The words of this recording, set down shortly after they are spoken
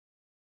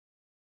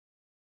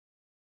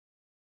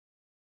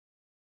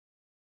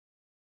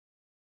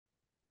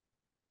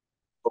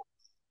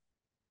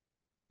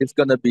It's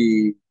gonna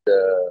be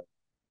the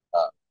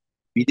uh,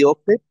 video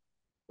clip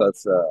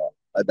because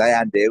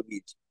Diane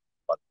Davis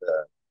got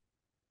the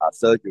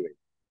surgery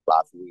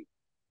last week.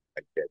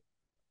 Like that,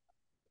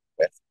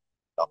 best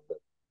doctor.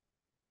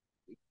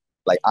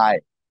 Like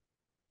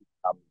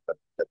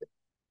the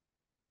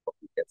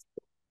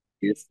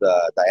is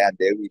Diane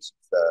Davis,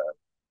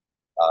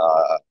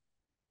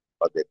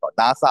 what they call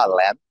NASA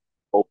Land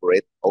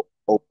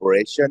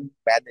Operation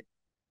Manager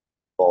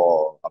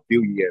for a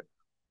few years,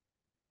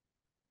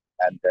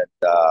 and then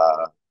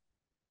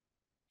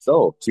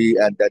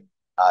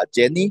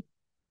Jenny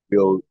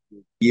will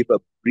give a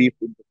brief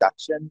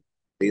introduction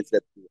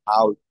related to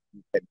how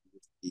you can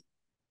use the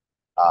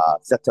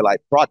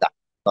satellite product,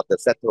 not the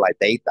satellite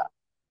data.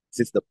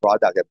 This is the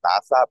product that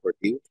NASA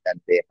produced,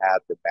 and they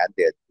have the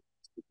mandate.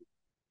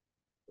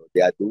 So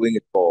they are doing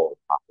it for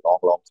a long,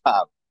 long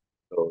time.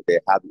 So they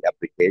have the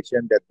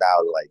application that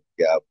now,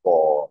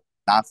 for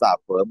NASA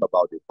firm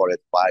about the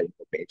forest fire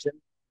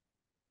information.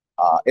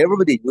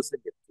 Everybody using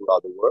it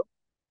throughout the world,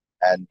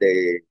 and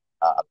they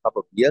a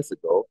couple of years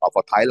ago,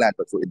 for Thailand,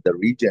 also in the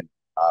region,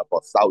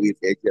 for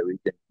Southeast Asia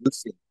region,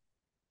 using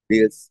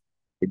this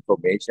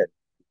information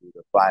to do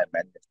the fire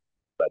management.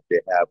 But they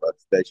have a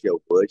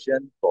special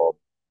version for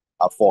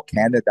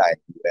Canada and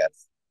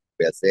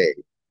USA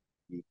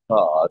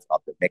because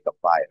of the mega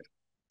fire.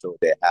 So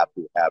they have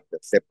to have the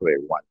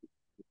separate one,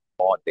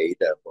 more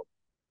data.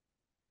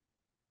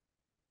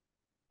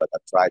 But I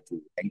try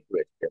to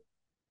encourage them.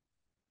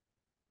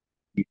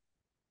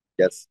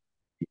 Just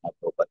we have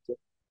no budget.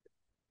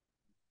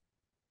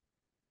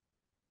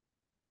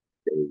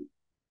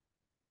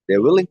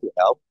 They're willing to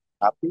help,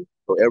 happy.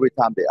 So every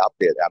time they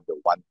update, I'm the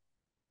one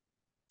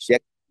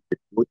check if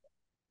it's good,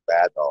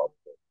 bad, or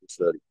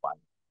user fine.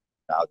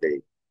 Now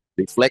they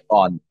reflect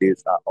on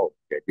this.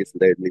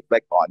 They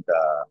reflect on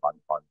the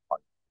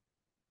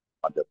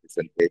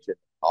presentation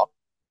talk.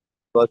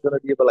 So it's gonna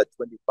give like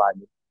 25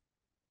 minutes.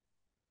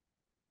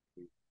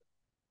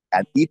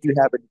 And if you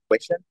have any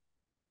question,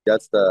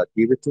 just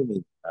give it to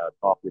me.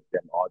 Talk with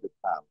them all the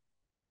time,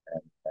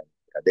 and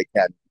they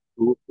can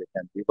improve, they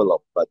can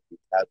develop, but it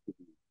has to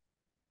be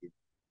in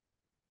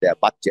their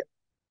budget,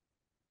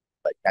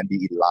 like can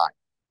be in line.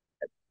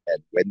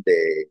 And when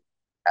they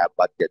have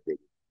budget, they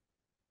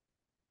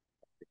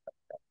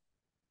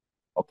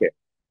okay.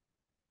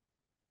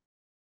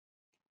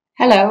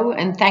 Hello,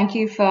 and thank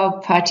you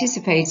for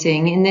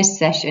participating in this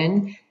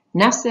session.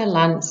 NASA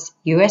Lance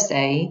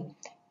USA,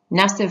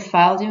 NASA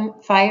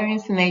Fire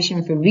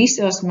Information for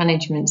Resource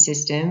Management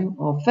System,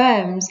 or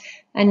FIRMS,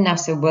 and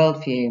NASA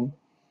Worldview.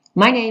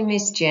 My name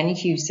is Jenny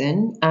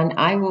Hewson, and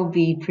I will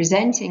be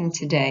presenting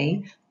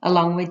today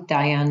along with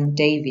Diane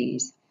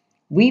Davies.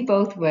 We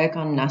both work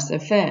on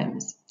NASA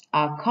FIRMS.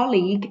 Our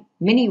colleague,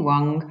 Minnie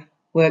Wong,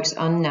 works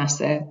on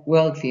NASA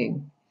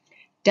Worldview.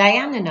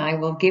 Diane and I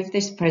will give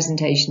this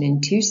presentation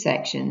in two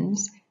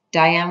sections.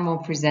 Diane will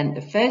present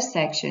the first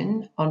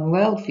section on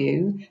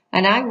Worldview,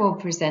 and I will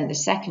present the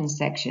second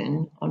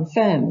section on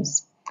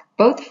FIRMS.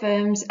 Both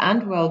FIRMS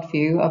and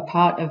Worldview are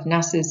part of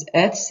NASA's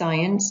Earth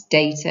Science,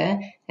 Data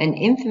and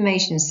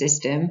Information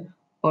System,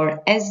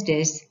 or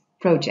ESDIS,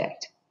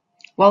 project.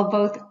 While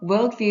both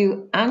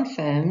Worldview and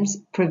FIRMS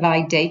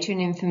provide data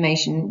and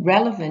information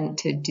relevant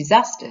to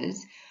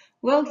disasters,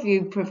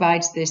 Worldview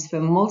provides this for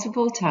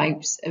multiple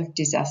types of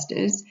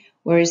disasters,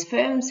 whereas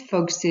FIRMS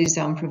focuses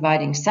on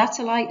providing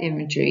satellite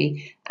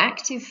imagery,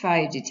 active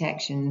fire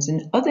detections,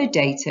 and other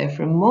data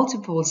from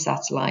multiple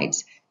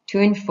satellites to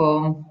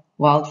inform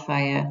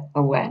wildfire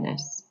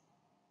awareness.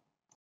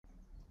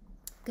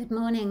 Good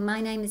morning,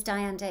 my name is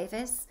Diane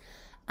Davis,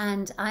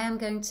 and I am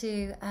going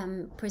to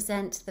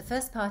present the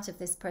first part of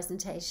this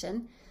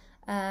presentation,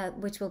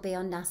 which will be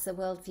on NASA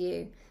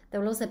Worldview. There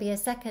will also be a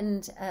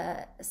second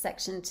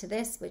section to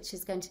this, which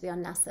is going to be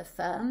on NASA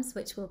FIRMS,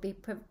 which will be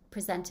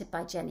presented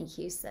by Jenny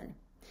Hewson.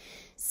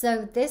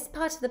 So this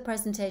part of the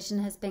presentation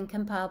has been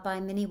compiled by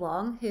Minnie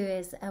Wong, who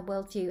is a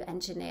Worldview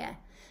engineer.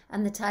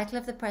 And the title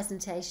of the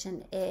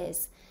presentation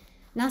is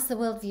NASA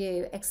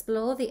Worldview,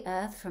 Explore the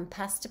Earth from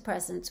Past to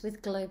Present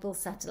with Global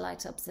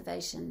Satellite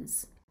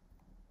Observations.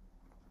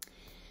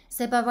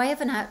 So by way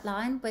of an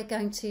outline, we're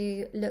going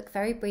to look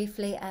very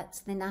briefly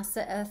at the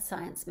NASA Earth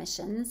Science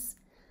missions,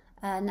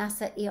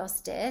 NASA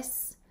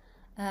EOS-DIS,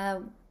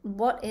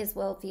 what is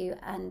Worldview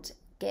and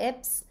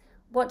GIBS,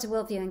 what do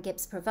Worldview and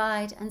GIBS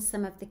provide, and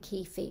some of the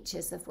key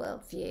features of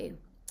Worldview.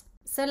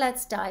 So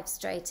let's dive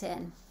straight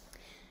in.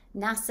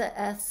 NASA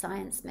Earth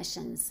Science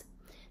missions.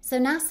 So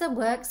NASA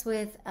works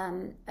with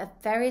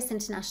various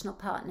international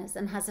partners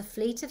and has a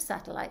fleet of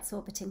satellites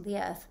orbiting the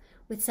Earth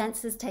with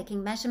sensors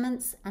taking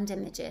measurements and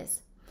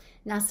images.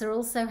 NASA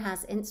also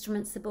has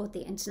instruments aboard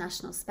the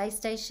International Space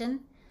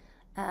Station,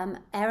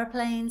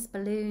 aeroplanes,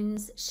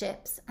 balloons,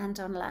 ships, and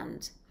on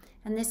land.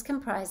 And this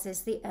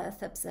comprises the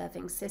Earth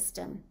Observing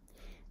System.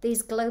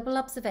 These global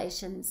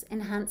observations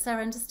enhance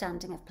our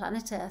understanding of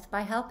planet Earth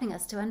by helping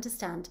us to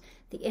understand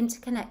the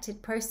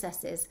interconnected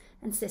processes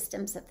and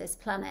systems of this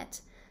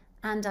planet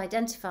and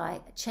identify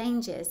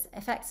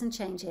effects and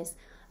changes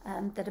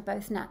that are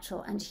both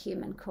natural and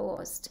human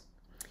caused.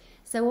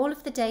 So all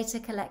of the data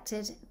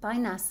collected by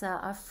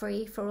NASA are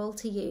free for all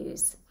to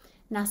use.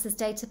 NASA's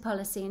data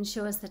policy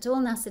ensures that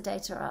all NASA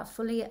data are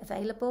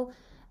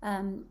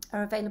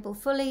available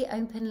fully,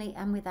 openly,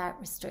 and without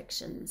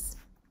restrictions.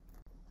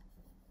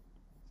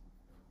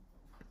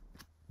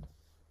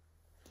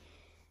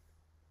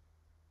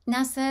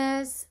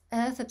 NASA's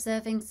Earth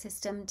Observing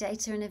System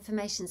Data and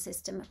Information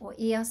System, or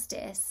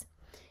EOSDIS,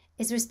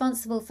 is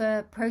responsible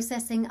for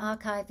processing,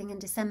 archiving,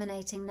 and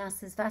disseminating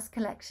NASA's vast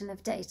collection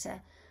of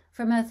data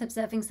from Earth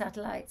observing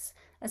satellites,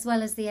 as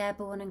well as the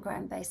airborne and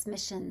ground-based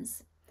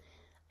missions.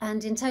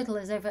 And in total,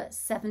 there's over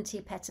 70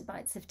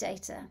 petabytes of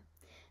data.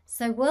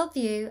 So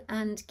WorldView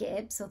and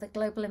GIBS, or the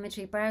Global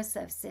Imagery Browse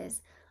Services,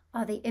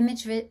 are the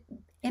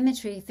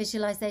imagery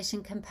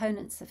visualization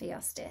components of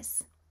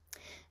EOSDIS.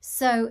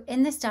 So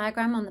in this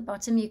diagram on the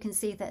bottom, you can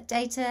see that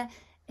data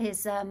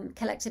is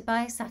collected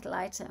by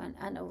satellite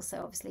and also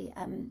obviously,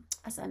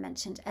 as I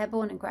mentioned,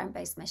 airborne and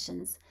ground-based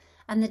missions.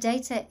 And the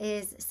data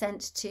is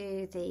sent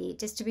to the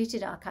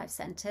distributed archive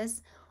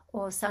centers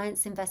or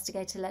science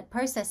investigator-led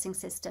processing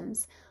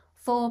systems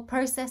for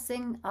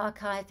processing,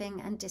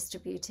 archiving, and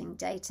distributing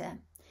data.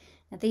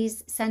 Now,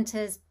 these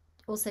centers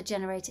also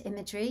generate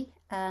imagery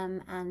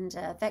and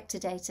vector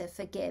data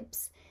for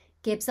GIBS.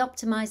 GIBS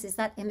optimizes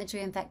that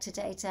imagery and vector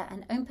data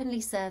and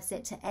openly serves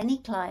it to any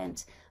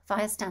client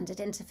via standard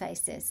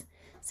interfaces.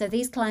 So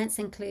these clients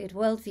include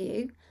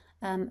WorldView,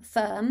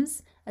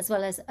 firms, as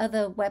well as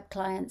other web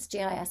clients,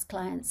 GIS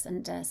clients,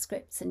 and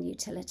scripts and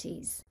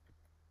utilities.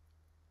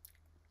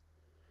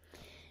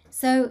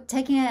 So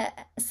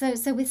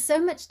with so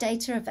much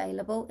data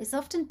available, it's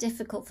often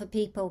difficult for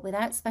people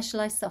without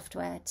specialized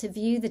software to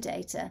view the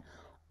data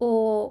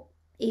or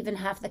even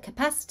have the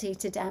capacity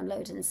to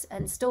download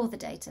and store the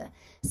data.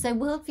 So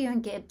WorldView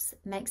and GIBS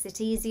makes it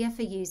easier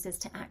for users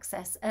to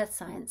access Earth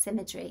science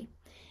imagery.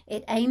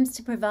 It aims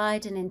to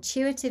provide an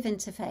intuitive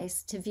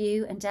interface to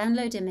view and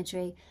download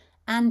imagery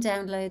and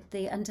download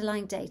the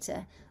underlying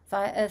data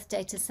via Earth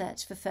Data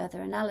Search for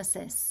further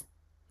analysis.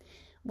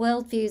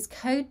 WorldView's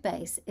code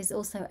base is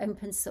also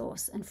open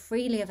source and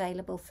freely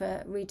available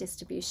for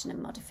redistribution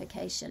and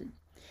modification.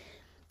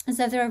 And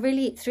so there are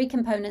really three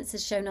components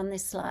as shown on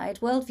this slide.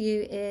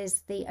 WorldView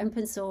is the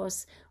open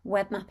source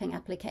web mapping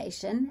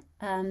application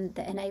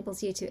that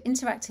enables you to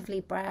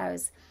interactively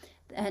browse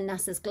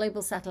NASA's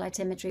global satellite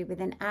imagery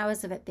within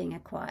hours of it being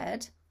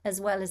acquired,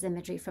 as well as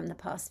imagery from the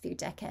past few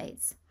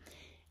decades.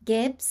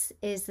 GIBS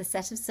is the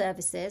set of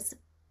services,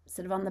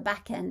 sort of on the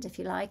back end, if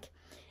you like.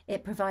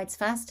 It provides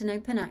fast and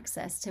open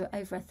access to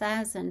over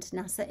 1,000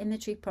 NASA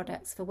imagery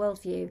products for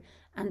WorldView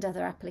and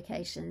other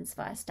applications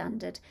via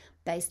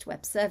standard-based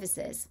web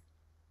services.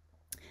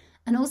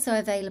 And also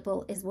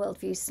available is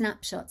WorldView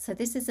Snapshot. So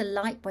this is a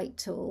lightweight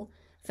tool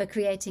for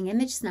creating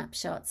image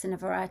snapshots in a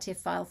variety of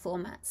file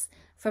formats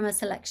from a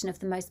selection of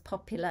the most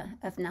popular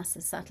of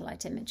NASA's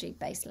satellite imagery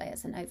base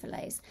layers and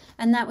overlays.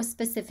 And that was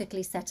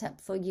specifically set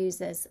up for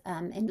users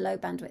in low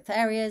bandwidth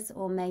areas,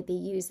 or maybe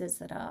users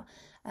that are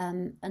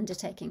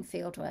undertaking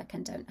fieldwork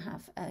and don't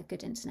have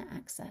good internet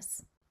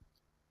access.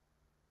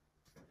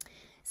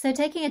 So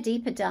taking a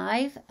deeper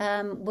dive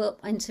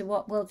into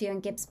what WorldView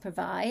and GIBS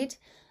provide.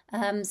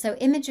 So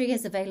imagery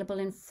is available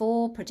in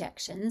 4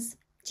 projections: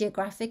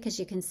 geographic, as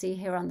you can see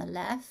here on the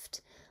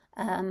left,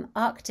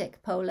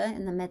 Arctic polar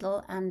in the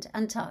middle, and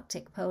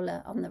Antarctic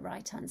polar on the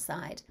right-hand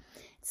side.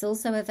 It's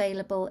also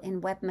available in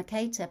Web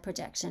Mercator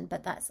projection,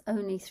 but that's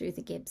only through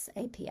the GIBS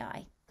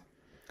API.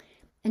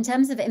 In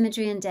terms of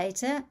imagery and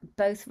data,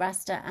 both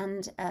raster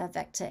and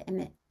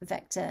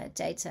vector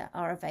data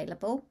are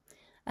available.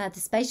 The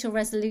spatial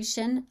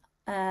resolution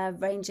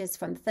ranges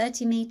from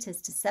 30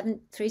 meters to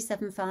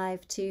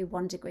 375 to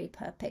 1 degree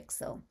per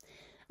pixel.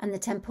 And the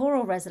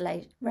temporal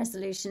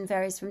resolution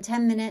varies from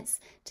 10 minutes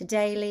to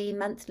daily,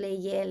 monthly,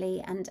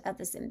 yearly, and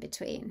others in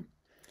between.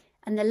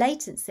 And the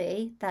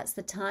latency, that's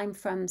the time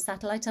from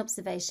satellite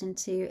observation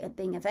to it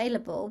being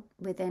available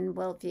within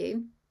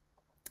WorldView,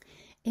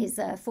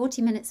 is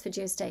 40 minutes for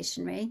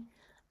geostationary,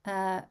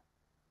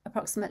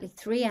 approximately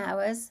 3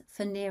 hours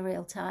for near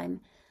real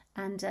time,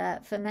 and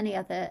for many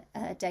other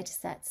data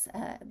sets,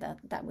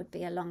 that would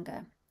be a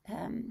longer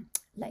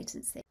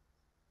latency.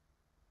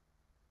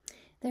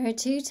 There are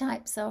 2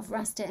 types of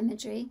raster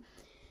imagery: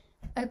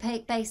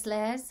 opaque base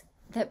layers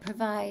that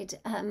provide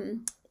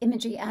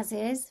imagery as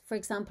is. For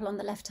example, on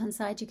the left-hand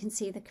side, you can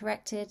see the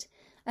corrected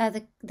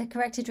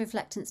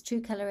reflectance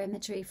true color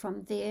imagery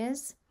from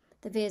VIIRS,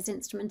 the VIIRS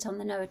instrument on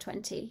the NOAA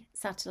 20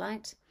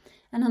 satellite.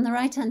 And on the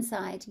right-hand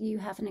side, you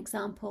have an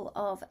example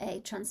of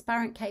a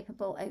transparent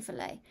capable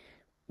overlay.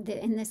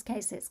 In this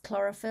case, it's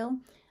chlorophyll,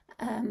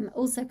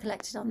 also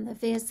collected on the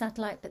VIIRS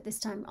satellite, but this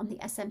time on the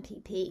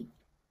SMPP.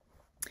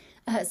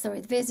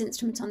 The VIIRS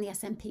instrument on the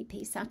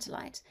SMPP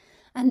satellite.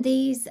 And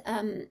these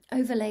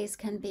overlays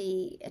can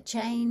be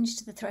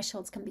changed, the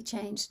thresholds can be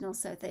changed, and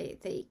also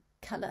the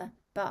colour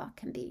bar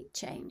can be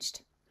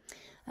changed.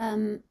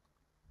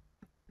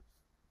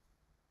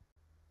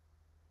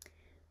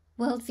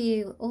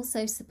 WorldView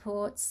also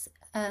supports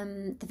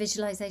the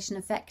visualization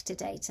of vector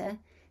data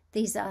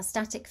These are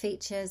static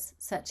features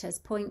such as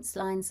points,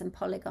 lines, and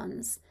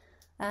polygons.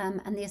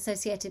 And the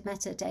associated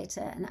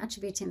metadata and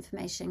attribute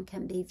information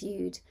can be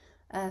viewed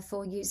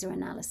for user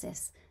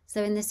analysis.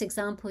 So in this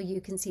example,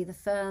 you can see the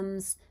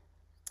fires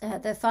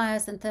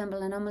and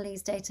thermal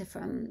anomalies data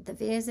from the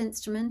VIIRS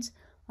instrument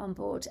on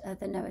board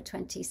the NOAA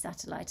 20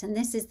 satellite. And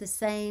this is the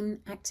same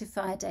active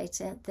fire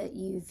data that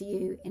you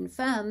view in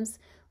FIRMS,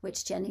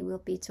 which Jenny will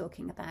be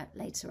talking about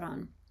later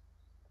on.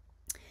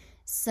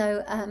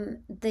 So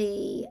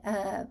the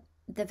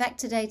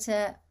vector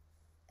data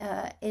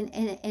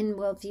in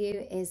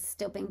WorldView is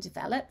still being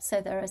developed, so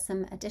there are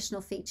some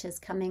additional features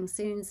coming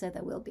soon. So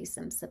there will be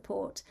some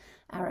support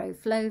arrow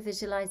flow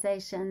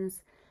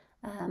visualizations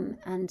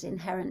and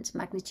inherent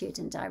magnitude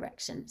and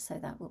direction. So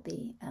that will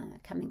be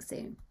coming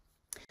soon.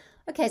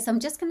 Okay, so I'm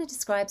just going to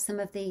describe some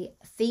of the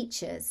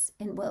features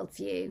in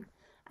WorldView,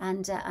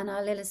 and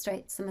I'll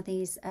illustrate some of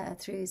these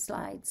through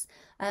slides.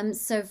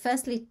 So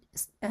firstly,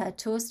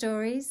 tour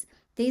stories.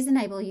 These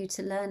enable you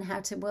to learn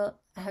how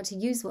to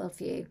use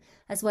WorldView,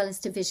 as well as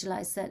to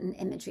visualize certain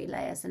imagery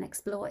layers and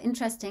explore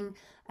interesting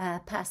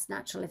past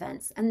natural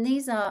events. And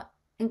these are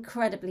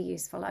incredibly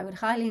useful. I would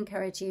highly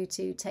encourage you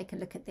to take a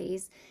look at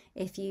these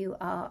if you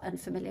are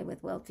unfamiliar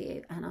with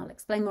WorldView, and I'll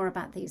explain more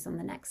about these on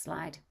the next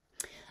slide.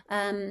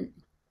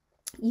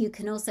 You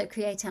can also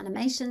create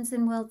animations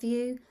in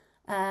WorldView.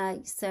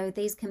 So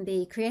these can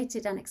be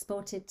created and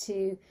exported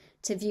to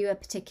view a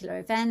particular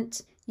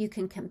event. You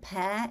can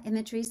compare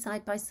imagery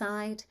side by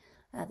side.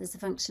 There's a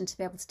function to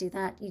be able to do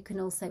that. You can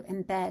also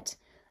embed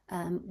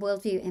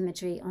WorldView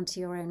imagery onto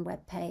your own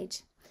web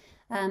page.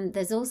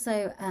 There's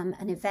also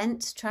an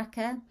event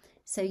tracker,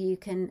 so you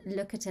can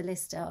look at a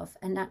list of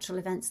natural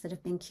events that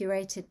have been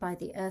curated by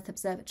the Earth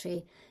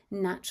Observatory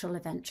Natural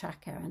Event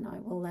Tracker, and I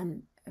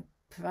will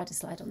provide a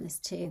slide on this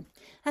too.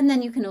 And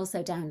then you can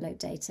also download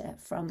data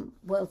from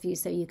WorldView,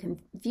 so you can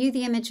view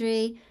the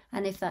imagery,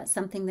 and if that's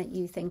something that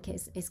you think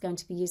is going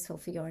to be useful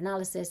for your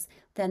analysis,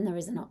 then there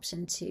is an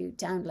option to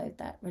download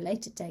that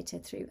related data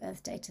through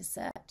Earth Data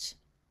Search.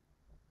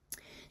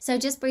 So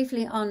just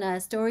briefly on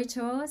story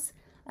tours,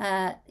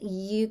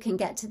 you can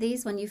get to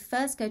these when you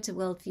first go to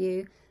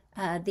WorldView.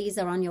 These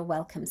are on your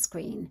welcome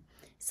screen.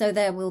 So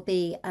there will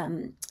be,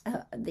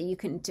 you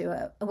can do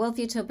a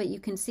WorldView tour, but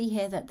you can see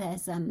here that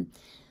there's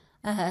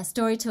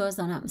story tours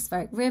on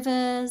atmospheric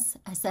rivers,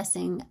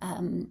 assessing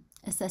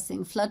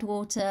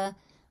floodwater,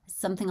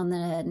 something on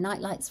the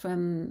nightlights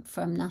from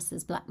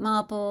NASA's Black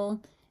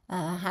Marble,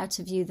 how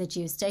to view the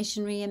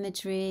geostationary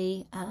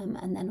imagery,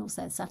 and then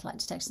also satellite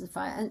detections of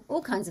fire, and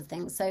all kinds of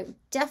things. So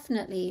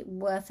definitely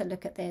worth a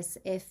look at this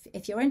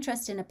if you're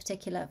interested in a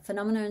particular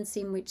phenomenon and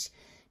seeing which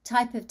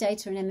type of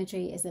data and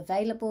imagery is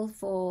available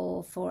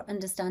for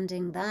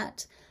understanding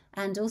that,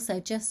 and also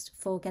just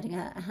for getting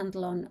a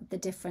handle on the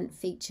different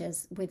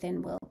features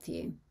within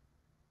WorldView.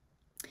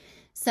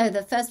 So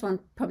the first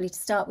one probably to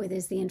start with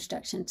is the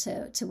introduction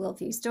to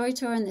WorldView Story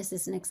Tour, and this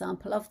is an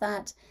example of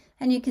that.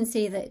 And you can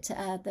see that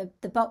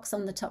the box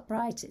on the top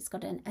right, it's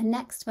got a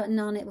next button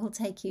on. It will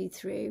take you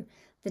through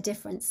the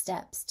different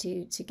steps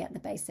to get the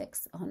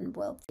basics on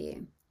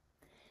WorldView.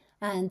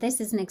 And this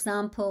is an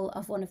example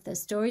of one of the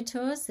story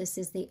tours. This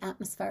is the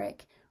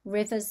Atmospheric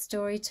Rivers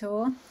Story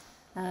Tour.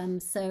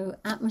 So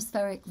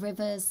atmospheric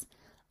rivers,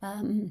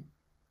 there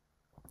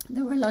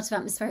were a lot of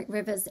atmospheric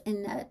rivers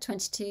in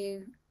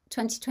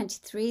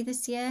 2023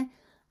 this year,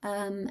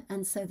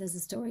 and so there's a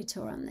story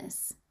tour on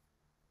this.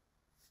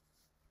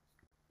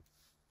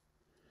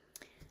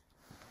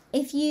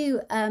 If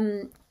you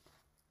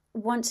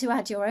want to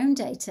add your own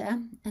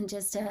data and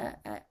just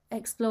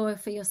explore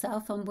for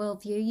yourself on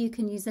WorldView, you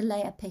can use a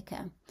layer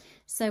picker.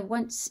 So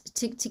once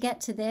to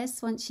get to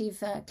this, once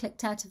you've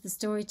clicked out of the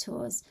story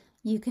tours,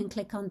 you can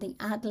click on the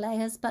Add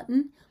Layers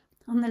button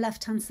on the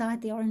left-hand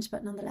side, the orange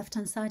button on the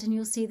left-hand side, and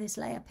you'll see this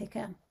layer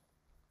picker.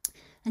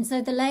 And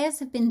so the layers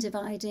have been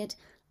divided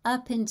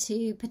up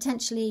into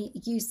potentially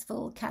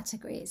useful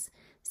categories.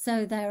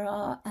 So there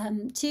are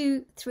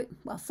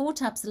 4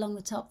 tabs along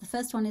the top. The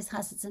first one is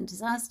hazards and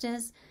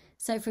disasters.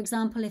 So for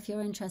example, if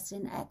you're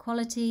interested in air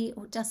quality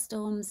or dust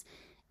storms,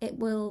 it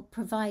will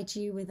provide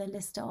you with a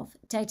list of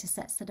data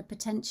sets that are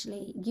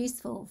potentially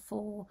useful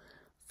for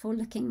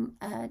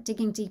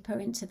digging deeper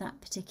into that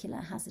particular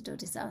hazard or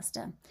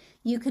disaster.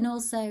 You can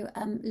also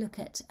look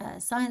at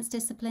science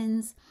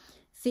disciplines,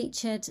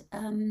 featured.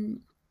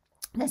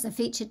 There's a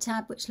featured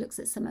tab which looks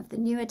at some of the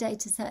newer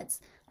data sets,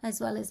 as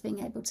well as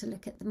being able to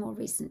look at the more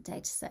recent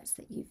data sets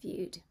that you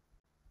viewed.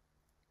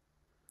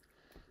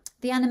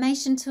 The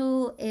animation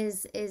tool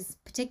is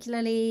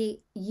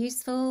particularly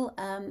useful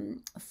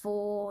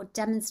for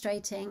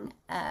demonstrating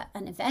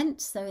an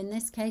event. So in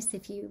this case,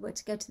 if you were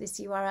to go to this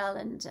URL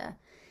and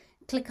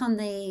click on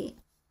the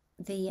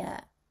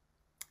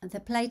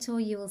play tool,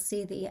 you will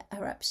see the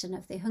eruption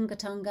of the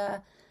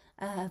Hungatonga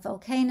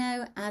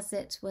volcano as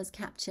it was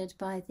captured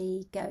by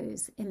the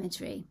GOES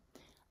imagery.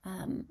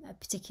 A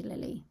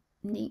particularly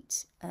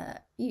neat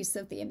use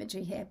of the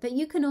imagery here. But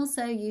you can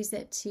also use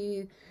it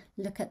to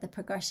look at the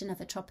progression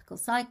of a tropical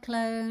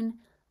cyclone,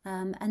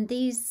 And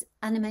these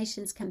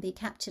animations can be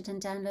captured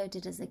and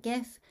downloaded as a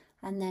GIF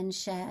and then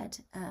shared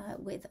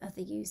with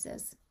other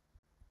users.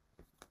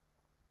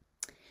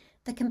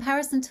 The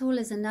comparison tool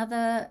is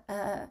another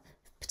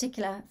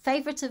particular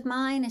favorite of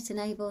mine. It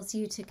enables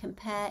you to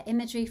compare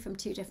imagery from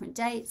two different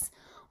dates,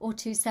 or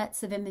two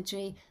sets of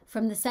imagery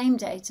from the same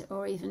date,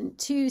 or even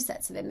two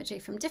sets of imagery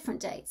from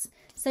different dates.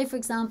 So for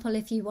example,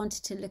 if you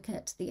wanted to look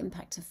at the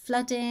impact of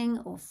flooding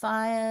or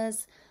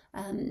fires,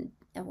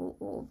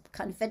 or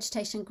kind of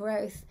vegetation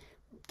growth,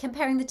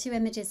 comparing the two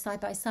images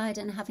side by side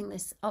and having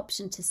this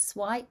option to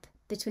swipe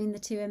between the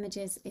two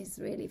images is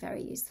really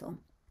very useful.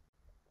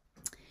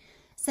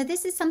 So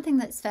this is something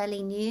that's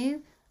fairly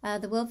new.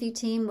 The Worldview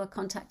team were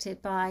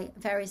contacted by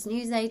various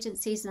news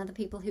agencies and other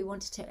people who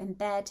wanted to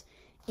embed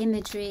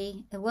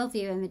imagery,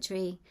 Worldview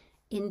imagery,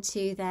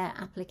 into their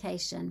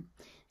application.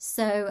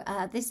 So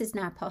this is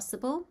now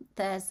possible.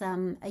 There's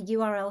a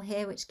URL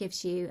here which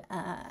gives you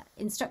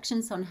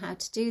instructions on how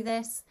to do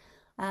this,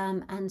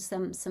 and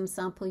some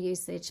sample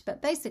usage.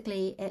 But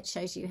basically it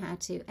shows you how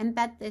to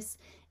embed this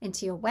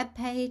into your web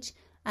page.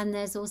 And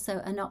there's also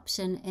an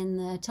option in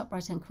the top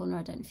right hand corner,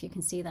 I don't know if you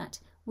can see that,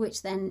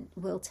 which then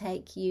will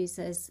take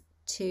users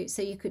to,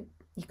 so you could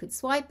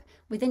swipe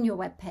within your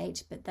web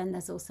page, but then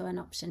there's also an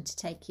option to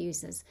take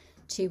users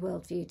to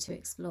Worldview to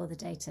explore the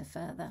data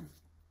further.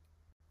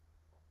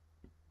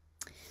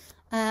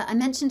 I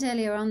mentioned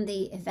earlier on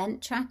the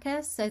event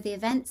tracker. So the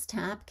events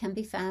tab can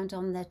be found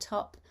on the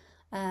top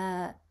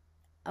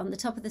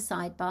of the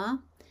sidebar.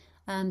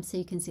 So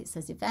you can see it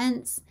says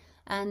events,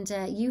 and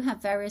you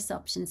have various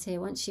options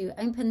here. Once you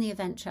open the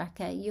event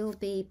tracker, you'll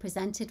be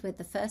presented with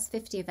the first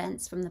 50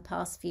 events from the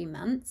past few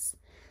months.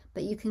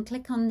 But you can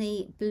click on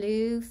the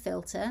blue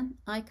filter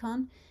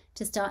icon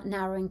to start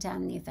narrowing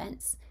down the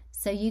events.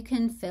 So you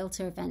can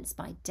filter events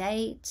by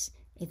date,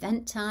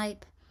 event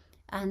type,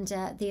 and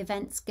the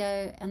events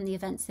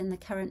in the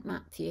current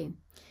map view.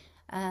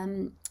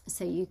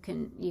 So you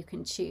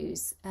can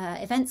choose.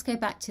 Events go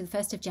back to the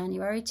 1st of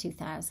January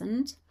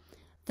 2000,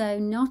 though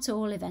not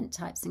all event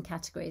types and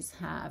categories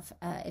have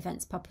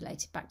events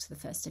populated back to the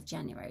 1st of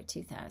January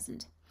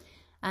 2000.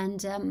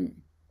 And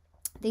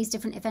these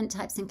different event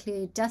types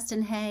include dust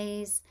and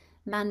haze,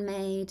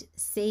 man-made,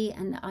 sea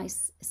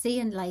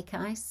and lake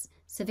ice,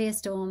 severe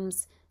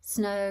storms,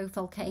 snow,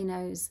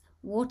 volcanoes,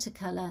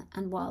 watercolour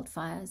and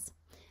wildfires.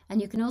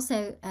 And you can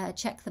also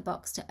check the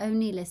box to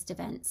only list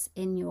events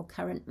in your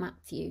current map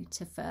view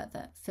to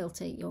further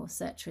filter your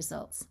search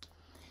results.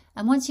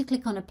 And once you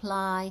click on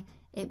apply,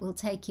 it will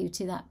take you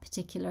to that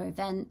particular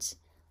event.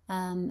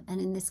 And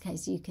in this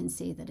case, you can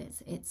see that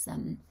it's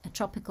a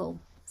tropical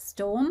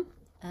storm.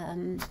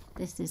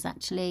 This is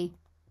actually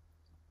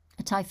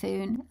a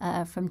typhoon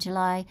from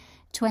July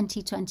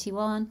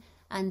 2021,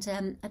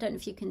 and I don't know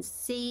if you can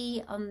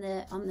see on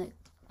the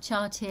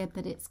chart here,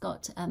 but it's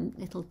got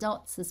little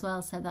dots as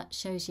well, so that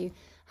shows you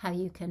how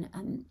you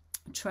can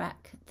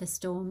track the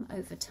storm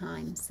over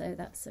time. So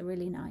that's a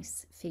really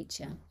nice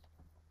feature.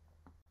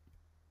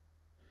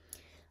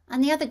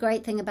 And the other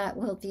great thing about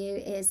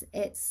Worldview is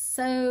it's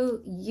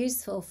so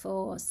useful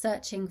for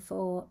searching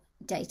for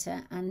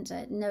data and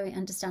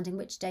understanding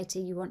which data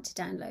you want to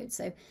download.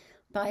 So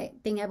by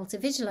being able to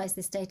visualize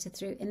this data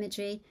through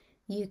imagery,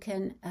 you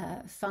can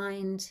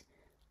find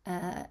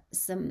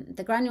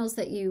the granules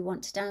that you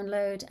want to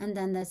download, and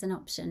then there's an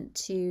option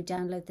to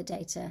download the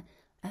data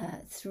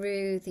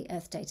through the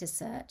Earth Data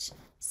Search.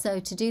 So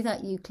to do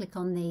that, you click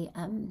on the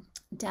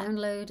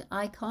download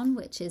icon,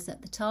 which is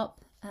at the top.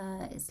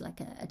 It's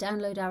like a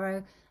download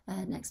arrow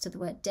next to the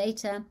word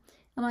data.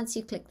 And once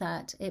you click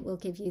that, it will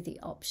give you the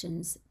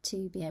options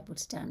to be able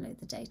to download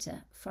the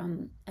data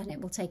from, and it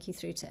will take you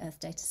through to Earth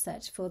Data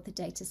Search for the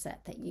data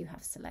set that you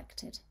have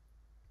selected.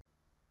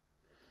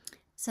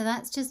 So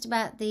that's just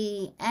about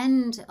the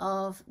end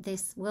of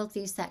this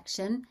Worldview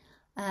section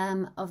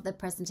of the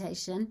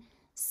presentation.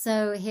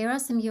 So here are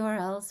some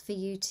URLs for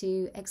you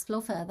to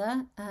explore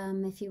further.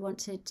 If you want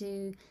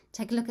to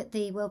take a look at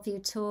the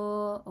Worldview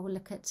tour, or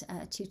look at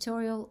a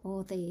tutorial,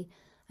 or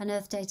an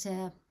Earth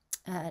Data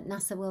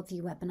NASA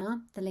Worldview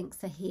webinar, the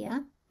links are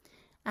here.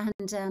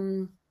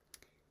 And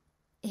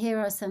here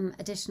are some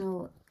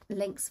additional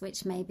links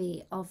which may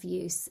be of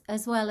use,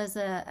 as well as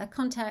a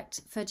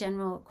contact for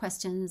general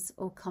questions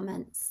or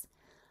comments.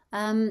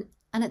 And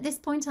at this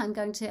point, I'm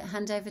going to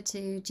hand over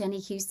to Jenny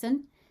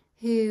Hewson,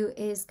 who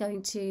is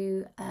going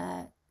to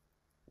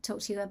talk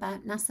to you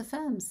about NASA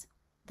firms.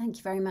 Thank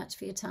you very much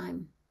for your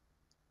time.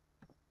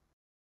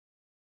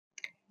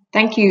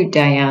 Thank you,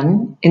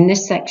 Diane. In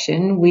this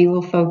section, we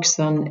will focus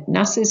on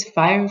NASA's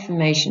Fire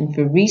Information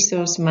for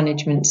Resource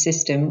Management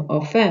System,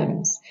 or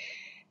FIRMS.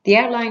 The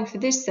outline for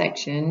this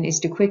section is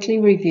to quickly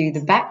review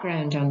the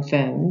background on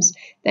FIRMS,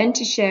 then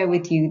to share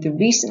with you the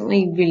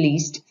recently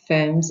released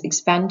FIRMS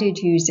Expanded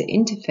User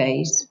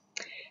Interface,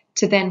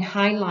 to then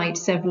highlight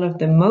several of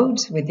the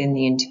modes within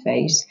the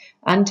interface,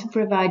 and to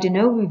provide an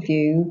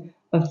overview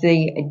of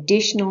the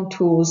additional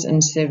tools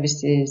and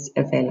services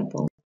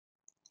available.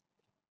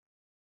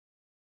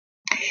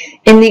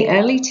 In the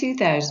early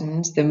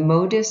 2000s, the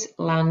MODIS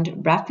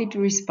Land Rapid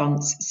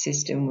Response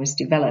System was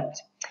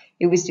developed.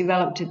 It was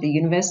developed at the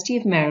University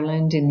of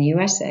Maryland in the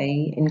USA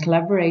in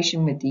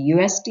collaboration with the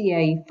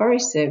USDA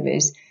Forest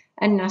Service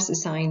and NASA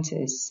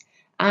scientists,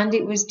 and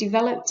it was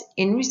developed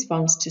in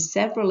response to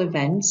several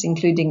events,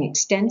 including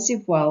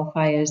extensive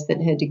wildfires that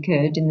had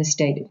occurred in the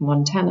state of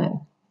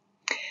Montana.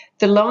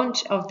 The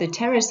launch of the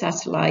Terra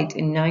satellite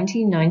in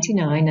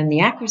 1999 and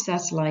the Aqua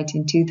satellite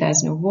in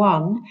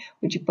 2001,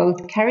 which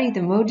both carry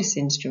the MODIS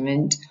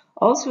instrument,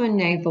 also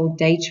enabled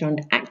data on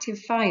active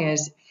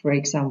fires, for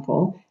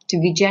example, to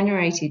be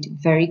generated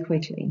very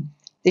quickly.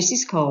 This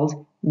is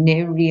called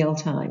near real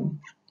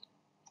time.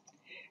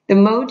 The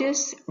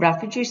MODIS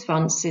Rapid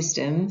Response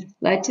System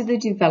led to the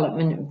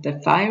development of the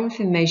Fire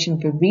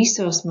Information for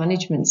Resource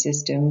Management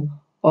System,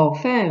 or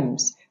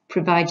FIRMS,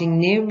 providing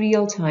near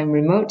real-time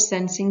remote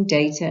sensing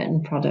data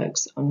and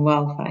products on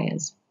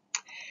wildfires.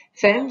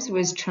 FIRMS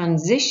was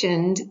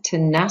transitioned to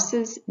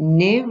NASA's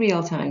Near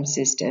Real-Time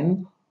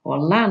System, or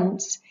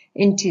LANCE,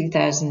 in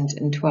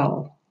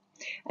 2012.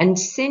 And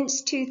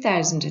since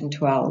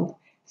 2012,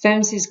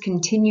 FIRMS has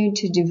continued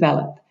to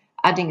develop,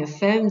 adding a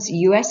FIRMS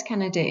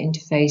US-Canada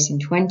interface in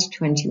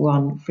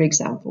 2021, for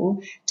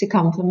example, to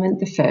complement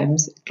the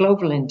FIRMS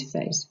global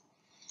interface.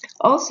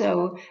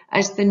 Also,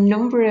 as the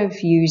number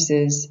of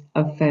users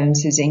of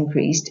FIRMS has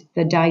increased,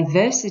 the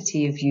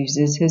diversity of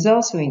users has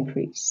also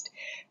increased.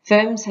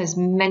 FIRMS has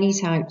many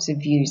types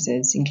of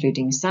users,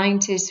 including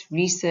scientists,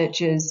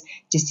 researchers,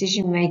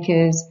 decision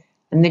makers,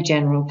 and the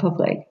general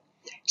public.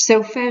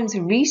 So FIRMS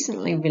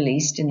recently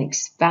released an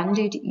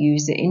expanded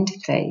user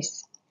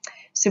interface,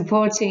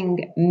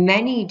 supporting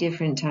many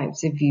different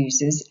types of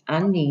users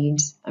and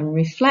needs and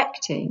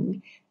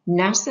reflecting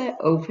NASA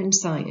open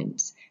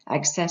science,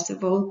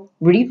 accessible,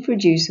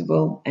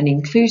 reproducible, and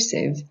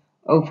inclusive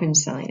open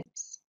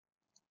science.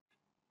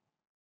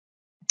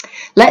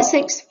 Let's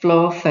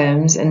explore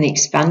FIRMS and the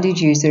expanded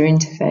user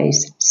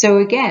interface. So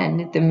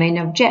again, the main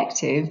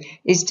objective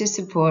is to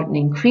support an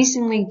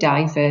increasingly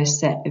diverse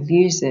set of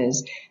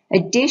users.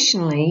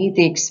 Additionally,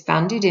 the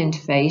expanded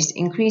interface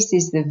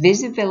increases the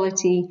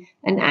visibility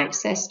and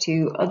access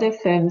to other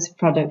FIRMS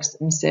products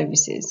and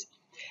services.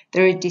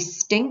 There are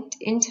distinct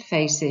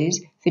interfaces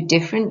for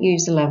different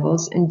user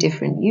levels and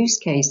different use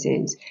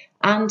cases,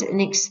 and an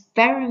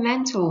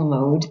experimental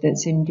mode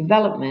that's in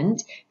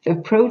development for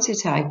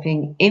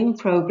prototyping in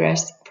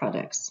progress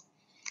products.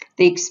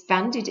 The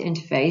expanded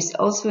interface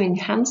also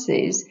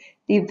enhances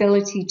the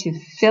ability to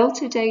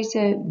filter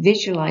data,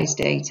 visualize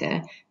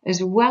data,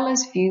 as well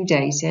as view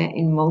data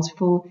in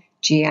multiple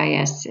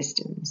GIS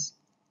systems.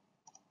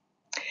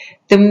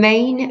 The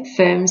main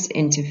FIRMS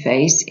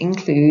interface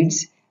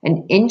includes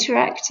an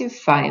interactive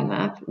fire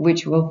map,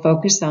 which we'll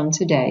focus on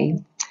today,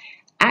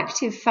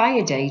 active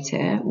fire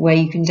data, where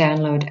you can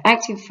download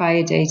active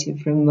fire data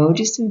from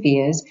MODIS and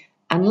VIIRS,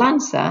 and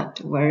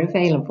Landsat, where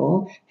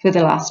available, for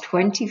the last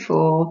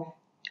 24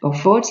 or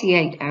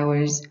 48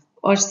 hours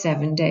or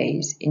 7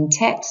 days in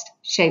text,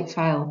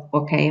 shapefile,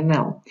 or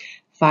KML.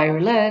 Fire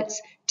alerts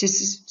to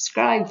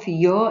subscribe for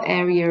your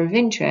area of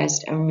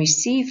interest and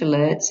receive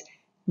alerts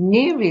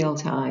near real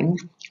time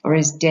or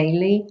as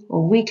daily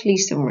or weekly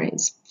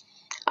summaries.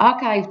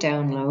 Archive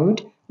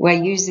download, where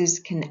users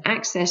can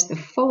access the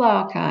full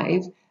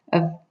archive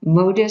of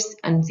MODIS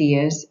and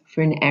VIIRS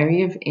for an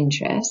area of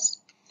interest,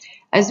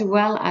 as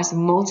well as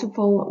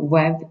multiple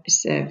web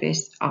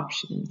service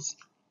options.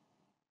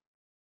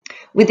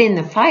 Within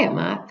the fire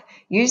map,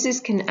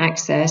 users can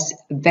access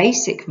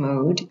basic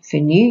mode for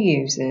new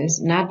users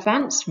and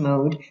advanced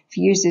mode for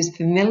users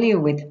familiar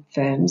with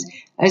FIRMS,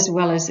 as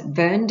well as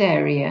burned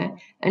area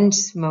and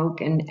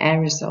smoke and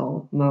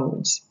aerosol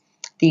modes.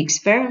 The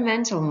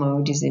experimental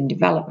mode is in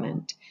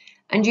development,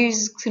 and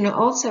users can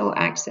also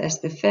access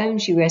the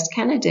FIRMS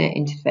US-Canada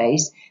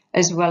interface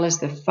as well as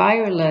the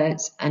fire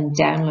alerts and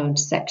download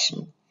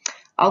section.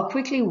 I'll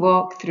quickly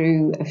walk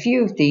through a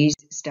few of these,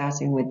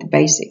 starting with the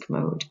basic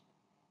mode.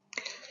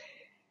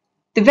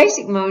 The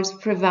basic mode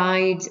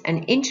provides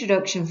an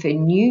introduction for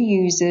new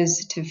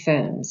users to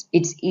FIRMS.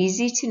 It's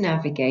easy to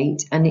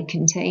navigate and it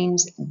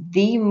contains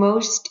the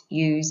most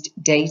used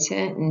data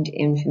and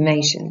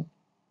information.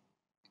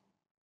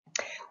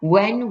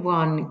 When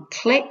one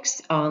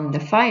clicks on the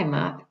fire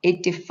map,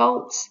 it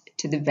defaults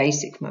to the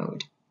basic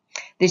mode.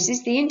 This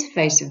is the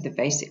interface of the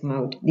basic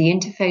mode. The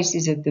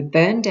interfaces of the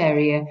burned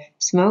area,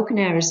 smoke and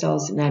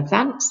aerosols, and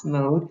advanced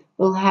mode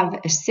will have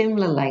a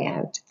similar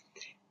layout.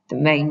 The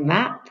main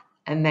map,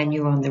 a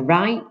menu on the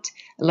right,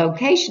 a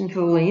location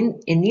tool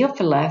in the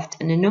upper left,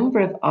 and a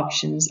number of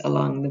options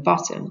along the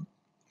bottom.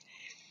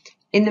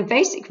 In the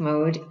basic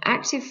mode,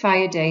 active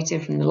fire data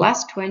from the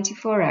last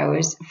 24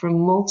 hours from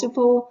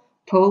multiple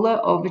polar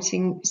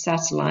orbiting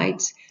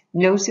satellites,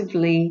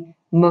 notably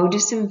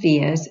MODIS and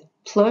VIIRS,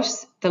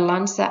 plus the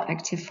Landsat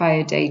active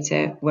fire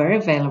data, where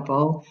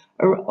available,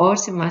 are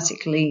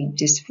automatically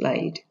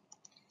displayed.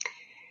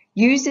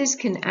 Users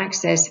can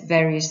access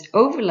various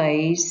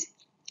overlays,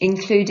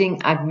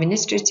 including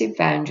administrative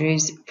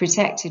boundaries,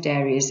 protected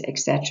areas,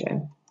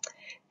 etc.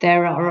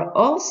 There are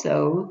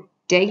also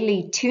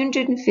daily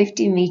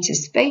 250 meter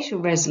spatial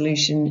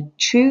resolution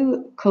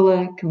true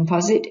color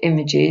composite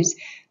images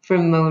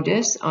from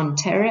MODIS on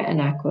Terra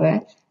and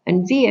Aqua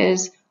and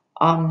VIAs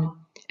on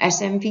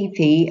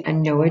SMPP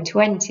and NOAA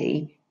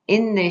 20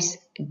 in this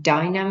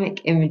dynamic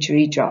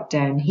imagery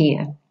drop-down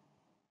here.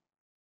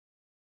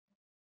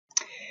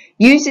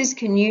 Users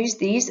can use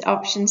these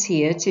options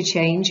here to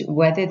change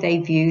whether they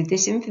view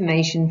this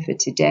information for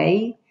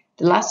today,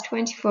 the last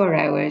 24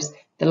 hours,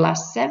 the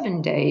last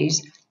 7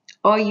 days,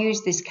 or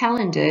use this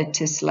calendar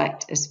to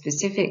select a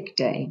specific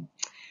day.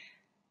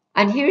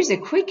 And here's a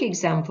quick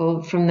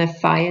example from the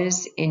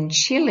fires in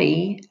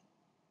Chile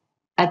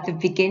at the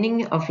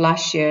beginning of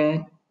last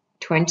year,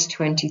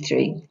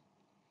 2023.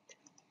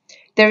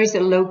 There is a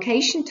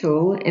location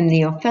tool in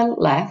the upper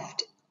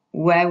left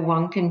where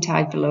one can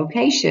type a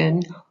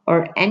location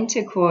or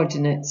enter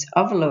coordinates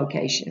of a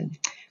location.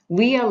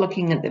 We are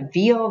looking at the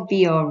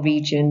VRVR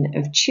region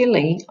of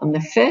Chile on the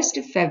 1st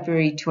of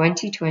February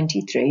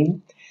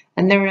 2023,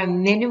 and there are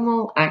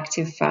minimal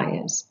active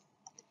fires.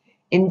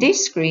 In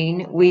this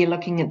screen, we are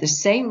looking at the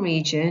same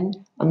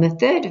region on the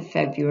 3rd of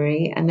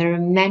February, and there are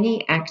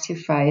many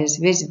active fires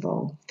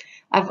visible.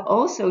 I've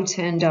also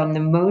turned on the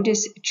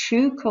MODIS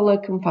True Color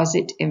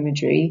Composite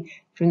imagery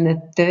from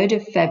the 3rd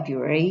of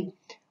February,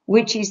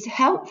 which is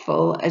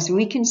helpful as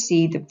we can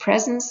see the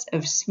presence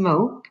of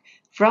smoke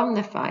from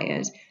the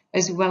fires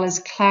as well as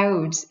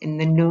clouds in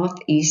the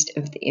northeast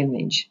of the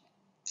image.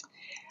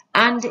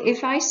 And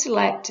if I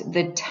select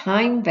the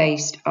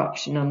time-based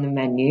option on the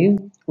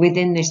menu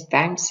within this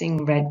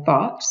bouncing red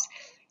box,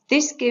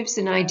 this gives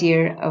an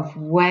idea of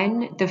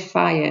when the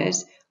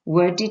fires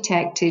were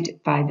detected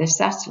by the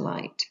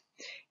satellite.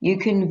 You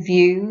can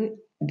view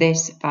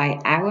this by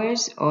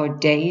hours or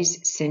days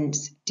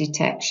since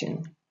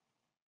detection.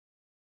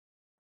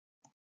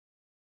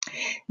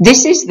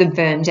 This is the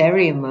burned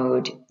area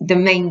mode. The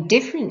main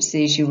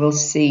differences you will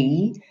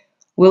see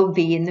will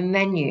be in the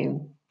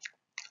menu.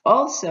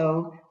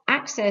 Also,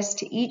 access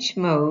to each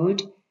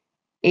mode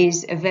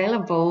is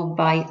available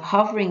by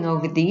hovering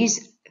over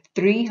these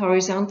 3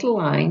 horizontal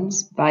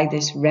lines by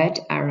this red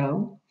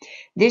arrow.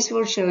 This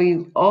will show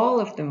you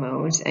all of the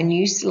modes and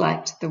you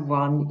select the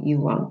one you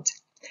want.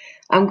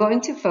 I'm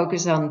going to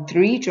focus on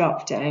 3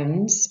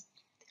 drop-downs: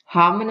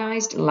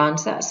 Harmonized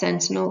Landsat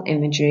Sentinel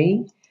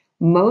Imagery,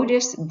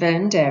 MODIS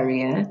Burned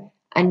Area,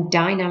 and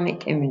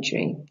Dynamic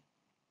Imagery.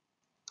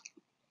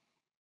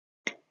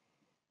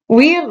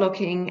 We are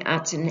looking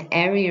at an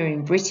area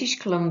in British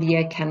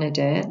Columbia,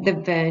 Canada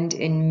that burned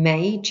in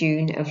May,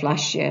 June of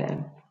last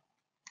year.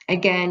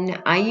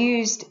 Again, I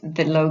used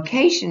the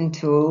location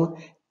tool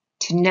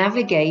to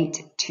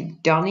navigate to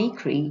Donny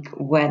Creek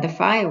where the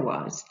fire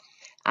was.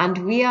 And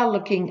we are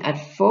looking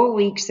at 4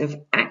 weeks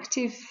of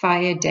active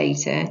fire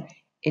data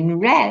in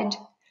red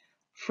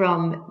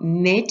from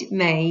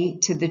mid-May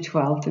to the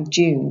 12th of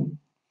June.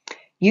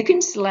 You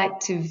can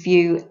select to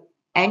view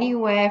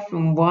anywhere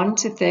from 1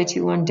 to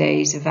 31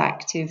 days of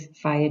active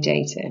fire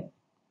data.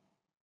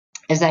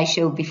 As I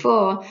showed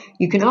before,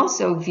 you can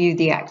also view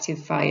the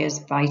active fires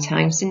by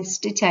time since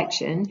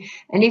detection,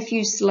 and if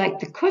you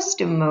select the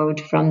custom mode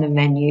from the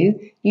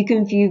menu, you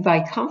can view by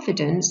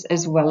confidence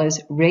as well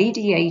as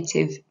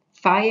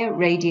fire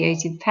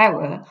radiative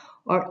power,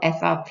 or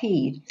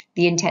FRP,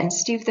 the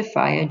intensity of the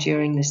fire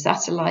during the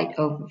satellite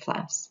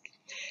overpass.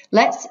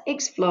 Let's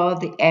explore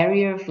the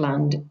area of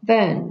land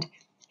burned.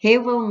 Here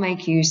we'll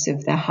make use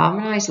of the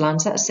Harmonized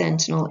Landsat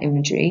Sentinel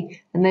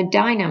imagery and the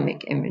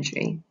dynamic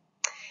imagery.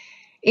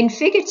 In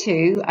Figure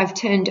 2, I've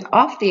turned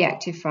off the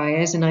active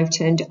fires and I've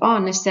turned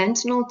on a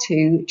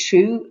Sentinel-2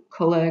 True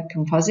Color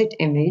Composite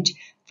image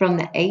from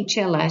the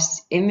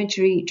HLS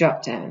imagery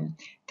dropdown.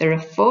 There are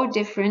 4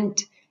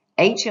 different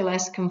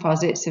HLS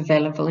composites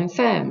available in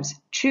firms: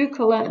 True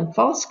Color and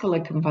False Color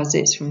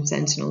composites from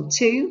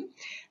Sentinel-2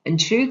 and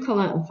True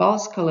Color and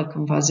False Color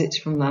composites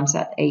from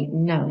Landsat 8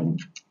 and 9.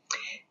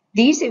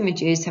 These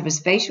images have a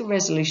spatial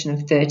resolution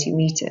of 30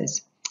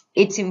 meters.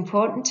 It's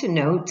important to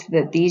note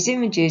that these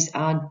images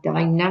are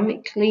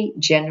dynamically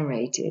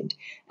generated,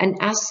 and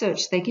as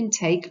such they can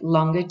take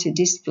longer to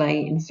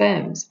display in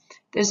firms.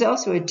 There's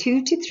also a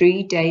 2 to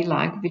 3 day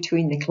lag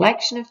between the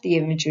collection of the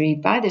imagery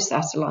by the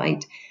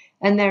satellite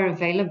and their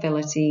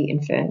availability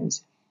in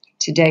firms.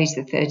 Today's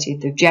the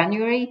 30th of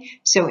January,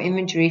 so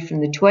imagery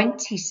from the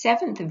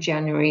 27th of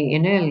January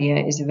and earlier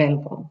is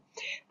available.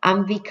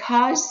 And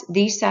because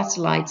these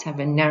satellites have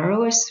a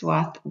narrower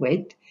swath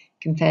width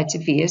compared to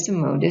VIAs and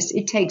MODIS,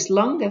 it takes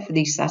longer for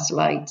these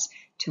satellites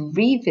to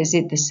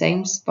revisit the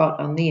same spot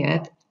on the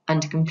Earth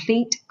and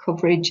complete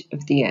coverage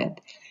of the Earth.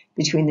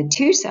 Between the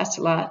 2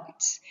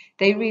 satellites,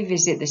 they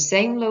revisit the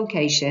same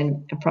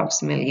location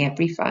approximately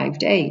every 5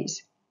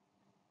 days.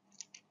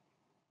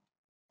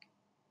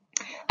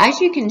 As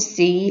you can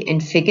see in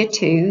Figure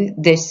 2,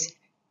 this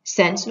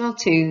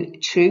Sentinel-2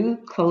 True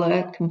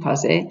Color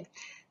Composite,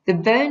 the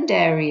burned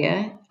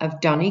area of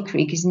Donny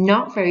Creek is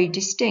not very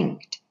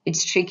distinct.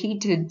 It's tricky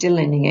to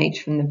delineate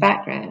from the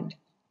background.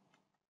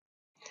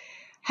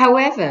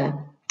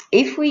 However,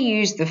 if we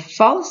use the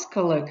False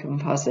Color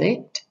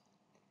Composite,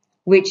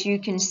 which you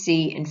can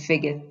see in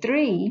figure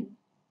 3,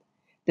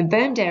 the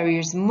burned area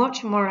is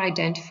much more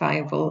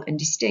identifiable and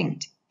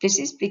distinct. This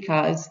is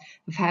because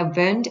of how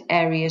burned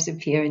areas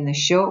appear in the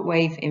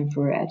shortwave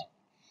infrared.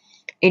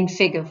 In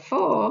figure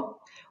 4,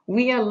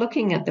 we are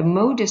looking at the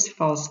MODIS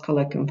false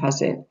color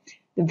composite.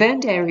 The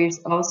burned area is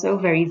also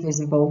very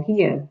visible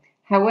here.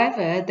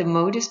 However, the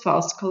MODIS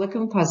false color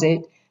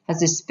composite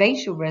has a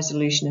spatial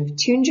resolution of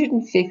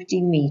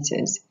 250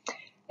 meters.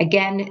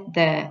 Again,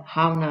 the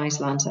harmonized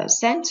Landsat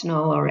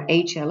Sentinel or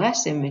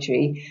HLS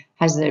imagery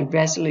has a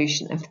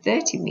resolution of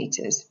 30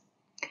 meters.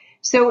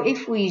 So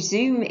if we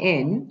zoom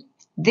in,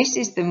 this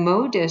is the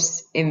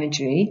MODIS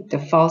imagery, the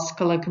false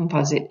color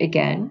composite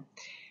again,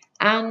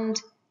 and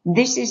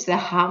this is the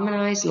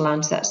harmonized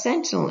Landsat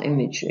Sentinel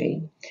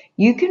imagery.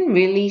 You can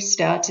really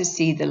start to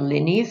see the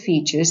linear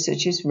features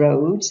such as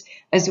roads,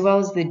 as well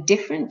as the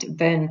different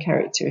burn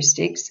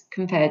characteristics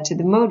compared to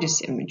the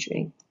MODIS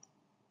imagery.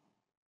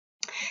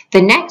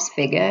 The next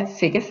figure,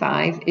 figure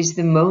 5, is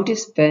the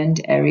MODIS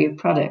burned area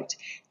product.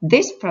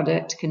 This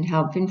product can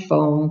help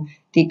inform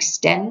the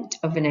extent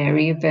of an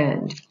area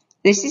burned.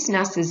 This is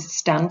NASA's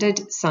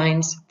standard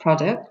science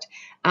product,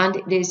 and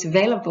it is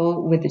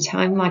available with a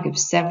time lag of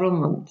several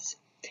months.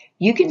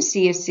 You can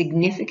see a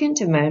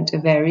significant amount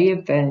of area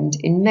burned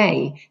in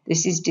May.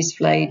 This is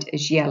displayed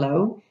as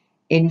yellow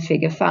in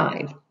figure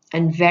 5,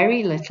 and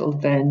very little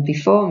burned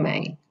before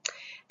May.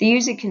 The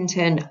user can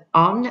turn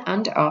on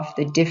and off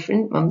the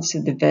different months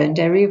of the burned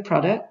area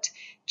product,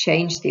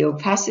 change the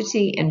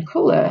opacity and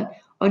color,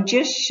 or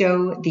just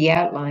show the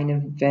outline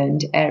of a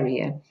burned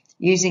area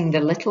using the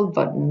little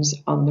buttons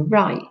on the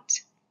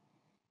right.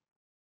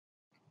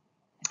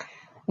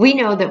 We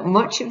know that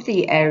much of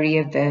the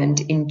area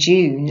burned in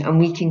June, and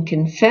we can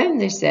confirm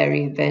this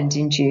area burned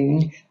in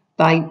June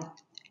by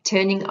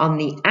turning on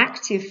the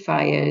active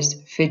fires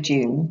for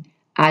June,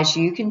 as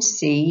you can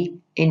see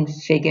in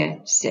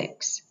figure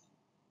 6.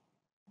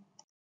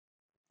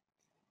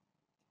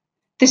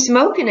 The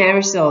smoke and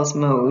aerosols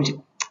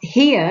mode.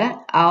 Here,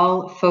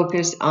 I'll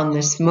focus on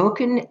the smoke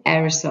and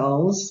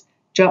aerosols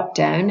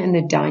drop-down and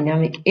the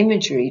dynamic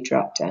imagery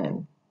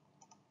drop-down.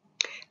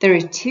 There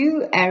are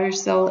 2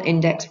 aerosol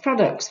index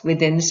products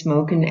within the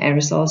smoke and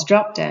aerosols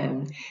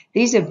drop-down.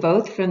 These are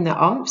both from the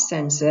OMP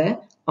sensor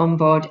on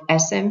board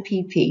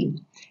SMPP.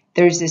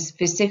 There is a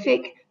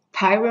specific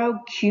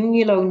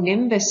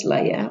pyrocumulonimbus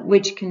layer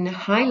which can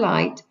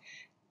highlight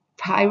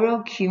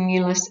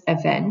pyrocumulus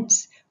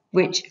events,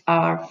 which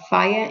are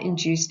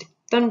fire-induced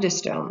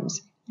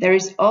thunderstorms. There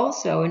is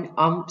also an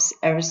OMPS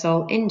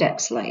aerosol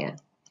index layer.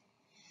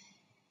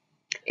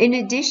 In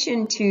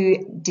addition to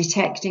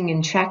detecting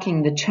and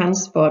tracking the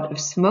transport of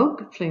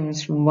smoke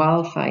plumes from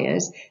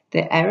wildfires,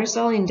 the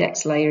aerosol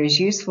index layer is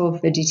useful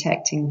for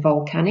detecting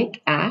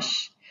volcanic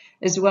ash,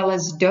 as well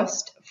as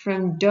dust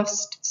from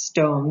dust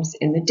storms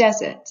in the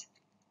desert.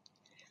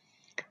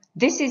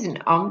 This is an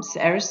OMPS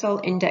aerosol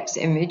index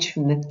image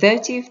from the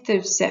 30th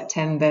of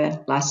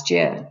September last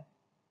year.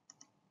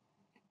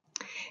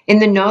 In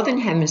the Northern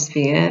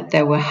Hemisphere,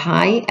 there were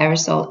high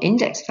aerosol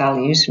index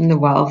values from the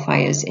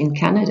wildfires in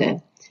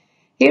Canada.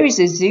 Here is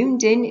a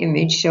zoomed-in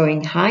image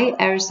showing high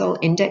aerosol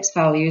index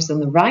values on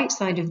the right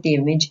side of the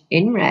image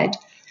in red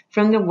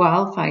from the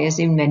wildfires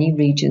in many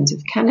regions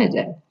of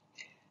Canada.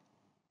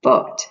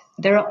 But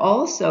there are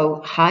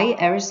also high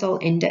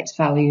aerosol index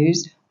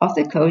values off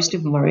the coast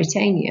of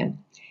Mauritania.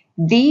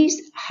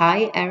 These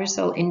high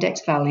aerosol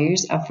index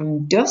values are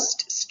from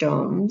dust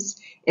storms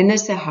in the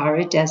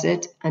Sahara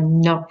Desert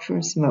and not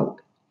from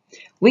smoke.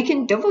 We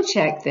can double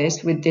check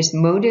this with this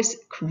MODIS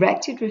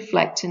corrected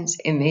reflectance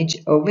image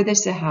over the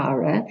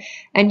Sahara,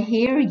 and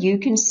here you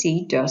can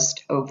see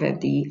dust over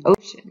the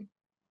ocean.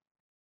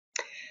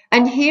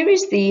 And here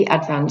is the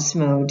advanced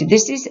mode.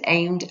 This is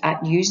aimed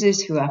at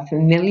users who are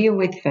familiar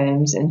with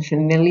firms and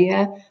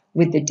familiar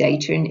with the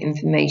data and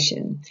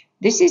information.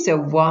 This is a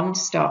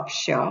one-stop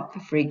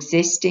shop for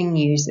existing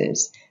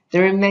users.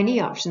 There are many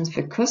options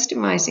for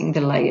customizing the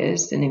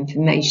layers and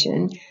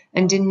information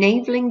and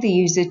enabling the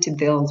user to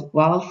build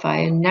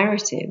wildfire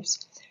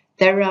narratives.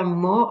 There are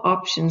more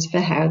options for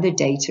how the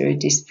data are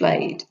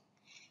displayed.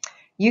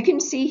 You can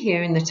see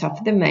here in the top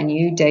of the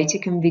menu, data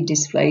can be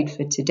displayed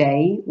for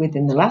today,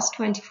 within the last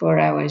 24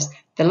 hours,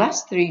 the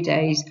last 3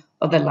 days,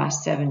 or the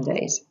last 7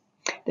 days.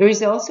 There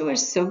is also a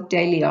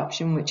sub-daily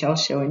option, which I'll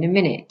show in a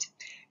minute.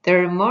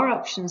 There are more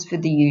options for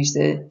the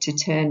user to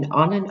turn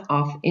on and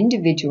off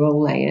individual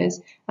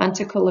layers and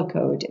to color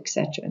code,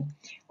 etc.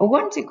 I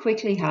want to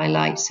quickly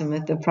highlight some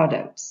of the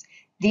products.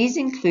 These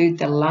include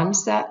the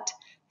Landsat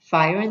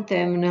fire and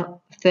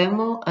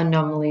thermal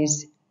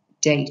anomalies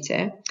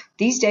data.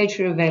 These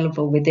data are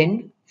available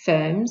within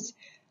firms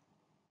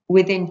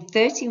within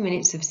 30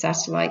 minutes of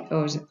satellite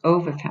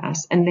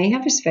overpass, and they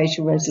have a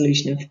spatial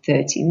resolution of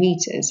 30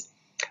 meters.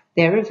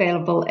 They're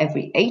available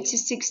every 8 to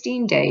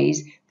 16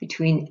 days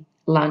between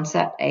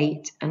Landsat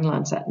 8 and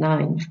Landsat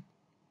 9.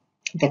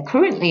 They're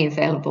currently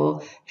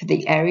available for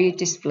the area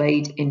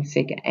displayed in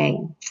Figure A.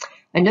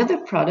 Another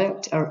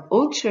product are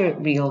Ultra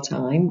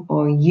Real-Time,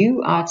 or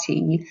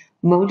URT,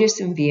 MODIS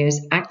and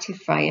VIIR's active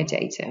fire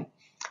data.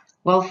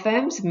 While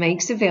FIRMS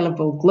makes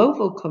available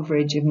global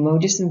coverage of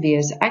MODIS and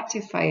VIA's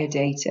active fire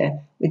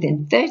data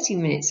within 30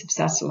 minutes of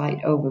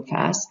satellite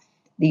overpass,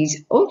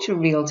 these ultra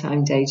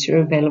real-time data are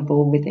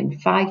available within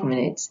 5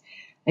 minutes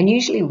and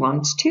usually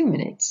 1 to 2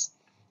 minutes.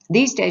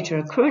 These data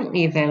are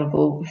currently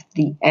available for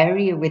the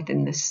area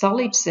within the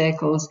solid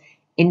circles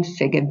in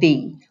Figure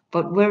B,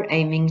 but we're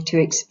aiming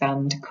to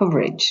expand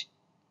coverage.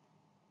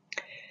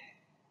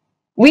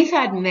 We've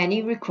had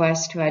many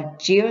requests to add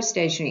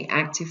geostationary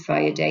active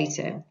fire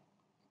data.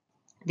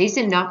 These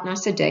are not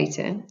NASA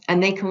data,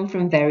 and they come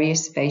from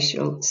various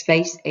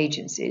space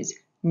agencies,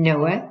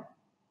 NOAA,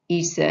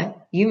 ESA,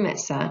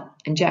 EUMETSAT,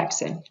 and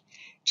JAXA.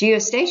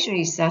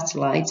 Geostationary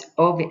satellites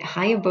orbit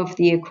high above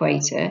the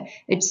equator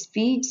at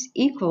speeds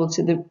equal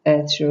to the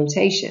Earth's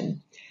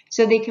rotation,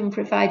 so they can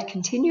provide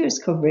continuous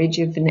coverage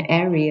of an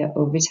area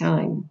over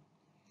time.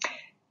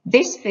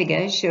 This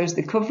figure shows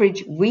the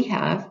coverage we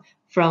have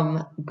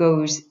from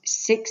GOES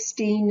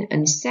 16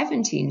 and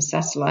 17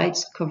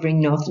 satellites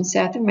covering North and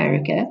South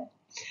America.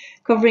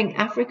 Covering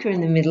Africa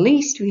and the Middle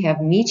East, we have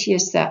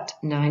Meteosat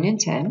 9 and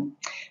 10.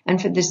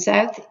 And for the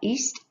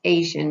Southeast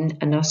Asian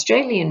and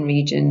Australian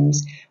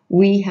regions,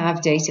 we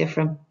have data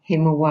from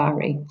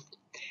Himawari.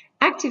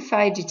 Active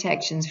fire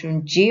detections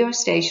from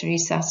geostationary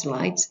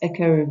satellites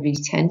occur every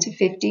 10 to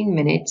 15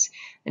 minutes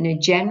and are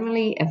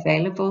generally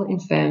available in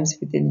FIRMS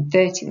within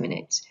 30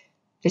 minutes.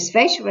 The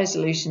spatial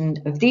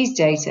resolution of these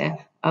data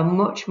are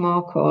much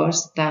more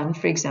coarse than,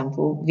 for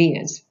example,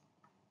 VIA's.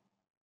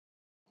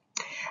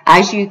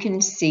 As you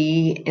can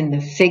see in the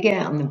figure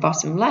on the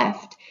bottom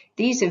left,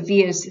 these are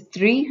VIA's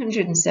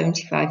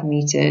 375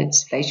 meter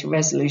spatial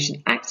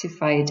resolution active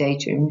fire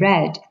data in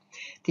red.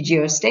 The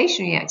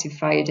geostationary active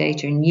fire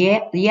data in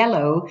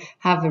yellow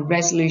have a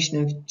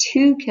resolution of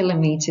 2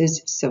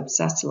 kilometers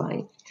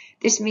sub-satellite.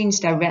 This means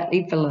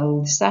directly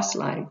below the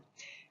satellite.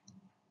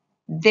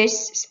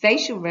 This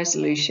spatial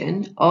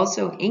resolution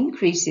also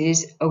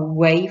increases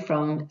away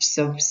from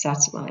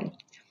sub-satellite.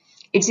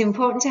 It's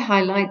important to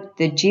highlight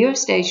the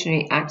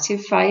geostationary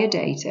active fire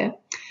data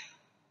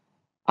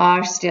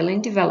are still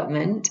in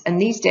development, and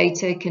these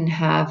data can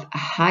have a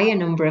higher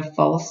number of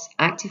false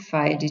active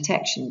fire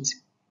detections.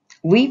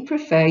 We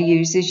prefer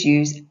users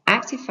use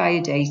active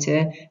fire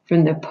data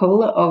from the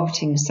polar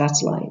orbiting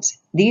satellites.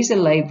 These are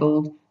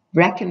labeled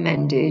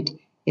recommended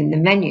in the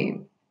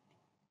menu.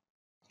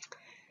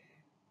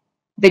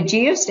 The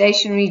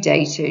geostationary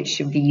data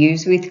should be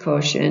used with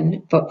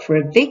caution, but for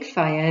a big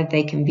fire,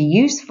 they can be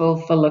useful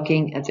for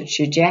looking at the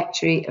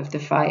trajectory of the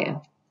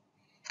fire.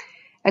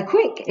 A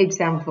quick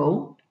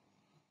example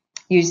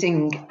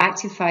using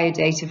active fire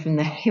data from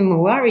the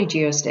Himawari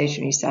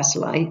geostationary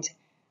satellite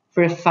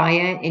for a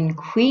fire in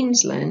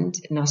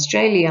Queensland in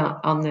Australia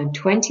on the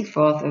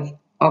 24th of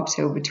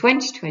October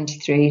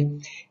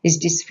 2023 is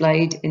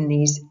displayed in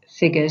these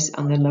figures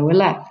on the lower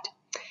left.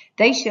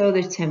 They show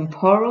the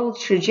temporal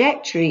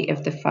trajectory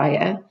of the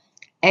fire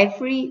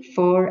every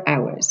 4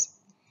 hours.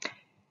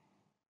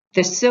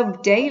 The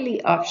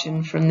sub-daily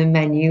option from the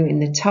menu in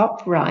the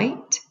top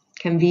right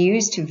can be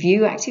used to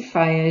view active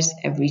fires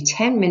every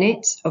 10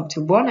 minutes up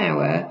to 1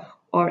 hour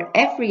or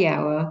every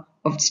hour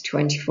up to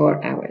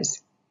 24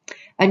 hours.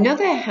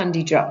 Another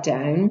handy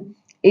drop-down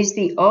is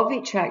the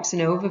orbit tracks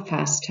and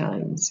overpass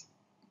times.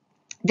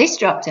 This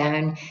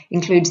drop-down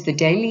includes the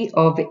daily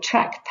orbit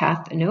track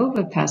path and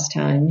overpass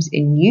times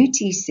in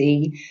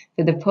UTC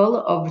for the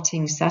polar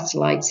orbiting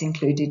satellites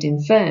included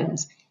in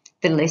FIRMS.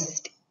 The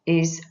list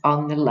is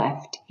on the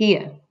left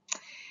here.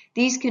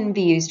 These can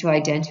be used to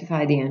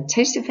identify the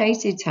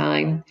anticipated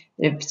time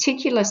that a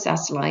particular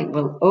satellite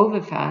will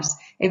overpass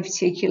a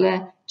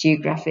particular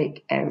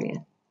geographic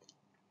area.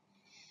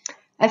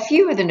 A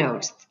few other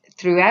notes.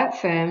 Throughout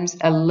FIRMS,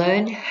 a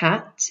Learn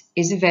hat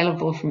is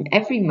available from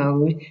every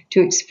mode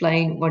to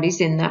explain what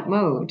is in that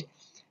mode.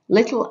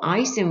 Little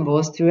eye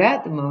symbols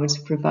throughout the modes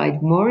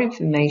provide more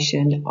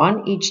information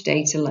on each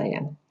data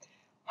layer.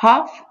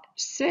 Half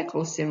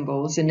circle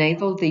symbols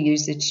enable the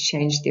user to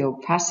change the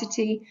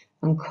opacity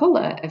and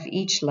color of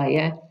each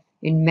layer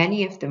in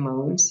many of the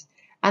modes,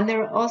 and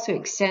there are also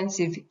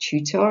extensive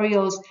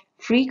tutorials,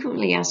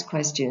 frequently asked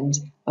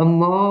questions, and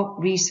more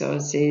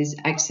resources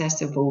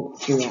accessible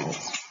throughout.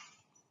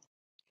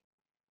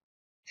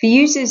 For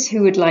users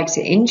who would like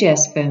to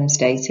ingest FIRMS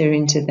data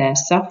into their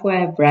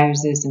software,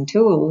 browsers, and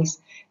tools,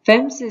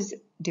 FIRMS has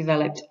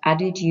developed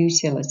added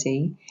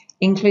utility,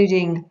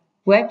 including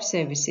web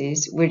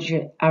services which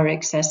are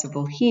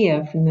accessible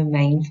here from the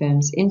main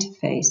FIRMS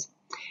interface.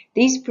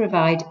 These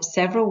provide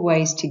several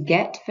ways to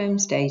get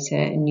FIRMS data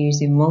and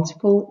using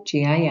multiple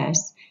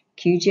GIS,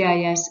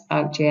 QGIS,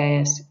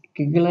 ArcGIS,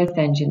 Google Earth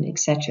Engine,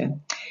 etc.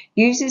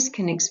 Users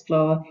can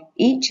explore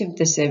each of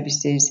the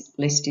services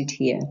listed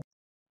here.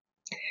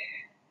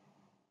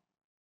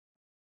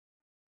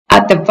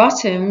 At the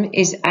bottom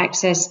is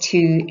access to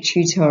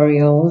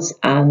tutorials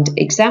and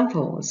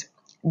examples.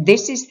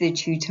 This is the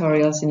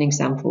tutorials and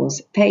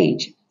examples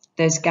page.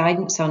 There's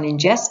guidance on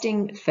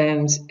ingesting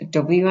FIRMS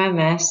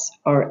WMS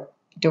or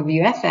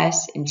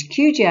WFS into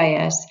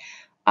QGIS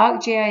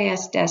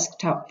ArcGIS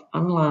Desktop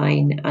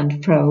Online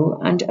and Pro,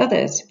 and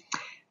others,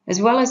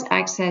 as well as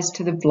access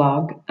to the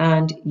blog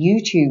and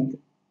YouTube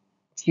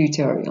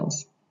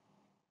tutorials.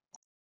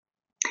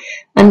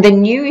 And the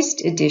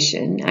newest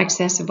edition,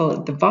 accessible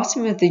at the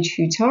bottom of the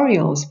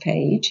tutorials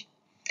page,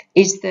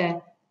 is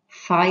the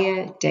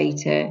Fire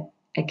Data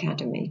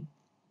Academy.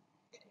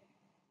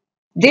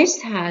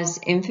 This has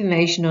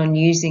information on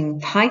using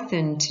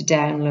Python to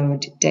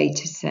download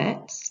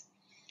datasets.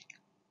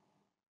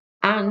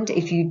 And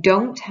if you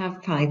don't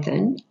have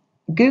Python,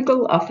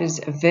 Google offers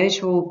a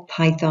virtual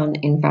Python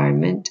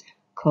environment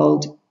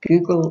called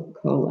Google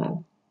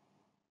Colab.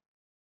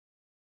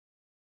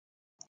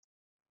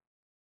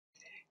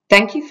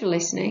 Thank you for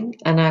listening,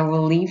 and I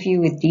will leave you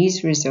with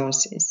these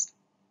resources.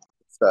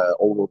 It's an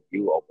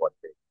overview of what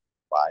they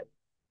provide.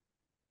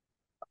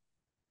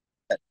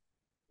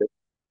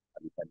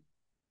 You can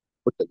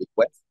put the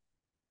request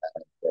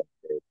and then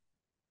the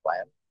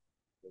plan.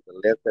 So the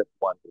latest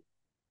one is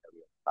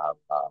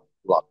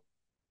block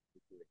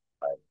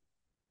by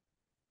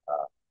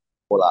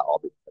polar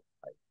orbit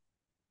satellite.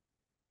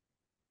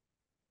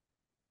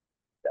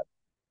 That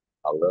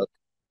alert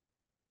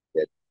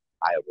that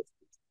iOS.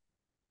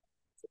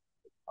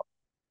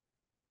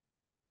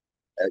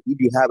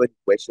 If you have any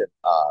question,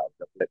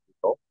 just let me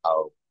know.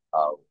 I'll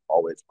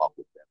always talk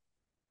with them.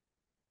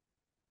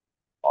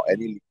 Or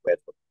any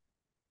request.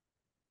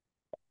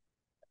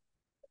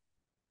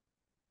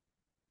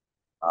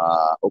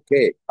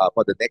 Okay,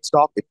 for the next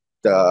talk, it's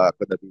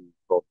going to be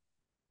from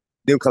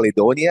New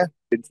Caledonia,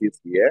 since it's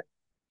here.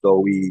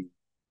 So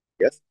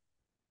yes.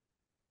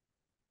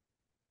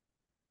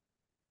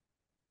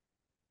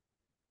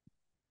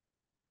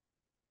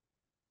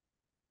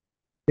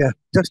 Yeah,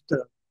 just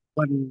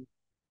one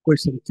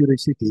question,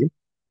 curiosity.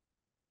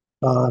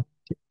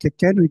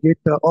 Can we get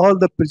all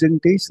the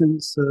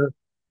presentations?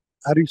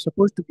 Are you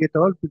supposed to get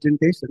all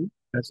presentations?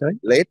 That's right.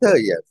 Later,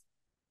 yes.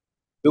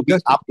 Will be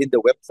up in the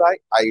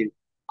website. I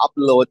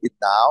upload it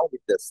now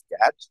with the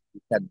sketch.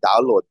 You can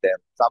download them.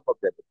 Some of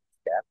them is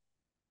sketch,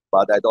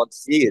 but I don't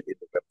see it in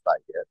the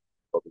website yet.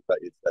 So because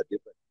it's a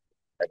different,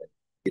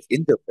 it's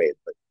interface,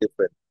 but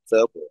different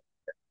server.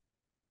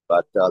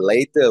 But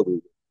later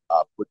we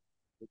put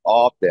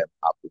all of them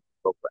up in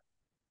the program.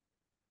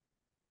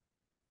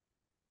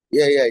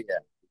 Yeah. It's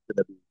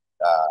gonna be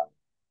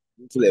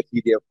usually a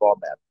PDF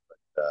format, but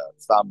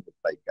some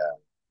like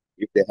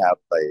if they have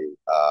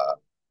a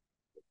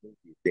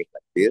movie thing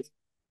like this.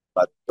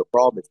 But the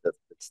problem is the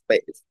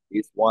space.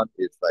 This one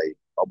is like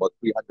almost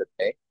 300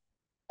 meg,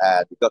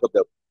 and because of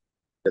the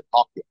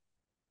talking,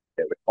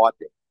 the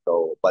recording.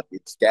 So, but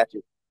it's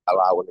scheduled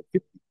around only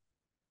 50,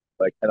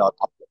 so I cannot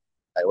upload.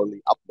 I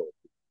only upload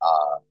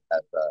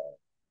as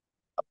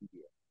a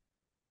PDF.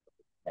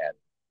 And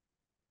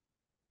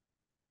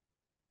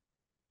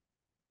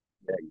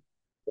yeah,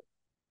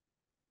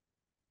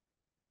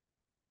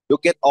 you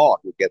get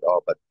all,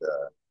 but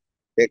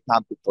take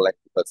time to collect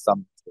because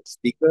some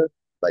speakers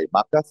like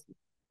Marcus,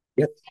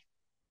 yes,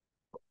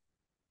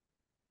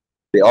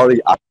 they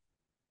already asked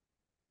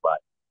by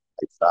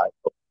side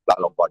of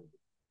long body.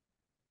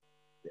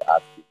 They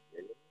ask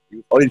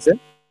you already said?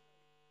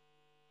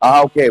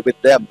 Okay,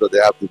 with them, so they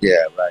have to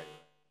right.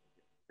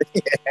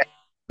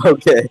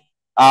 Okay.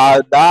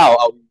 Now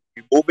I'll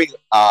be moving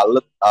a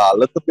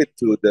little bit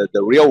to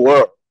the real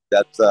world.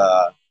 That's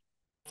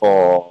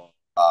for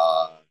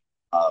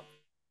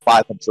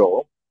fire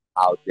control,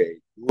 how they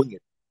doing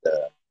it.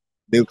 The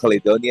New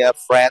Caledonia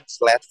France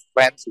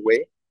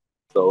way.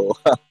 So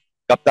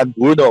Captain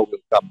Bruno will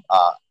come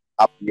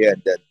up here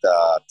and then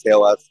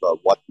tell us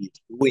what he's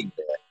doing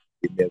there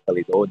in New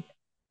Caledonia.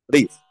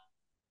 Please.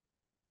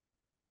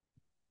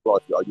 Of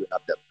course, you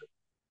have that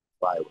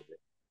fire with it.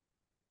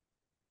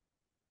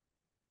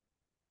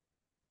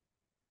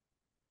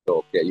 So,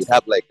 okay, you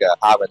have like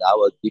half an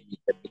hour, give me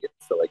 10 minutes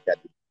so I can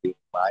do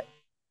mine.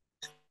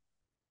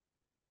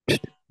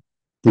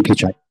 Thank you,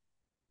 Chai.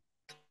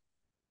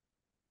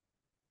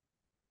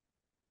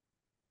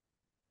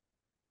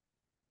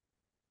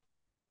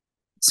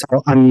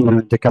 So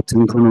I'm the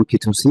Captain Bruno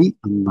Kitosi.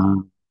 I'm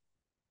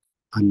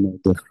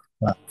the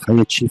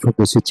fire chief of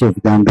the city of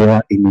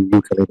Gambia in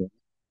New Caledonia.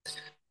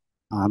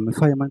 I'm a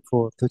fireman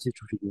for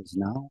 32 years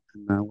now,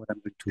 and what I'm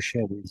going to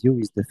share with you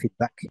is the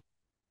feedback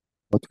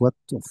of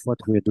what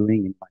we're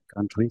doing in my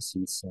country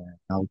since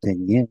now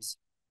 10 years,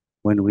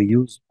 when we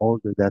use all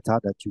the data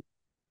that you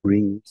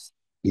bring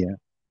here.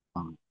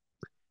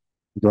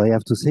 Though I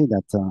have to say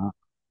that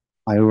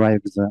I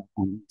arrived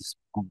on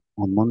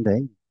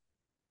Monday,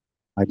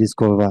 I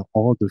discovered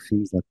all the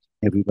things that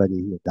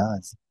everybody here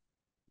does.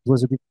 It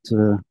was a bit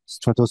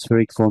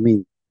stratospheric for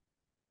me.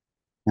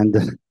 And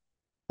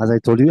as I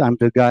told you, I'm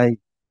the guy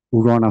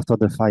who ran after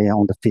the fire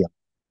on the field.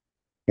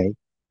 Okay,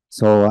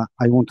 so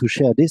I want to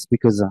share this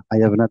because I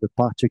have another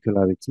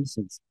particularity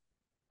since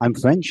I'm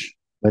French,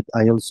 but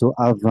I also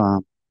have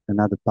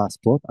another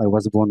passport. I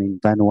was born in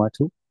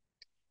Vanuatu.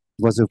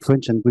 It was a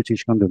French and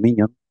British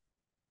condominium.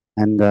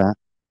 And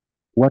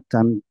what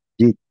I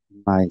did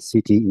in my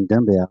city in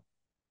Denver,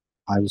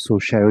 I also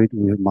share it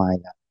with my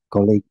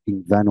colleague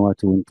in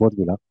Vanuatu in Port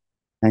Vila,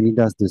 and he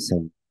does the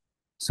same.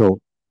 So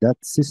that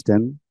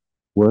system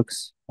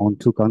works on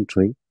two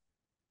countries.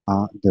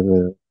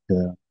 The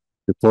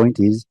point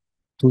is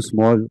two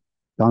small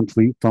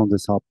countries from the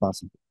South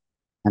Pacific.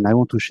 And I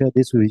want to share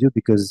this with you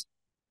because,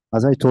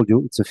 as I told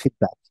you, it's a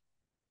feedback.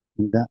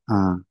 And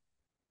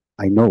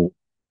I know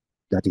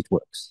that it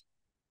works.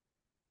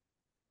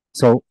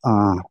 So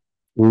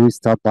we will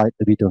start by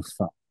a bit of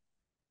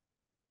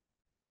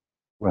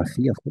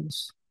geography, of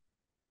course.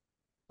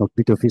 A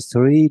bit of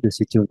history, the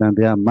city of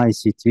Dambea, my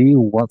city,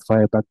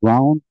 wildfire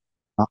background.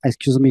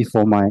 Excuse me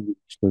for my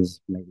English,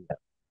 because maybe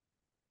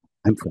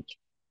I'm French.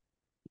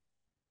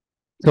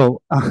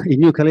 So in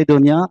New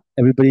Caledonia,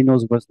 everybody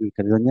knows what's New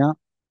Caledonia.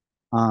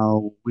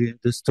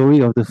 The story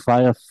of the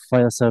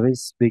fire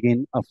service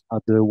began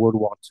after World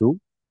War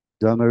II.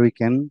 The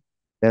American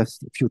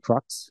left a few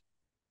trucks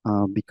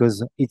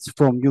because it's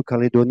from New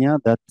Caledonia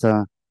that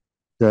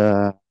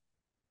the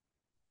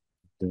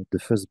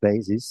first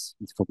base is.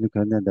 It's from New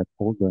Caledonia that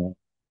all the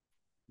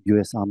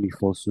U.S. Army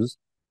forces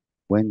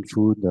went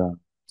through the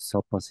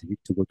South Pacific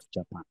to go to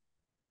Japan.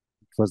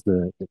 It was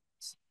the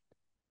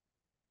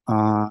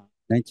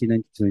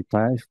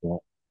 1995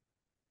 or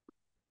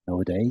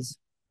nowadays.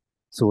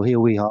 So here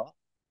we are,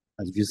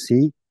 as you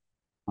see,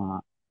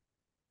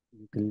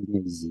 New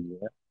Caledonia is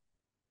here.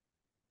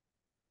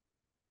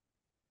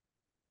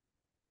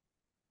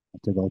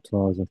 At about 2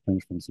 hours of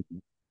French from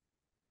Sydney.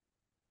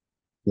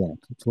 Yeah,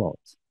 2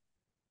 hours.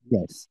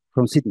 Yes,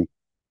 from Sydney.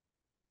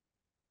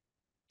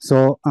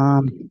 So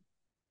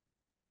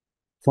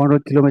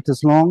 400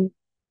 kilometers long,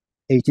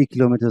 80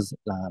 kilometers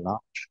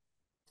large.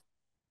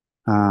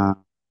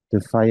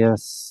 The fire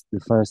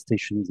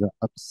stations are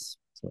up.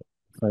 So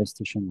the fire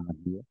station are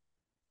here,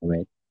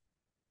 red.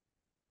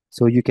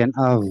 So you can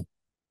have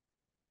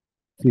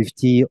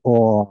 50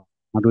 or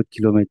 100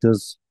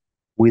 kilometers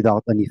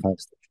without any fire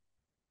station.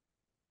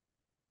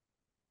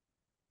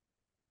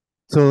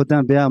 So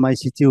Dambea, my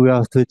city, we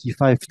have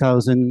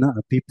 35,000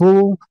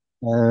 people.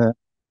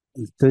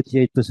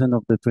 38%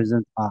 of the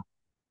present are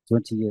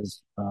 20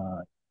 years.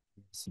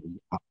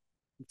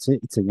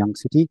 It's a young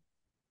city.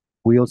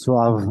 We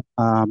also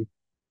have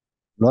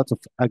lots of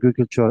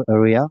agricultural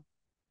area,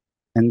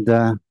 and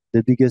the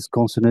biggest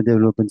consumer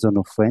development zone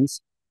of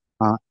France.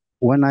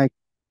 When I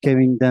came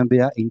in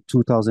Dambea in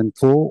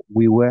 2004,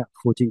 we were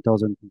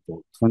 14,000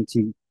 people.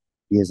 20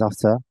 years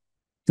after,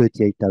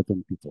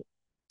 38,000 people.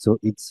 So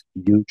it's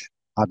huge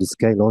at the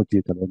scale of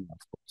New Caledonia, of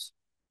course.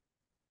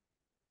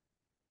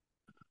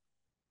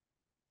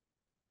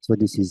 So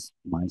this is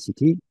my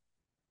city.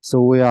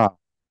 So we are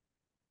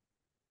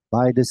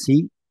by the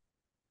sea.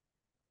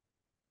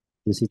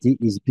 The city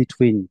is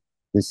between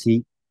the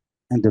sea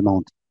and the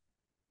mountain.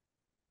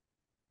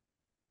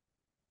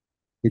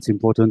 It's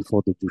important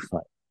for the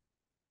bushfire.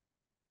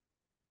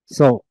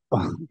 So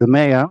the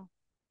mayor,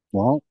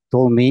 well,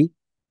 told me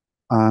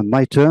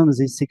my term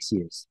is 6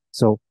 years.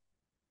 So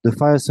the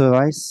fire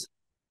service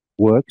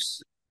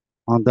works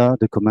under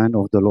the command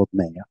of the Lord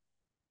Mayor.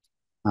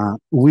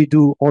 We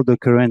do all the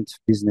current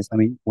business. I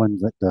mean, when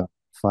the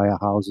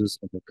firehouses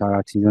or the car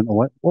accident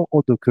or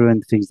all the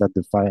current things that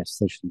the fire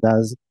station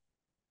does,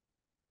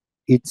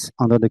 it's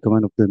under the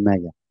command of the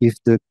mayor. If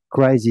the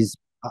crisis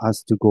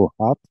has to go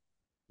up,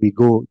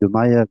 the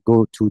mayor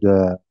go to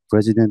the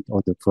president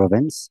of the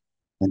province,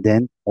 and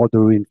then all the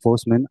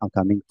reinforcement are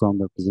coming from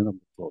the president of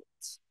the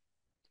province.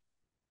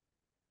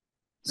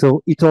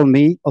 So he told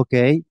me,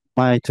 okay,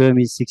 my term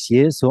is 6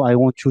 years, so I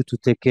want you to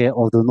take care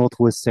of the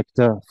Northwest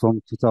sector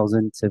from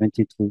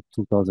 2017 to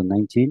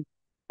 2019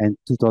 and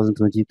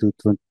 2020 to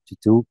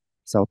 2022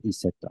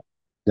 Southeast sector.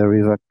 The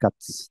river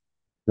cuts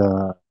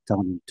the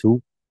town in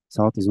two.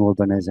 South is more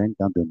urbanized than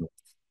the north.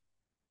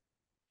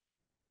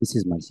 This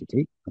is my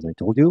city, as I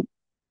told you.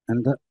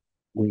 And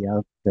we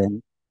have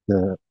then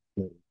the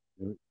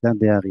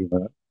Dambea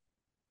River.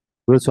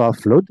 We also have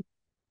flood.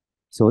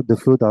 So the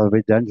flood are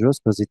very dangerous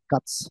because it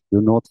cuts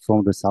the north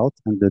from the south,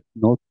 and the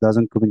north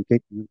doesn't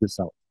communicate with the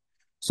south.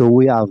 So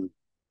we have,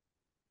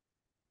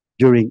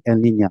 during El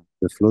Niño,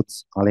 the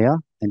floods area,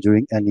 and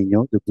during El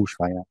Niño, the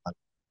bushfire area.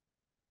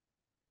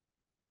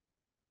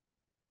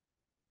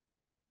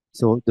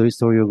 So the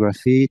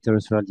historiography,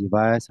 terrestrial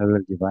device,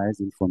 aerial device,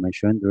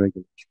 information, the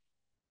regulation.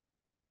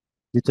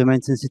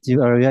 Determine sensitive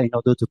area in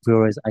order to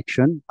prioritize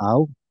action.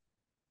 How?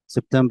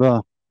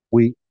 September,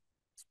 we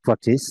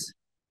practice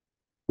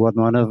road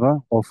maneuver,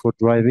 off-road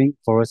driving,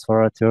 forest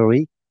fire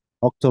theory.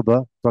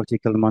 October,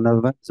 practical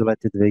maneuver,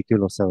 isolated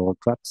vehicle or several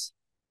trucks.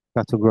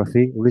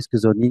 Cartography, risk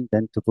zoning,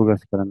 then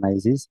topographical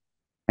analysis.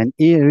 And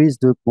here is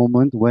the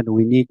moment when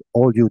we need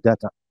all your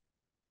data.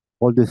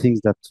 All the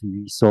things that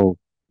we saw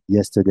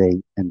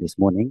yesterday and this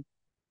morning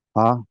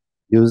are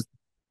used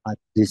at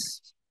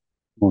this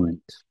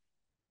moment.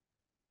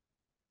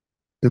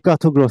 The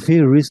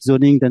cartography, risk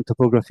zoning, then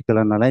topographical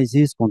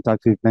analysis,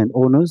 contact with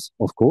landowners,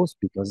 of course,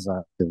 because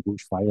the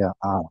bushfire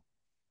are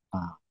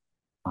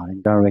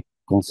in direct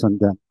concern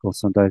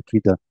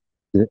directly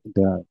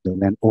the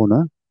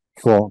landowner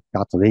for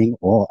cattle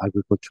or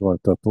agricultural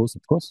purpose,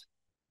 of course.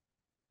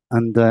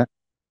 And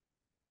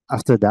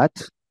After that,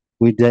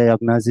 we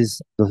diagnose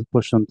the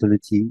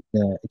potentiality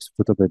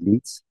exploitable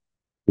leads,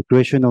 the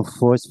creation of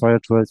forest fire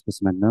trail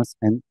specimens,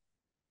 and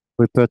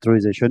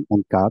repertorization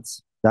on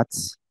cards.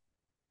 That's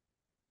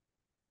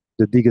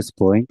the biggest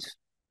point,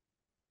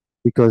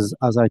 because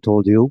as I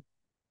told you,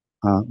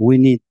 we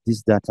need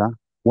this data.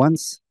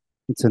 Once,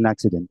 it's an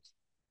accident.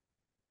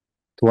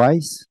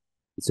 Twice,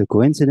 it's a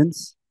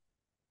coincidence.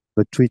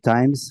 But 3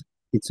 times,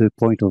 it's a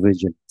point of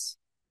vigilance.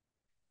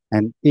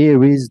 And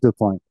here is the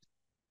point.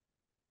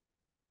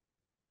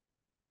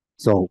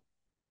 So,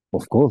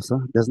 of course,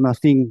 there's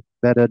nothing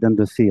better than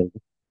the field.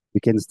 We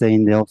can stay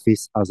in the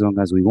office as long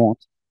as we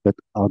want, but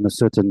on a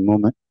certain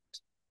moment,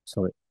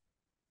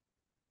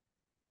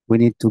 we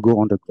need to go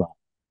on the ground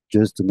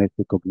just to make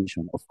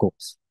recognition, of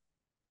course.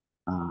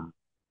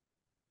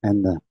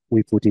 And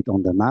we put it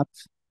on the map,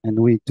 and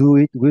we do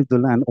it with the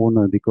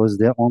landowner because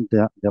they're on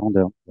their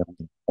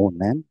own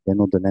land. They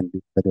know the land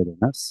better than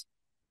us,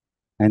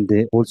 and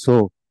they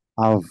also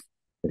have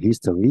the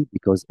history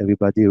because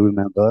everybody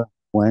remember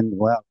when,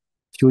 well,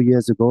 a few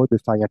years ago the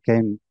fire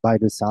came by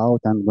the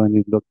south, and when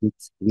we blocked it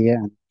here,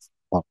 and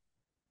well,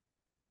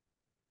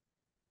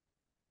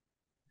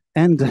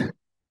 and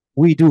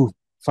we do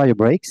fire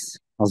breaks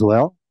as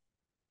well.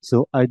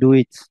 So I do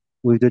it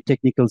with the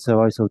technical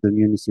service of the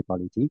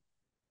municipality.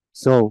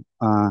 So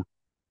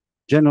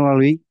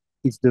generally,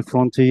 it's the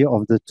frontier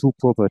of the 2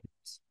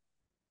 properties.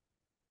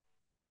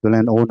 The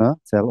landowner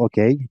says,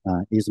 okay,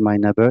 is my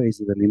neighbor, is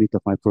the limit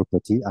of my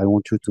property. I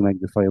want you to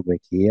make the fire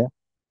break here.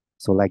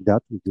 So like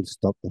that, it will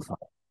stop the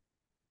fire.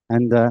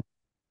 And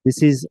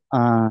this is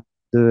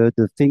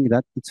the thing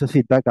that it's a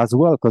feedback as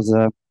well, because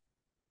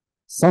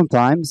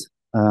sometimes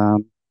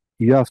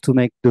you have to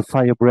make the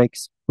fire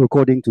breaks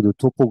according to the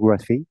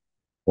topography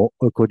or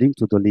according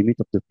to the limit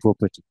of the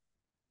property.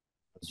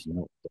 As you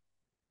know, the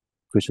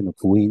question of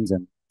winds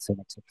and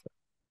etc.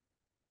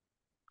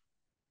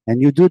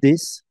 And you do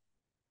this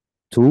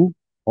 2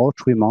 or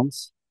 3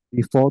 months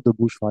before the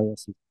bushfire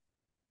season.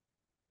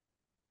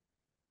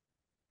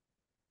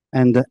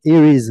 And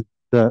here is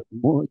the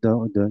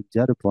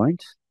other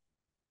point.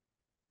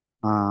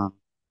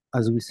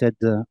 As we said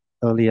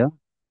earlier,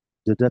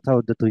 the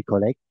data that we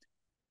collect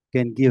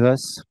can give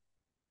us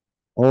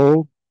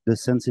all the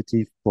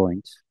sensitive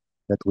points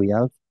that we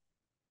have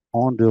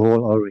on the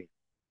whole area.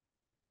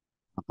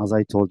 As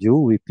I told you,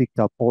 we picked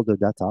up all the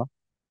data.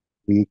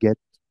 We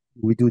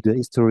do the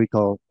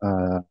historical,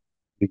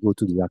 we go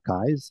to the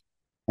archives,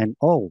 and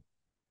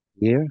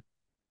here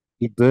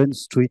it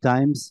burns 3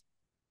 times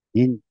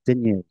in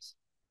 10 years.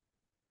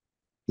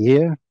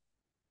 Here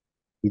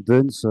it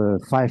burns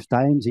 5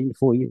 times in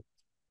 4 years.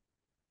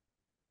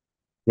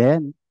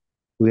 Then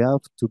we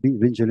have to be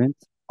vigilant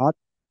at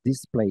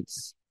this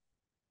place.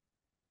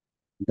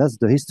 That's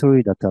the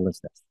history that tells us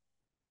that.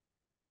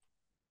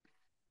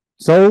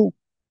 So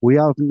we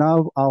have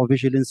now our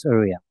vigilance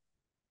area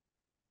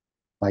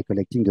by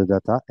collecting the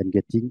data and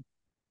getting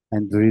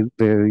and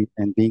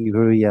being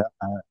very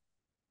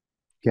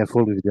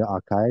careful with the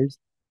archives.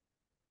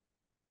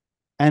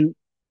 And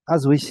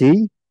as we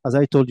see, as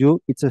I told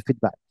you, it's a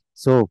feedback.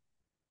 So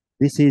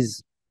this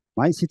is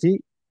my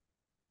city.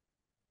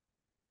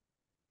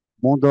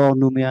 Mondor,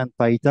 Nouméa, and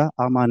Païta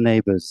are my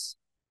neighbors.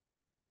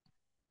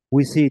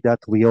 We see that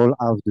we all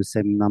have the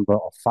same number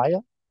of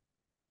fire.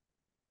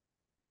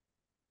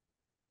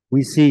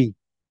 We see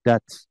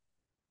that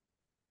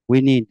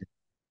we need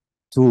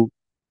to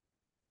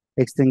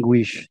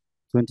extinguish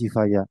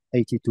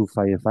 82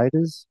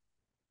 firefighters,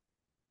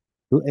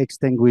 to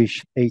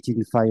extinguish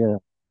 18 fire,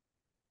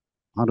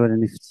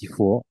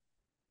 154,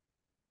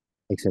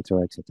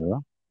 etc., etc.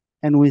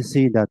 And we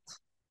see that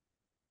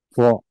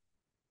for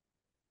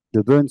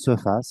the burn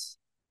surface,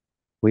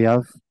 we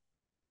have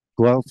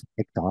 12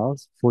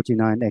 hectares,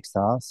 49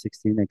 hectares,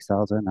 16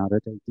 hectares, and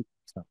 180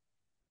 hectares.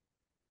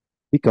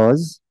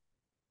 Because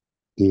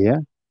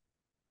here,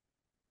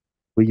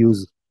 we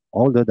use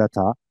all the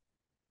data,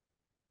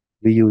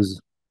 we use,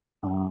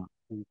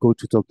 go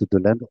to talk to the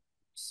land,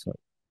 sorry.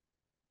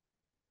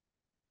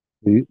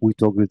 We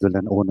talk with the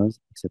landowners,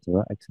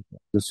 etc., etc.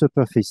 The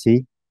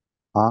superficie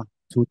are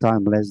 2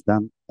 times less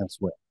than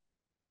elsewhere.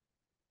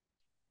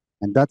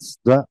 And that's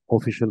the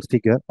official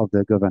figure of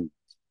the government.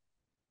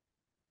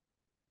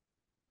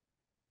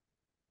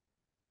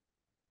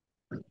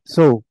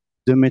 So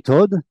the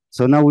method,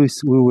 so now we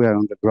were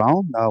on the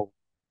ground, now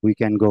we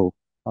can go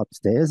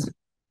upstairs,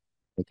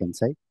 I can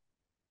say.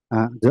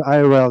 The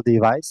IRL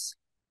device,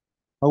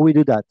 how we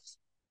do that?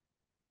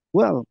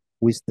 Well,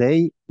 we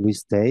stay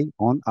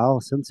on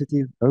our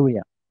sensitive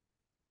area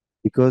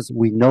because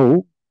we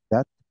know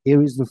that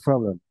here is the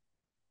problem.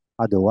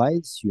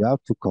 Otherwise, you have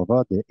to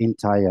cover the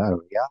entire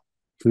area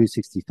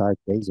 365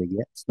 days a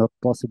year. It's not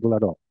possible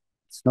at all.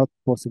 It's not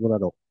possible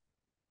at all.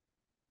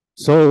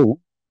 So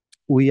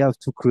we have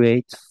to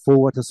create 4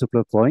 water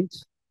supply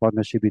points,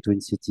 partnership between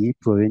city,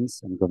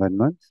 province, and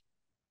government.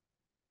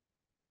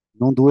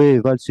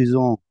 Nondoué,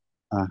 Val-Suzon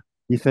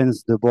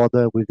defends the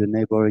border with the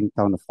neighboring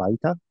town of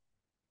Païta.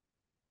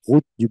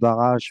 Route du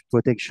barrage,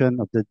 protection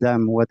of the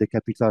dam where the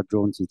capital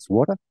draws its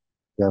water.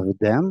 We have a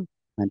dam,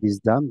 and this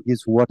dam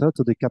gives water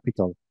to the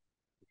capital.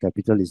 The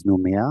capital is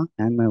Nouméa,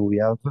 and we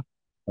have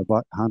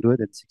about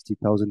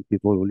 160,000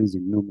 people who live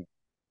in Nouméa.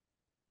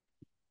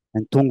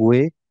 And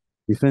Tongwe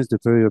defends the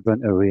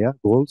peri-urban area.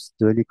 Goals,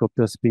 the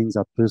helicopter spins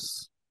at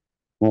plus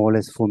more or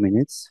less 4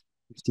 minutes,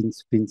 15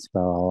 spins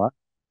per hour,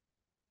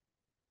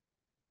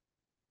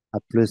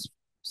 at plus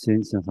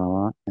 7 spins per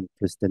hour, and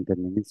plus 10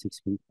 minutes, 6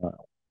 spins per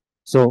hour.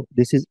 So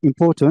this is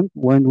important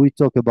when we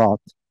talk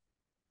about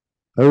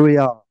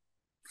area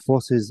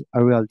forces,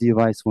 aerial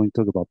device, when we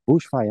talk about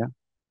bushfire.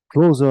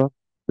 Closer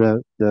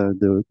the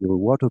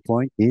water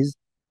point is,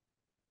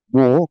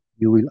 more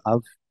you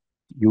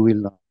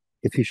will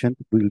efficient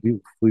will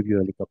be with your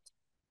helicopter.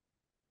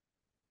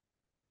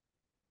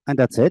 And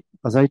that's it.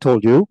 As I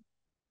told you,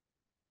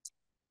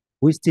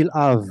 we still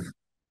have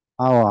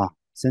our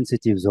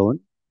sensitive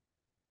zone,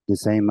 the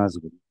same as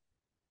we,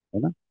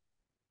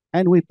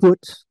 and we put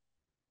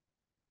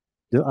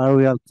the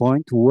aerial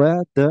point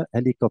where the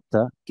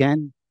helicopter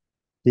can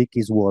take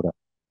his water.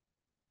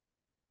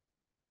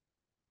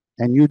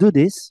 And you do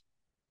this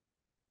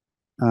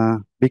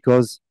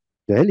because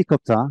the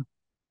helicopter,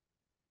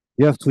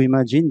 you have to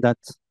imagine that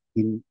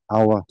in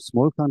our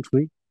small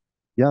country,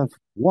 you have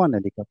one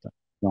helicopter.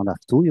 You don't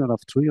have two, you don't have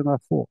three, you don't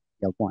have four,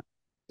 you have one.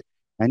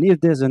 And if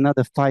there's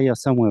another fire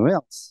somewhere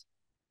else,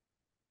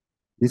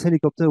 this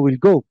helicopter will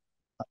go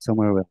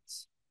somewhere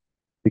else.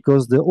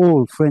 Because the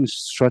whole French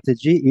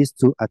strategy is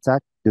to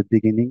attack the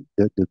beginning,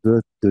 the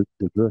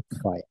birth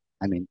fire.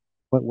 I mean,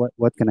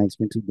 what can I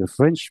explain to you?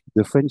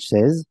 The French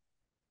says,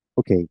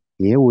 okay,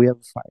 here we have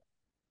a fire.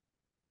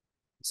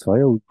 This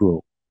fire will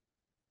grow.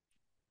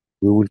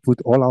 We will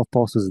put all our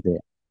forces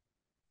there.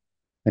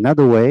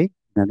 Another way,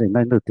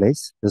 another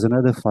place, there's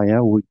another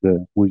fire will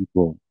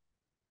grow.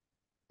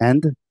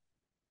 And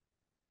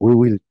we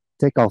will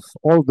take off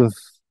all the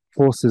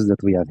forces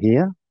that we have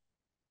here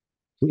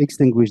to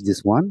extinguish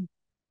this one,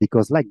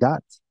 because like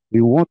that,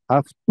 we won't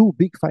have two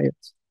big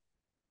fires,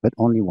 but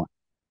only one.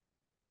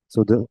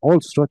 So the whole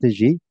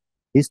strategy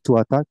is to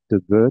attack the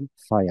burn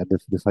fire,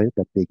 the fire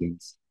that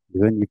begins,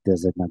 even if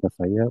there's another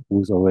fire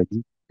who's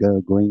already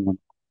going on.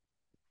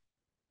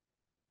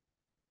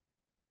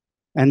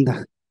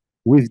 And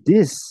with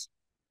this,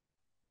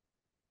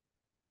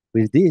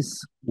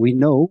 we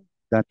know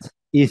that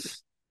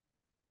if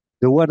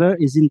the water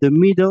is in the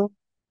middle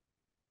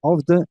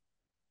of the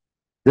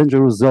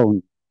dangerous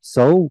zone,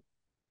 so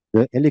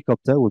the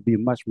helicopter will be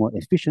much more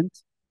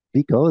efficient,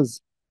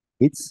 because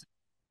it's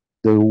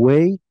the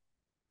way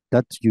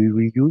that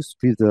you use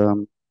with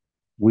the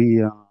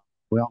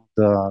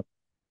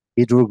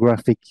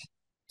hydrographic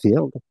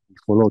field. We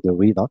follow the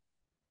river,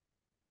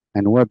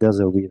 and where there's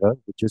a river,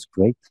 we just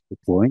create the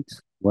point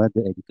where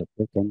the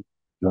helicopter can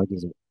drag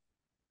his way.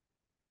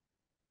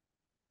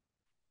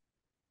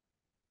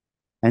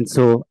 And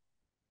so,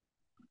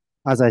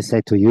 as I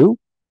said to you,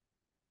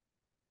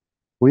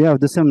 we have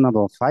the same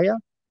number of fire,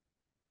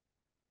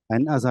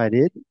 and as I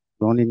did,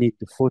 we only need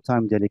 4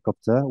 times the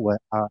helicopter,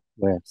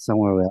 where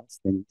somewhere else,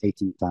 then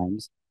 18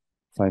 times,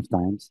 5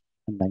 times,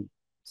 and 9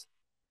 times.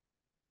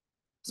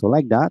 So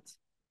like that,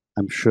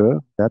 I'm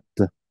sure that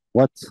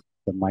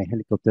my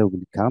helicopter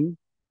will come,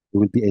 it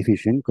will be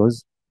efficient,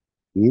 because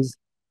he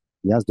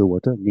has the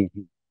water near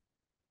him.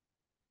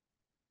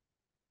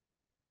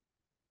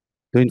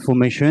 The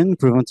information,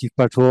 preventive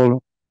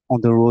patrol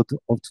on the road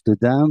up to the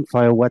dam,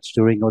 fire watch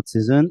during hot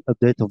season,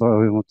 update of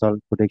environmental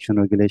protection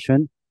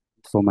regulation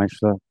for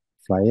Master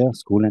Flyer,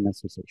 school and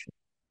association.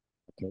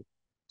 Okay.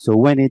 So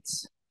when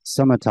it's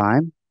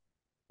summertime,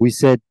 we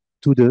said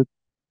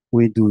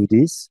we do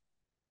this.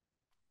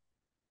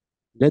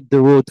 Let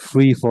the road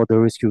free for the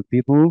rescue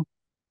people.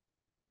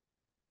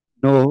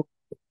 No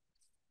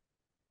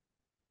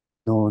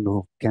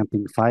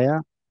camping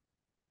fire.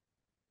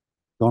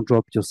 Don't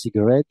drop your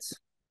cigarettes,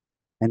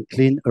 and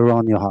clean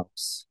around your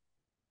house.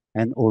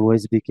 And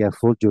always be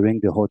careful during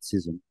the hot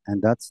season.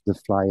 And that's the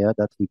flyer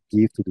that we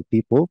give to the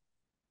people.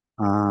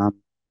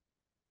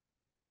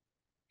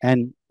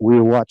 And we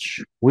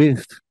watch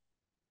with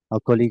our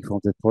colleague from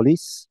the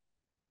police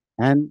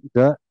and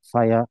the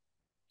fire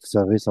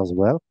service as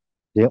well.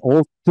 They're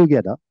all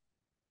together,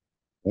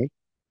 okay?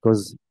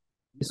 Because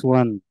this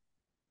one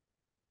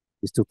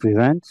is to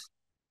prevent,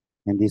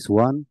 and this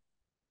one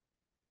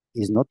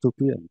is not to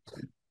prevent.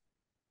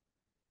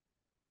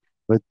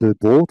 But they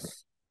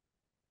both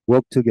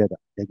work together.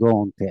 They go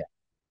on pair.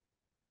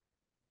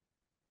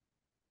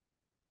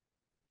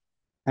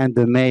 And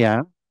the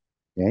mayor,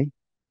 okay,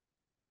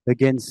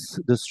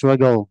 against the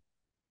struggle,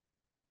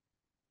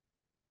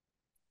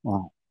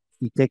 well,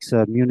 he takes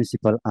a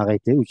municipal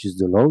arrêté, which is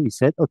the law. He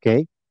said,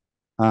 okay,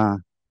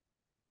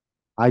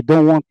 I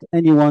don't want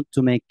anyone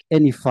to make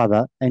any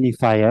fire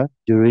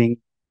during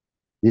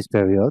this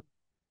period.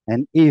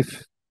 And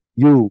if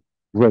you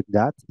break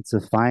that, it's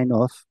a fine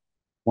of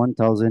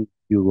 1,000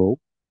 euro.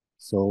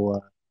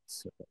 So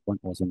it's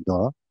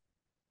 $1,000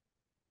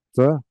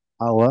 per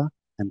hour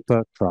and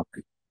per truck.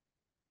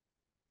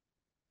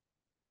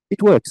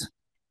 It works.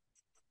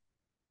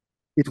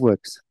 It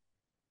works.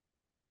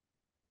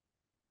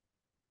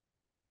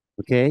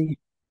 Okay.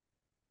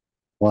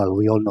 Well,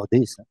 we all know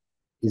this,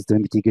 is the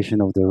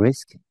mitigation of the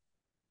risk.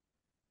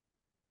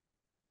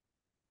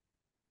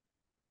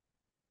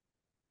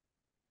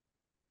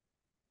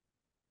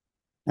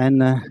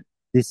 And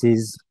this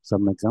is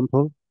some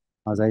example.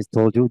 As I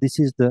told you, this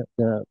is the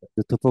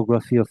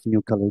topography of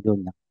New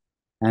Caledonia.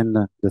 And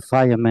the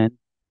firemen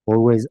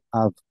always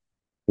have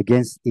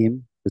against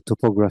him the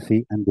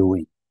topography and the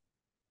wind.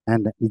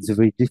 And it's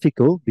very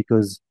difficult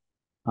because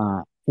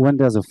when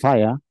there's a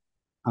fire,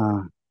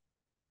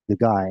 the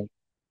guy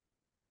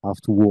have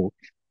to walk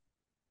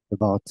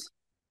about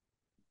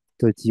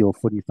 30 or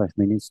 45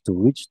 minutes to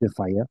reach the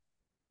fire.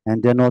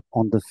 And they're not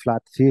on the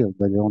flat field,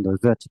 but they're on the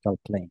vertical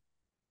plane.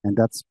 And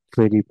that's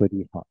pretty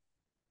hard.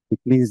 It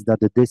means that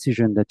the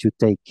decision that you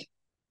take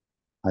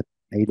at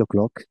 8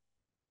 o'clock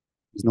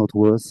is not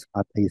worse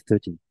at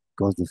 8:30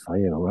 because the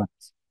fire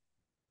runs.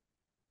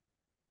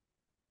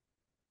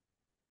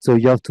 So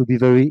you have to be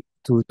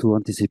to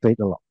anticipate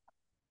a lot.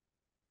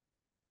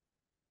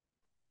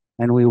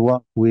 And we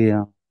work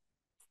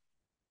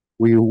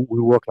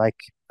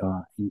like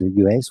in the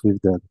US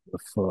with the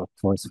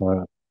Forest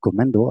Fire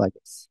Commando, I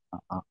guess.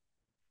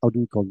 How do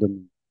we call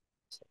them?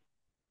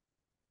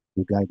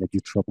 The guy that you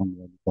drop on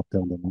the helicopter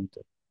on the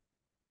mountain.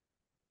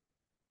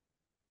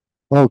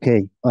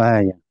 Okay,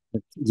 yeah.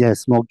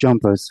 Yes, smoke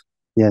jumpers.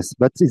 Yes,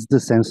 but it's the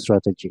same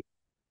strategy.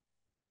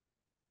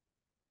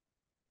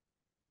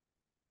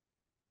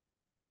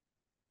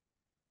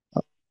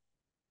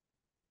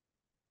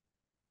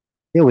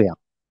 Here we are.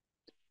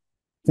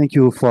 Thank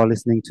you for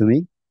listening to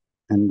me,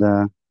 and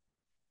I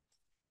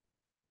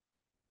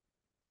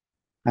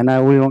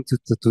really want to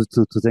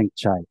thank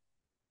Chai.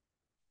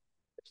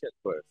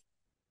 First.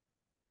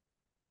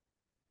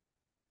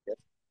 Yes.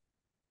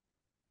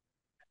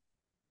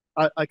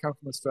 I come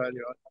from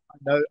Australia.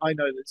 I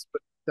know this,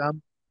 but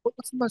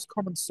what's the most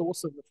common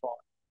source of the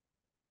fire?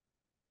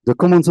 The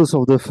common source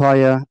of the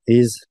fire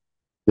is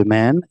the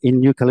man in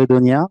New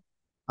Caledonia,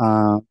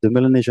 the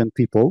Melanesian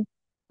people,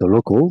 the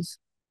locals.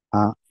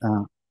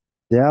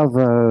 They have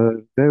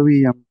a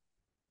very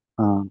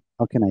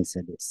how can I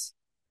say this?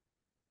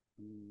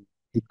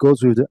 It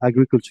goes with the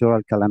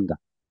agricultural calendar.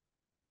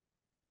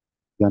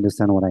 You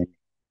understand what I mean?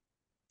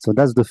 So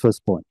that's the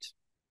first point.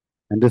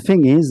 And the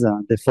thing is,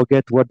 they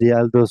forget what the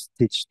elders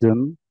teach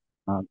them.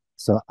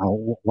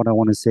 What I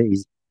want to say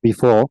is,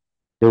 before,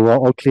 they were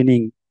all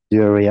cleaning the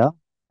area,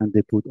 and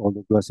they put all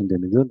the grass in the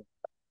middle.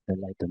 They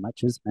light the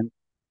matches, and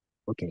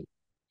okay.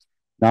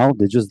 Now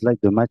they just light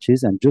the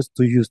matches, and just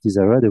to use this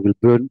area, they will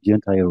burn the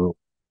entire road.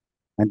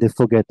 And they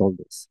forget all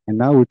this. And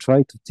now we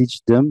try to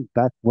teach them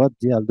back what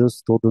the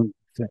elders told them,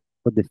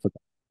 what they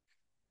forgot.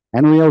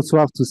 And we also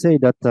have to say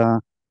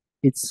that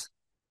it's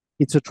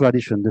a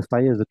tradition. The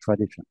fire is a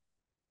tradition.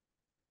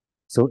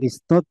 So it's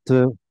not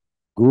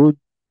good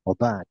or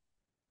bad.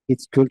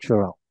 It's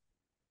cultural.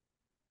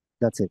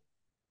 That's it.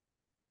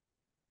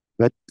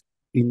 But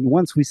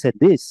once we said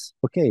this,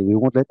 okay, we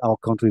won't let our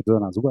country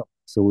burn as well.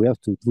 So we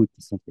have to do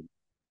something.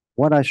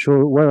 What I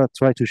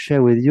try to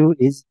share with you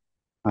is,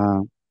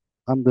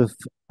 I'm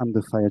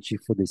the fire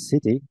chief for this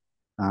city.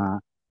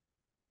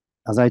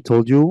 As I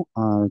told you,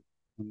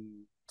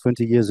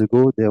 20 years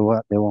ago there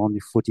were only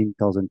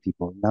 14,000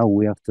 people. Now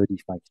we have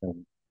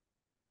 35,000,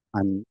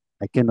 and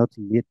I cannot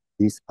let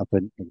this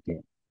happen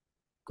again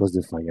because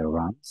the fire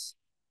runs.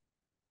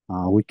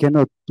 We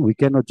cannot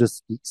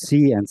just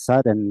see and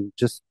sad and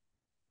just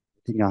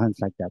putting our hands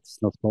like that. It's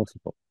not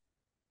possible.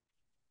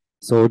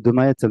 So the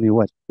mayor told me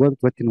what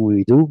can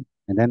we do,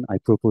 and then I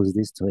propose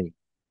this to him.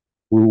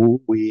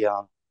 We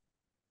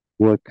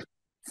work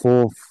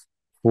for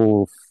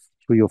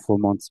 3 or 4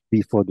 months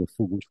before the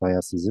full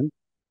bushfire season,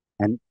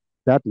 and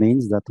that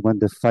means that when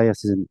the fire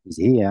season is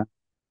here,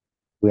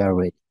 we are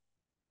ready,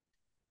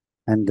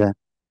 and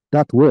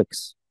that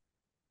works.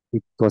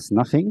 It costs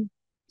nothing.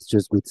 It's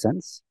just good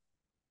sense.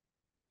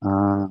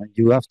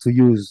 You have to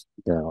use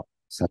the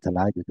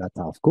satellite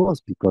data, of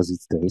course, because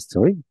it's the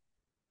history.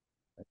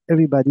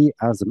 Everybody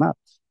has a map.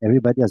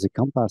 Everybody has a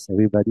compass.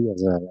 Everybody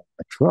has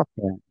a truck.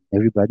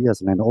 Everybody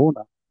has an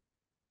owner.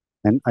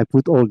 And I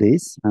put all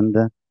this, and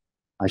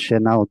I share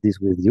now this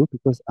with you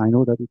because I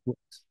know that it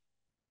works.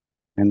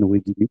 And we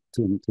give it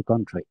to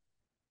country.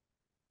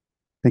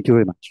 Thank you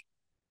very much.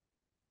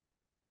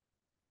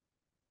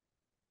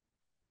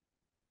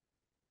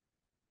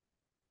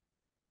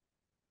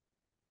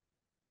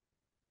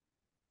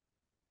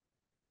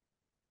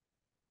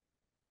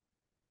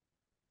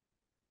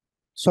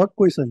 Short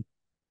question.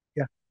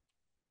 Yeah.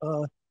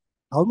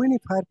 How many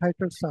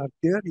firefighters are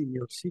there in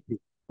your city?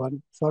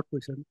 One short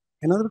question.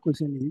 Another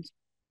question is,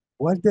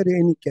 was there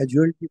any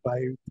casualty by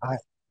fire?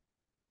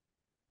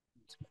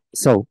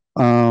 So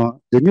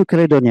the New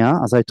Caledonia,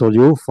 as I told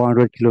you,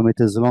 400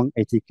 kilometers long,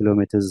 80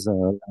 kilometers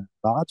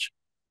large.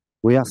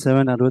 We are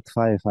 700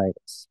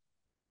 firefighters.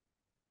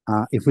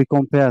 If we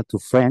compare to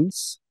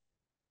France,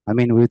 I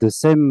mean, with the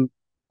same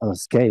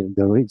scale,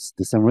 the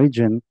same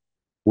region,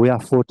 we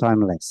are 4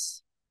 times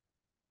less.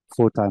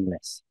 4 times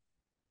less.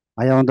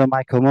 I have under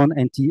my command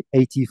 80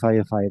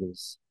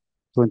 firefighters,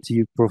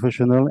 20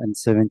 professional and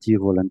 70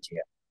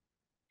 volunteer.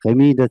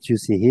 Remy that you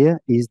see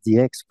here is the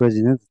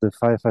ex-president of the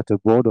Firefighter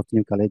Board of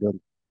New Caledonia.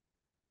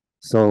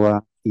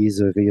 So he's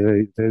a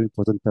very, very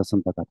important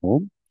person back at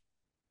home.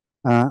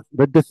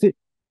 But the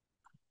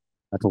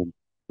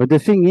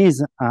thing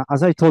is,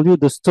 as I told you,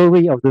 the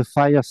story of the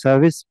fire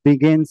service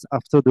begins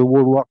after the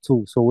World War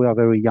II, so we are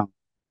very young.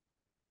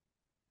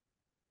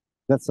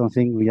 That's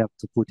something we have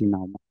to put in our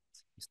mind.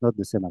 It's not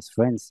the same as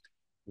France.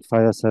 The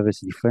fire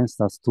service in France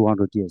starts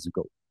 200 years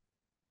ago.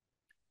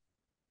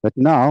 But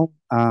now,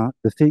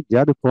 the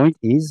other point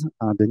is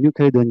the New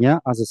Caledonia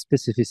has a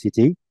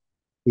specificity.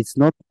 It's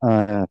not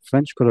a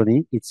French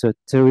colony, it's a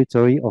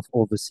territory of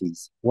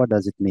overseas. What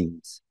does it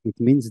mean? It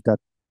means that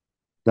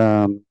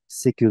the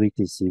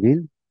security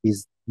civil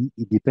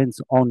it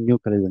depends on New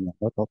Caledonia,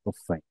 not out of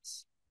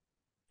France.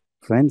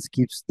 France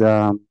keeps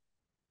the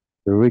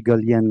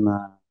regalian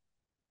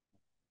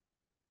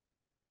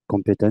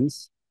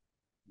competence,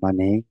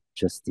 money,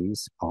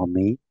 justice,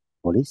 army,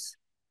 police,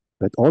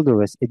 but all the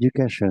rest,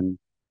 education,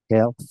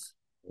 health,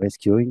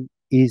 rescuing,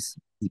 is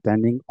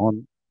depending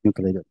on New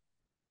Caledonia.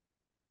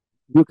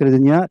 New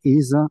Caledonia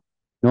is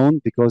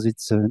known because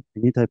it's an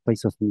entire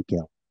place of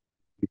nickel.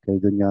 New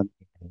Caledonia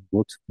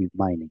works with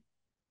mining.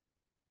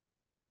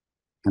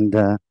 And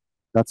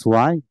that's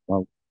why,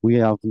 well,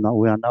 we are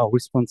now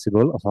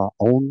responsible of our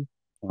own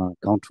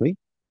country,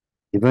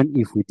 even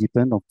if we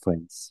depend on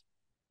France.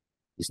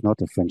 It's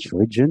not a French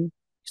region,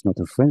 it's not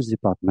a French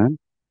department,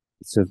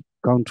 it's a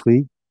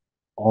country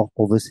or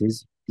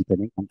overseas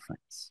depending on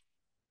France.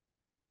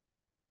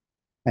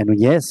 And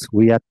yes,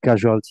 we had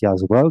casualty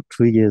as well.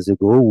 3 years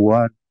ago,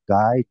 one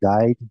guy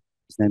died.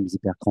 His name is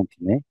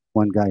Apan57.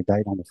 One guy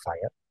died on a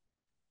fire.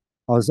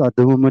 As at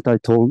the moment I'm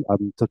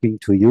talking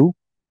to you,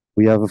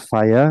 we have a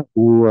fire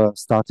who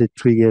started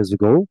 3 years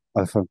ago,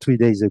 from 3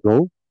 days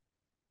ago.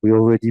 We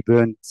already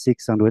burned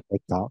 600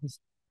 hectares.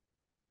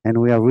 And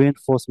we have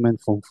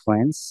reinforcement from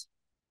France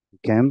who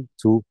came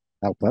to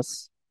help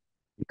us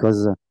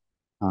because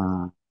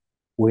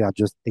we are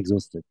just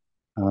exhausted.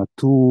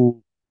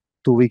 Two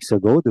weeks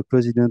ago, the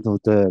president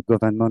of the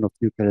government of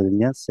New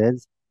Caledonia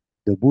says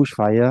the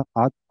bushfire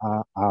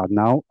are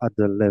now at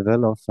the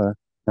level of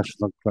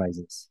national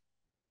crisis.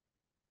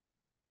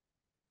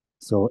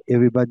 So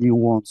everybody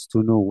wants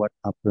to know what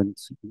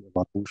happens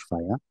about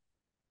bushfire.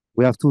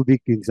 We have two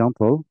big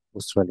examples,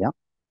 Australia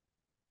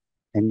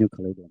and New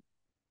Caledonia.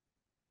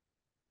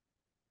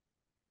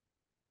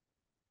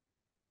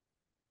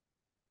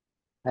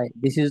 Hi,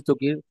 this is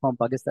Tokir from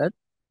Pakistan.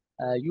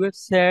 You have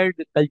said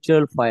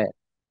cultural fire.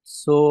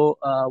 So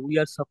we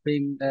are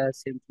suffering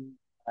same thing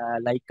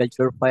like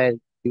cultural fire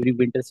during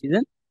winter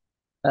season.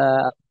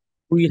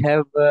 We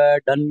have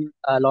done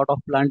a lot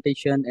of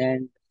plantation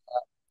and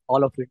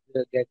all of it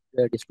get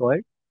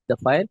destroyed, the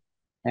fire.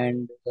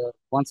 And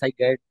once I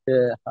get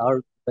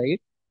hurt by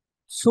it.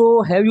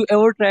 So have you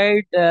ever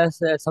tried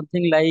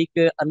something like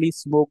early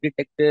smoke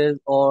detectors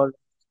or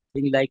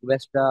thing like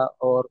Vesta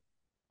or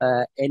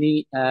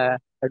any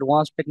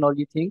advanced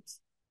technology things?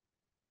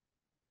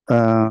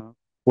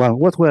 Well,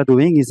 what we are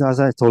doing is, as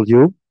I told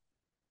you,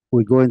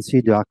 we go and see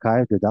the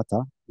archive, the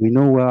data. We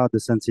know where are the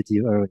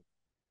sensitive areas.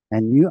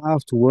 And you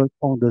have to work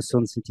on the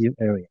sensitive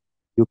area.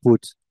 You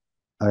put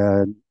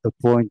a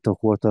point of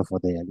water for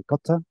the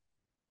helicopter.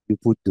 You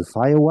put the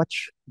fire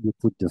watch. You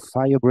put the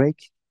fire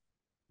break.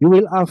 You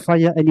will have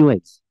fire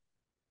anyways.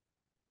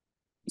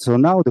 So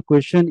now the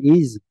question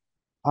is,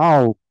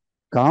 how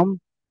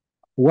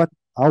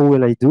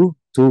will I do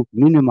to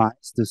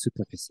minimize the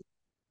superficie?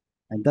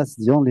 And that's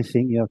the only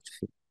thing you have to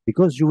feel,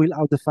 because you will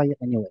have the fire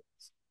anyways.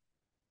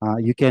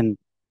 You can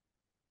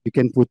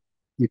put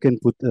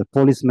a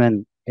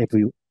policeman at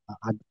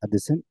the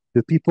same.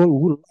 The people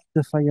will light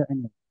the fire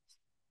anyways.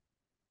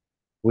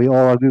 We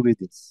all agree with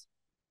this.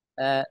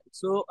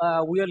 So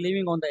we are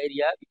living on the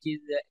area which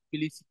is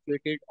actually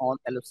situated on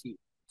LOC.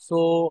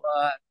 So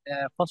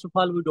first of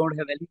all, we don't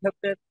have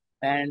helicopter,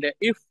 and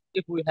if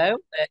we have,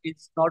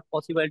 it's not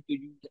possible to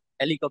use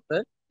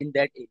helicopter in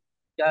that area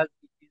because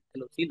it is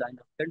LOC, line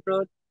of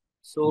control.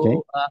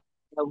 So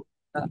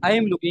I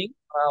am looking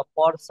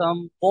for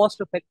some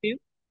cost-effective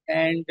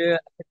and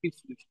effective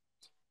solution.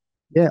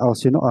 Yeah,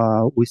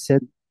 also, we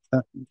said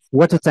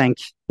water tank.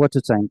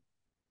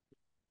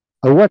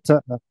 A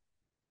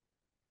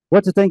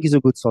water tank is a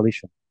good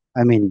solution.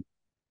 I mean,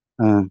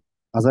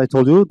 as I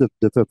told you,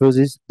 the purpose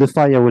is the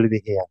fire will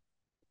be here.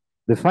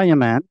 The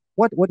fireman,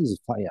 what is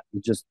a fire?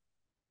 It's just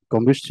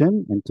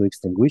combustion, and to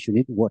extinguish, you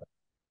need water.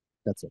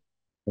 That's it.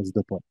 That's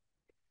the point.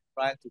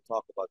 Trying to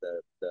talk about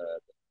the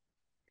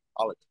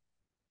technology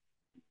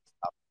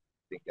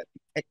that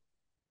detect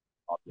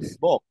of the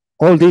smoke.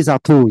 All these are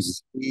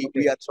tools.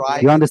 We are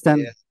trying. You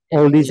understand?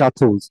 All these are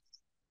tools.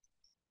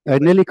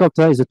 An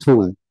helicopter is a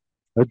tool.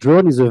 A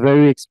drone is a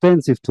very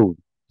expensive tool.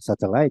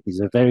 Satellite is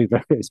a very,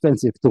 very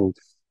expensive tool.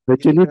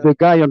 But you need the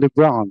guy on the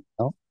ground.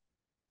 No?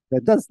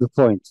 That's the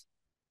point.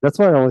 That's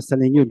why I was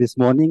telling you this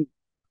morning.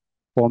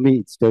 For me,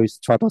 it's very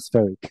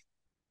stratospheric.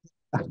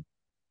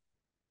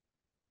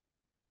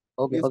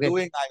 We're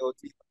doing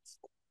IoT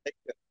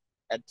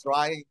and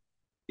trying to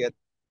get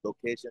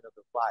location of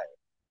the fire.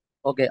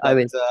 Okay, but I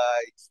will.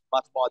 it's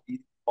much more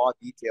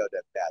detailed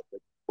than that.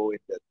 When you go in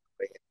the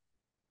terrain,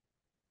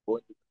 go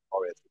into the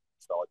forest, you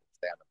saw the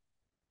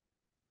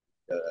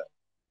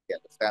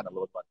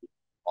standalone one with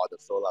all the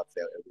solar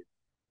cell, every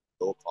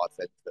low cost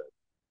sensor.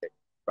 Okay,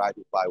 try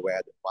to find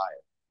where the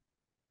fire.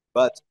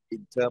 But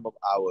in terms of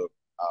our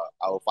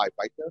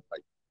firefighters,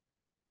 like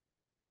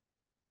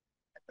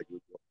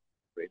usual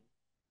training,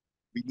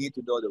 we need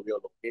to know the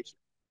real location.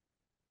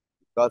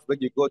 Because when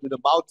you go to the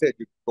mountain,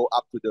 you go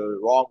up to the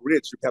wrong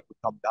ridge, you have to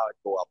come down and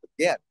go up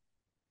again.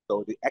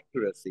 So the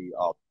accuracy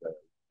of the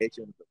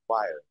location of the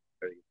fire is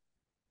very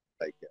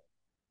like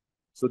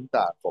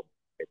Sunta from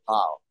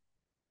Nepal,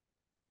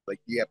 like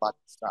here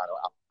Pakistan or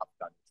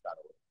Afghanistan.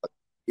 But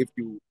if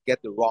you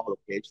get the wrong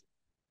location,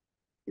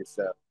 it's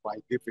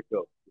quite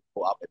difficult to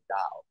go up and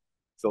down.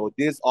 So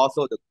this is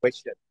also the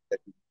question that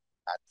you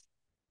answer.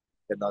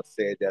 You cannot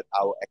say that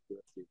our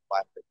accuracy is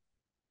perfect,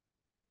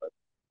 but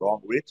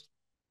wrong ridge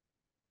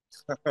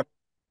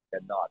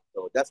cannot.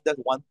 So that's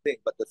one thing.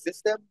 But the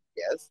system,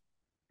 yes,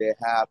 they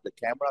have the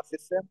camera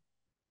system.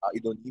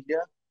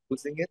 Indonesia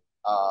using it.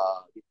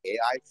 The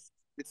AI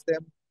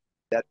system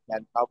that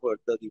can cover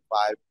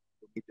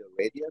 35-kilometer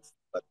radius,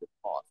 but the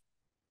cost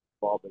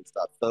probably is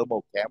a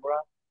thermal camera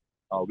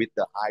with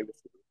the high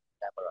resolution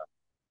camera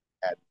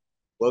and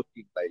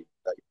working like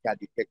it can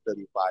detect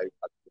 35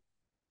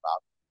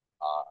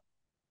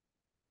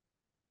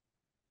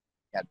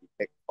 can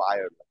detect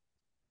fire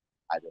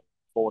like, at a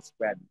 4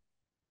 strand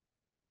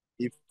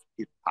if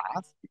it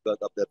passed because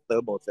of the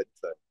thermal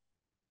sensor.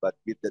 But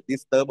with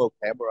this thermal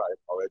camera,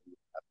 it's already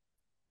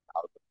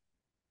out.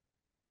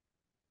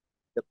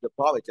 The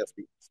problem is just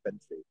be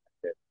expensive. And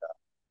then,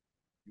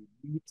 you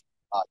need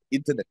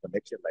internet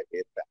connection like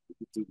APAC. You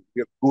need to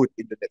have good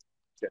internet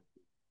connection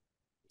to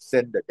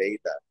send the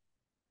data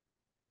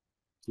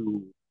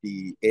to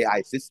the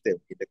AI system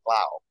in the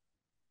cloud,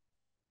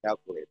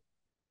 calculate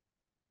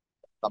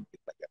something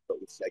like that. So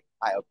it's like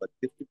kind of a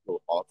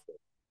difficult also.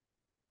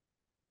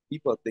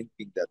 People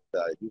thinking that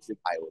using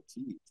IoT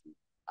to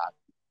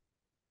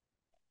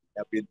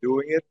have been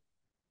doing it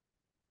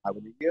how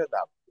many years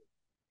now?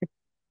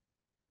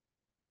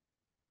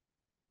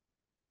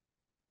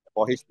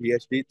 For his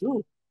PhD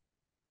too.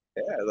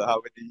 Yeah, so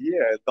how many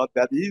years? It's not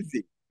that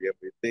easy.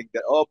 We think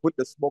that, oh, put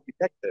the smoke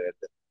detector and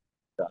then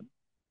done.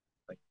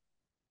 Like,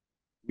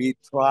 we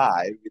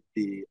try with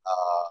the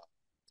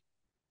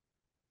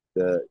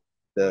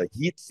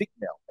heat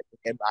signal. I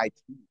think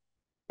MIT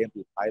came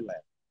to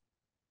Thailand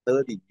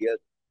 30 years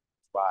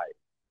to try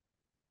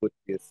put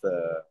this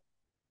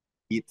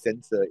heat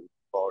sensor in the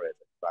forest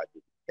and try to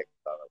detect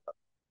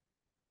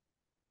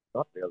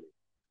not really.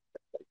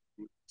 Like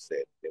you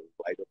said, they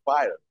will light a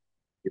fire.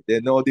 If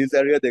they know this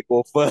area, they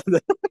go further,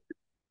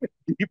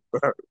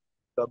 deeper,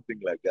 something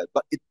like that.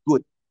 But it's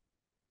good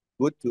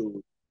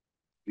to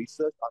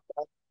research on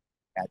that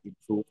and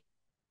improve.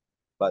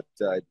 But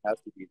it has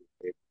to be the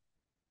same,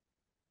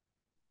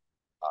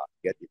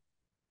 get it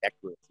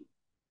accuracy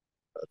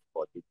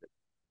for different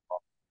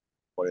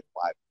for a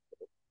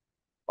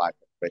five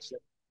question.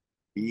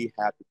 We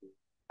have to do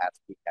as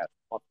quick as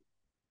possible.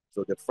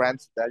 So the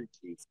French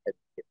strategy is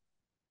education.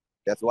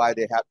 That's why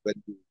they have, when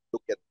you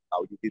look at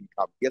how you didn't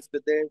come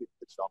yesterday with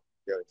the shop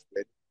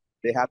explained,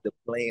 they have the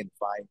plane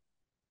flying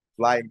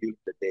during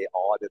the day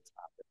all the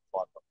time in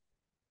front of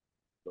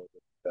them.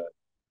 So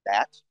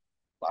that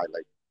fly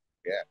like,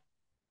 yeah,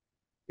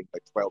 I think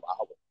like 12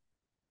 hours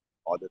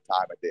all the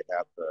time, and they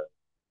have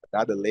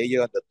another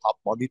layer on the top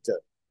monitor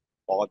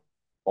order,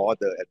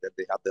 and then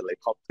they have the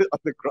helicopter on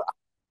the ground.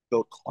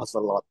 So it costs a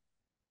lot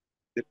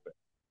different.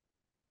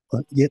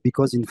 Yeah,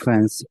 because in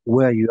France,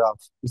 where you have,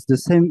 it's the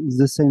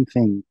same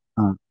thing.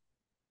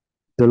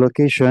 The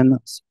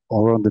locations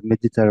around the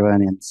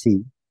Mediterranean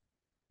Sea,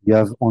 you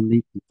have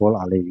only people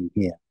are living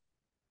here.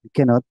 You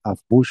cannot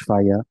have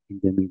bushfire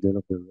in the middle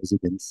of the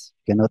residence.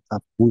 You cannot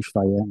have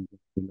bushfire in the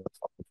middle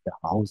of the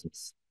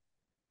houses.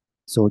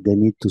 So they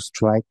need to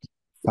strike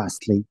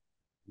fastly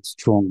and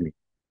strongly.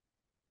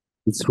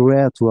 It's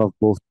rare to have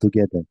both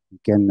together. You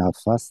can have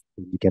fast,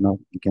 and you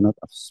cannot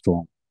have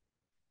strong.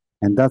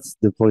 And that's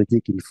the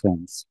politics in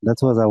France.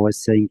 That's what I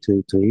was saying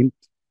to him.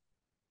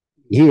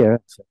 Here,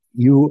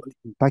 you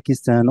in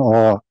Pakistan,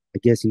 or I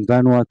guess in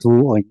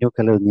Vanuatu or in New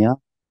Caledonia,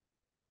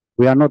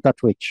 we are not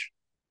that rich.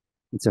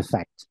 It's a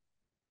fact.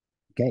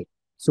 Okay,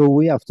 so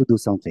we have to do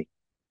something.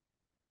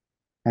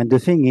 And the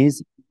thing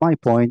is, my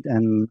point,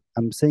 and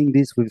I'm saying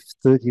this with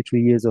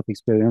 33 years of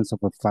experience of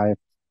a fire,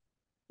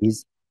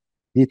 is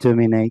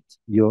determine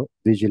your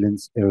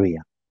vigilance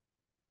area.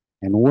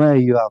 And where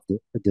you have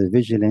the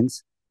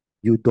vigilance,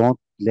 you don't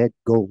let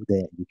go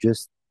there. You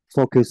just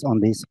focus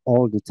on this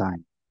all the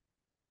time.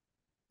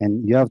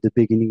 And you have the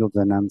beginning of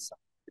an answer.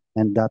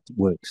 And that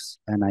works.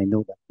 And I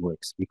know that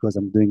works because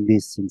I'm doing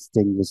this since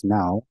 10 years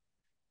now.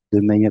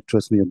 The mayor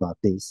trusts me about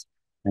this.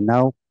 And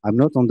now I'm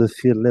not on the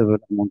field level,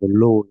 I'm on the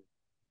law.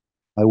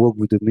 I work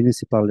with the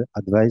municipal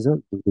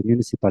advisor, with the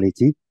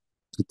municipality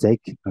to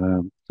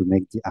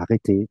make the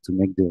arrêté, to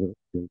make the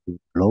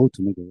law,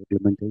 to make the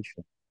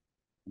reglementation.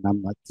 And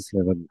I'm at this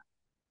level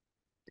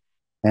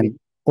now. And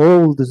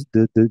all the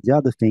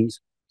other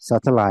things,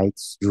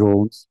 satellites,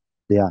 drones,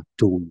 they are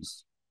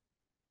tools.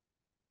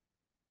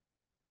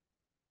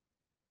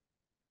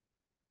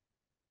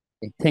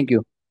 Okay, thank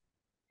you.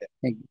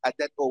 Thank you. And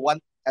then for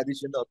one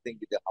additional thing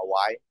with the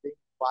Hawaii thing,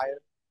 fire,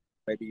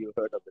 maybe you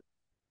heard of the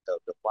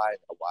fire in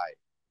Hawaii.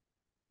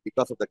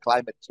 Because of the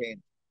climate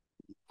change,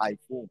 the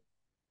typhoon,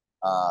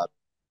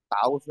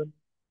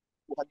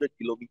 1,200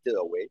 kilometers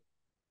away,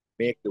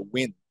 make the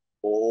wind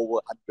go over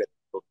 100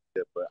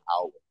 kilometers per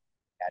hour.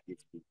 And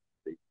it's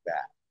really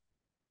bad.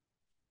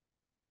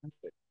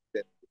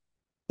 Then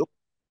look,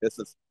 this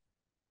is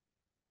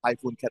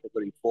typhoon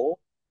category 4,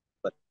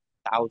 but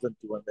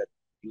 1,200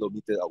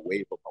 kilometers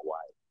away from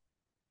Hawaii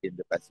in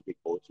the Pacific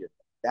Ocean.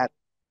 That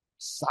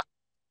suck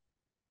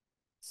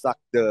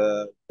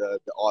the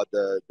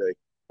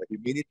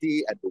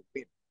humidity and the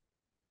wind,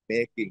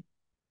 making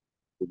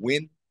the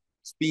wind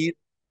speed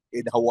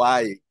in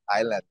Hawaii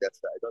Island. That's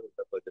I don't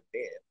remember the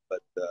name,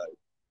 but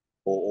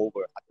go over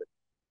 100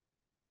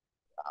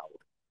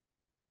 hours.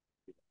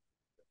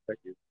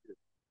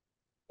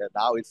 And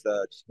now it's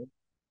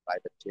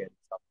climate change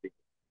something.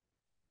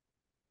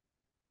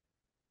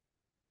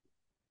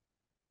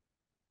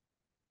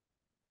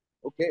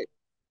 Okay,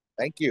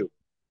 thank you.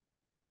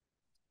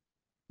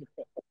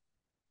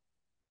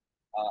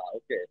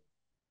 Okay,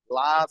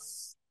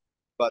 last,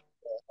 but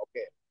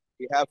okay,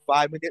 we have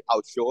 5 minutes.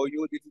 I'll show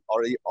you. This is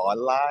already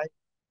online,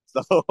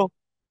 so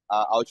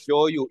I'll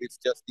show you. It's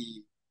just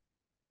the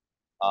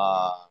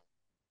uh.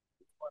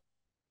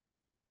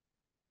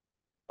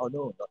 Oh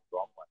no, not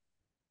wrong one.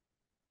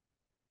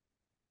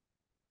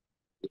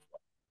 This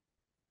one.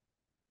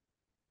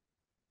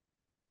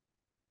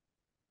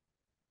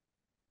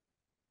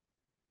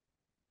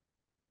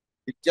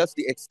 It's just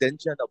the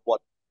extension of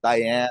what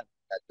Diane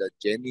and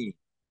Jenny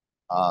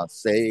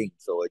saying.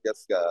 So I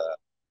just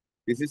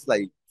this is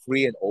like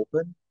free and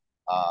open.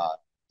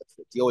 It's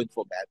a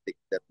geoinformatics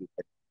that you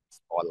can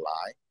use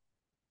online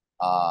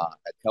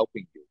and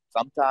helping you.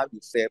 Sometimes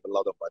you save a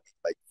lot of money,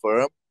 like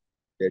firm.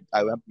 That I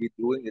have been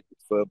doing it with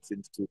firm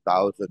since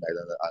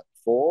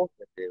 2004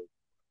 when they were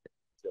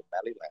in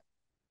Maryland,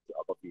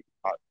 geography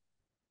department.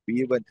 We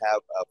even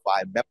have a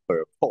file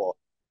mapper for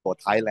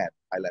Thailand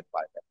file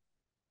mapper.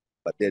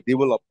 But they're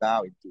developed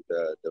now into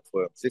the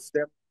firm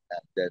system,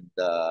 and then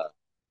the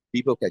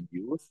people can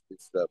use.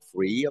 It's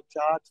free of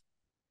charge,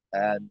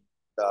 and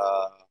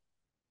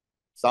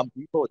some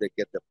people they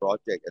get the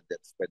project and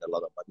then spend a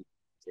lot of money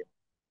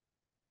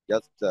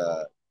just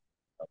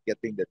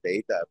getting the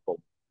data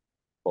from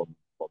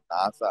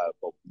NASA,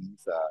 from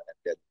ESA, and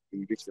then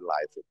we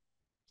visualize it,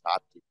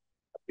 charging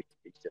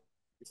application.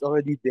 It's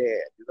already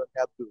there. You don't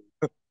have to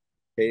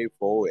pay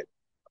for it.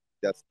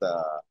 Just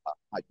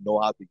I know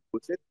how to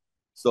use it.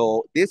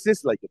 So this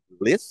is like a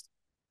list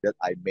that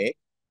I make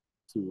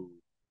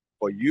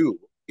for you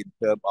in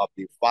terms of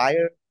the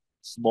fire,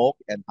 smoke,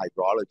 and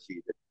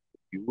hydrology that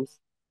you use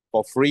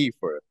for free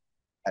first.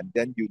 And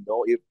then you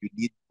know if you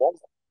need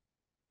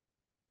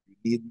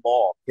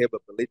more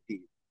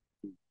capability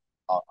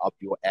of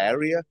your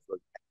area. So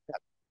you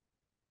can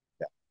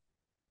that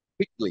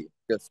quickly.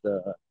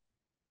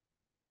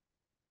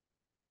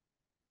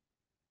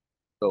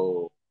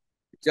 So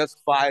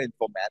just fire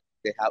informatics.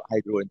 They have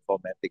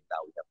hydroinformatics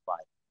now. We have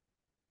fire,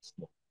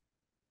 smoke,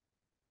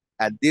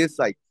 and this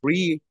like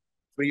free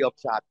of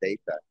charge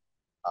data.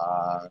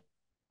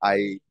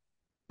 I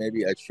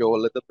maybe I show a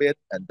little bit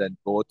and then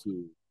go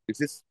to this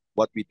is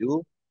what we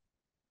do.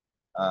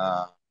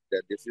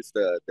 Then this is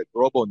the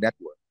global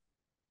network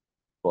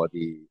for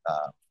the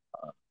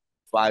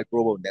fire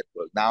global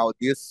network. Now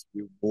this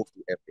will move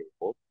to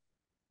FAO,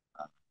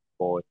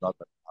 or not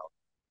now,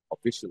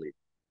 officially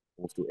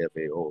move to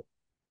FAO.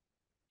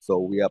 So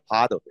we are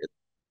part of it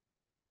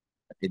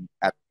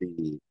at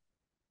the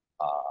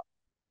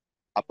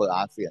Upper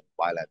ASEAN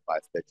Wildland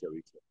Fire Special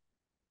Region.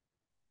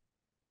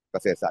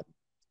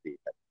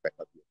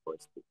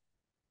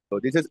 So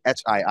this is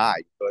HII.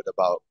 You heard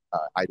about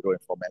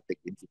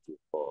Hydroinformatics Institute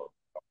for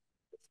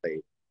the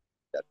state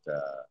that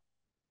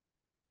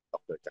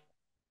Dr. Jack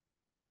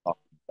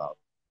talking about.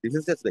 This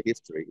is just the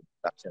history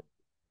introduction.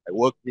 I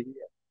work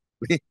here.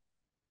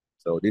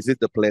 So this is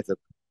the place of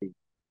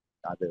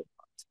other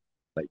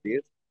like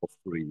this for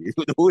free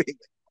doing.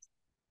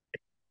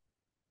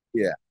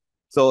 Yeah.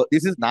 So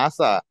this is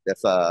NASA.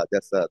 That's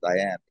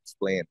Diane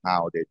explained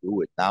how they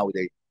do it. Now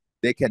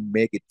they can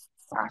make it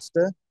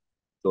faster.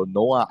 So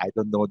NOAA, I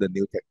don't know the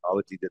new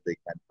technology that they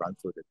can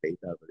transfer the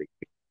data very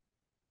quick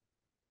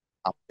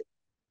update.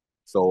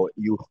 So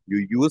you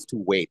used to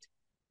wait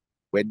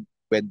when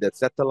the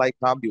satellite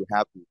comes, you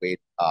have to wait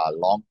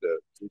longer.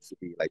 It used to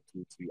be like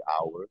 2-3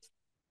 hours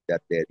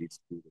that they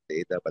distribute the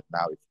data, but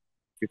now it's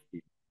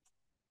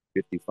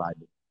 55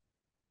 minutes.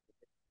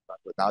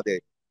 But now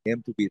they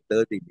aim to be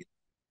 30 minutes.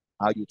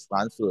 How you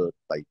transfer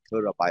like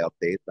terabyte of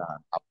data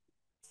up to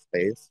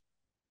space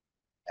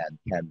and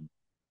can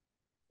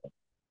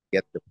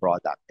get the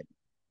product.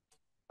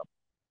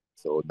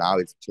 So now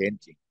it's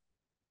changing.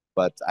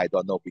 But I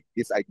don't know.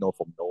 This I know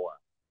from NOAA.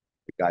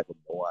 The guy from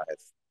NOAA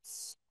has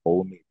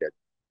told me that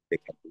they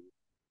can do it.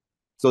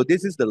 So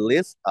this is the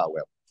list.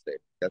 Well, say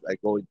that I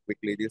go in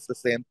quickly. This is the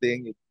same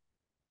thing.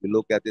 You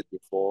look at it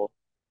before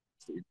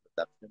the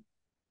introduction.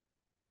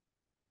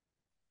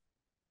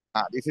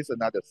 This is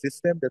another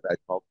system that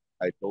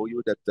I told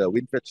you that the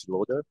Winfried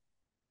Schroeder,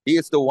 he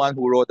is the one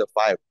who wrote the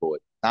fire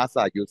code.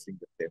 NASA using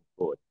the same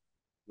code.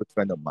 Good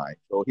friend of mine.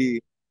 So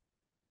we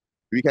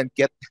can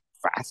get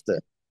faster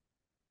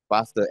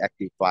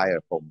active fire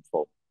from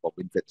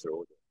Winfried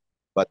Schroeder.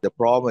 But the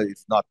problem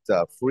is not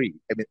free.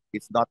 I mean,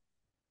 it's not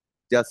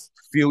just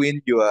fill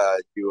in your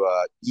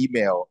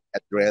email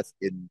address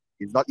in.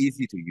 It's not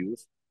easy to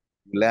use.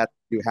 You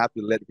have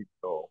to let him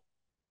know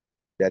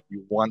that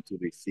you want to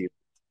receive.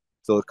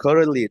 So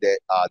currently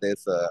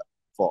there's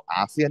for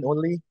ASEAN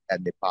only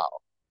and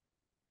Nepal.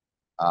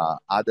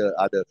 Other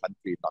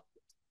countries not.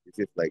 This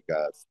is like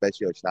a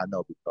special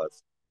channel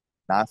because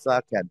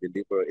NASA can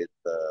deliver it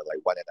like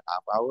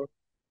 1.5 hours.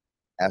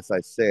 As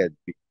I said,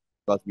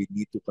 because we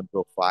need to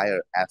control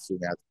fire as soon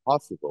as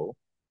possible.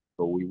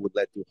 So we would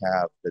like to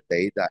have the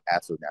data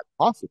as soon as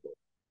possible.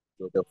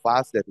 So the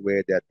fastest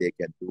way that they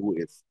can do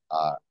is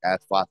as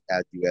fast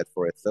as US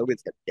Forest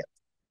Service can get.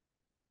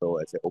 So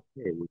I said,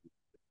 okay, we did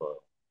it for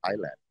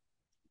Thailand.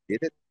 We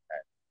did it,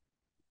 and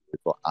we did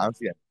it for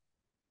ASEAN.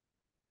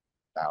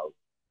 Now,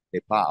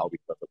 Nepal,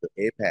 because of the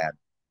APAN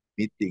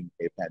meeting,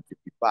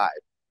 Apan57,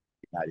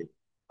 in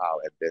Nepal,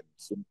 and then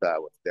Sunta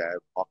was there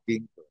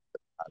talking, so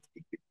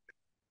asking,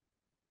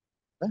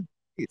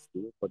 please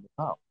do it for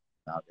Nepal.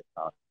 Now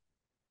Nepal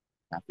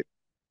have it.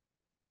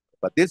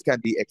 But this can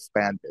be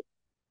expanded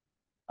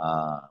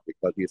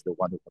because he's the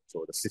one who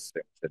controls the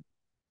system.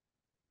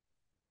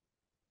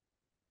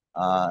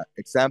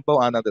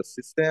 Example, another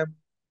system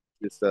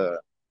is the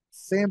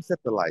same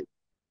satellite,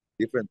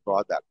 different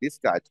product. This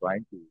guy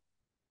trying to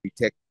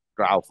detect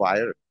ground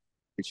fire,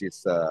 which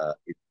is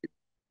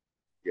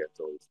yeah,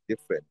 so it's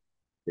different.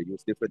 They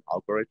use different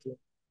algorithm,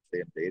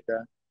 same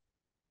data.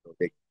 So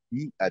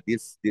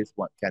this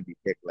one can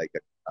detect like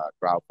a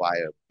ground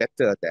fire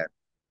better than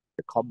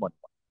the common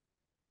one.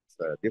 It's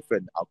a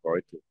different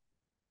algorithm.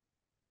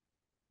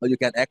 So you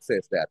can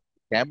access that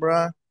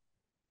camera.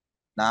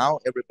 Now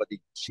everybody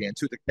change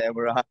to the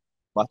camera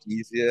much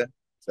easier.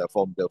 So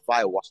from the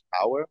fire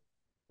watchtower,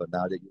 so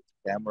now they use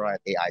camera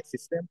and AI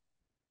system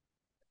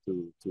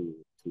to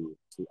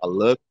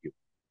alert you.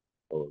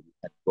 So you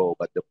can go,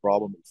 but the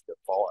problem is the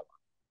fall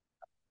alarm.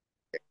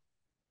 Okay.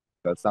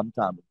 Because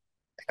sometimes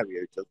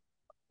area just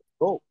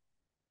go,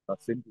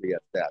 not simply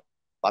as that.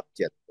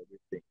 Budget,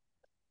 everything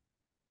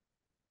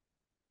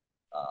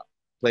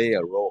play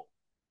a role.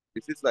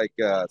 This is like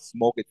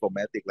smoke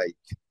informatics, like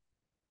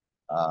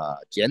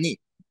Jenny,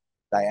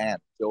 Diane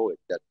showed it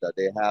that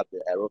they have the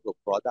aerosol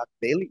product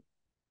daily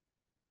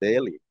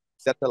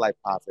satellite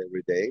pass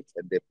every day,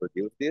 and they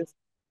produce this.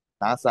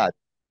 NASA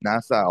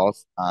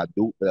also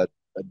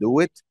do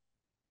it.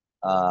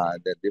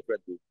 Then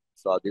different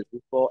saw this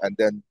before, and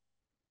then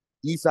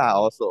ESA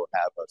also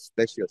have a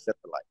special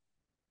satellite,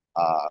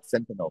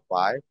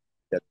 Sentinel-5,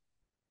 that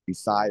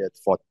decided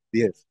for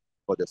this,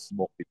 for the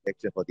smoke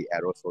detection, for the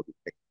aerosol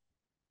detection.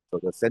 So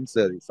the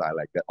sensor design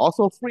like that,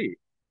 also free,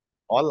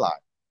 online.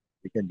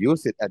 You can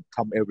use it and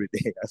come every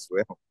day as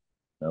well.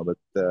 But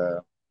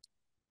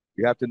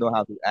you have to know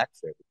how to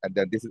access it. And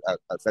then this is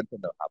a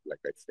Sentinel Hub, like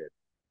I said.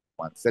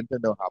 One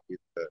Sentinel Hub is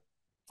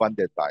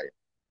funded by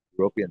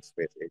European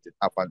Space Agency,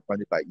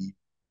 funded by European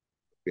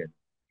Union,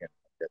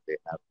 that they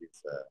have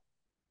this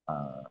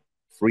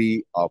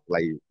free of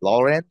like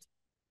Laurent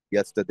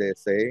yesterday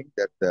saying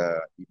that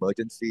the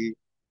emergency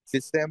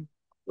system.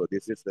 So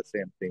this is the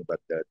same thing, but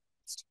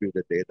distribute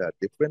the data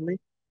differently.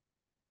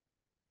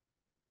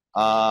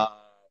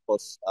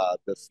 Because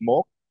the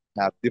smoke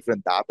have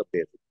different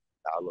databases.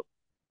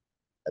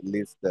 At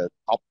least the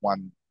top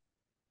one,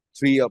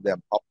 3 of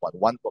them top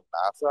one from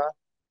NASA,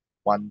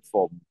 one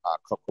from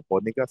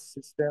Copernicus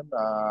system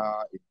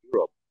in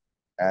Europe,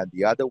 and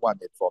the other one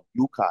is from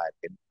UCA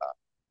and INCA,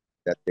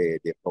 that they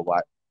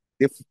provide.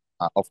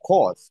 Of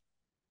course,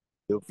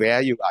 the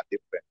value are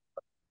different,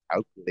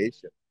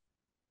 calculation.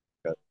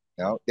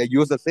 They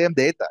use the same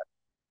data,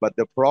 but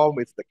the problem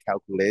is the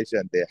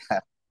calculation they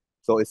have.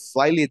 So it's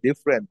slightly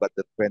different, but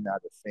the trend are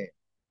the same.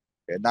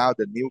 And now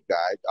the new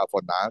guy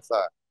for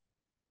NASA,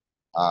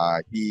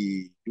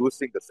 he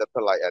using the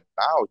satellite, and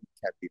now he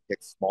can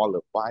detect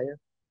smaller fire,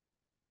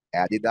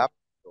 add it up.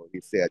 So he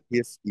said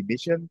his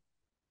emission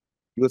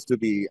used to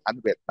be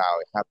 100, now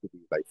it have to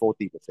be like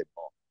 40%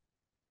 more.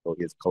 So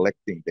he's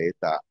collecting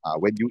data.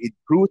 When you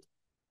include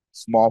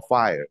small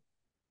fire,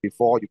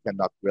 before you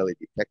cannot really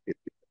detect it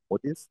with the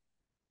notice,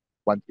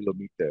 1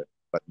 kilometer.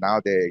 But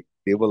now they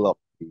develop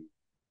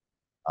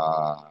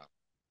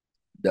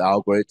the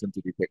algorithm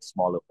to detect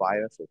smaller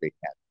fire, so they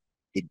can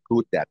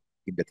include that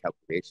in the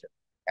calculation.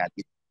 And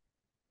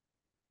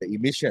the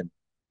emission,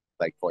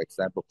 like for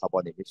example,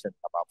 carbon emission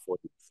about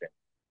 40%.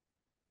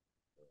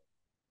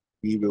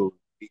 We will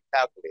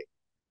recalculate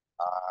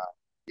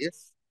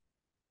this.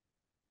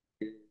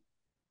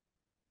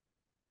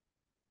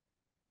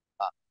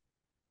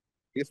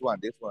 This one.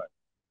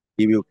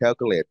 He will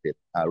calculate it,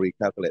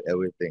 recalculate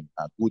everything.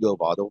 Google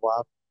Water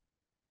Valve,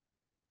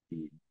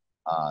 the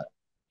uh,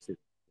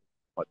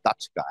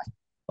 Dutch guy,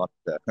 not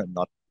the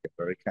not the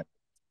American,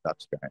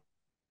 Dutch guy.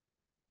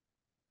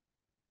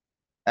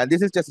 And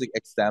this is just an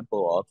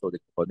example also the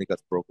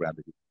Copernicus program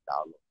that you can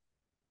download.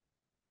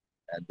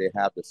 And they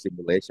have the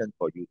simulation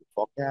for you to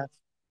forecast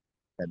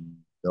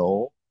and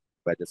know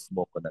where the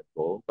smoke gonna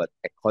go. But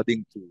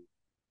according to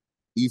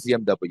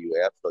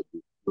ECMWF, so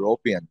the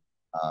European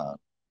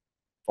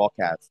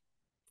forecast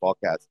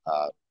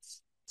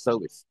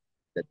service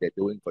that they're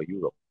doing for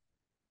Europe.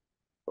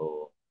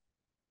 So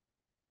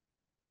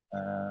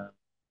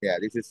yeah,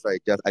 this is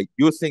like just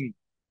using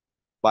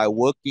by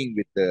working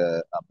with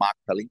the Mark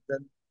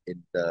Pellington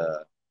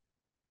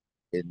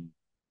in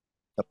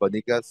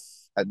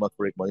Copernicus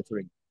atmospheric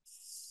monitoring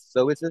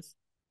services.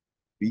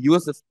 We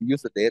use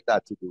the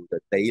data to do the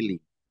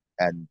daily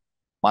and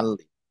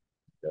monthly,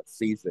 the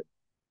season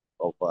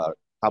of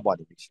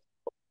carbon emission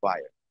of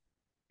fire.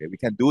 Okay, we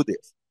can do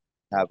this.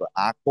 Have an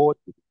R code.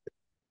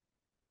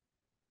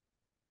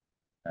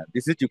 And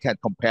this is you can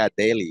compare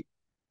daily.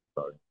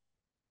 Sorry,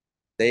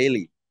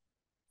 daily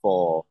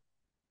for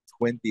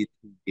 22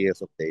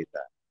 years of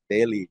data.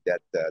 Daily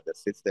that the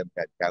system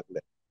can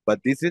calculate.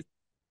 But this is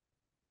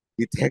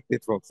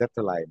detected from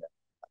satellite.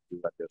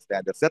 You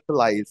understand the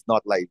satellite is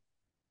not like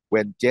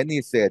when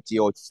Jenny said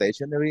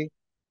geostationary.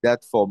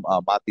 That's from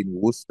Martin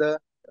Worcester,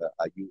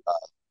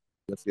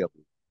 University of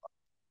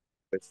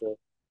Professor.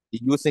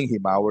 He's using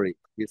Himawari.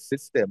 His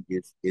system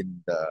is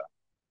in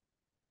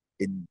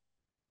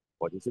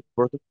what is it?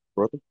 Portuguese.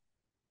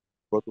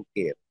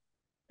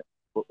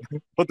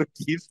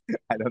 Portuguese.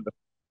 I don't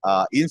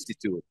know.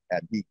 Institute,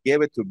 and he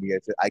gave it to me. I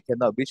said I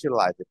cannot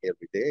visualize it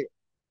every day.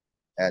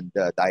 And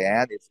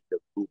Diane is in the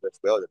group as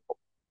well.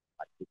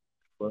 I could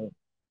confirm,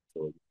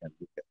 so you can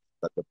look at it.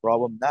 But the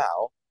problem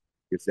now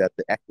is that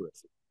the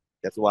accuracy.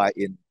 That's why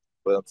in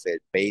firm said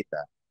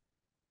beta.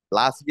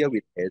 Last year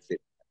we tested.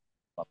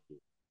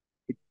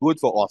 It's good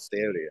for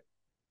Australia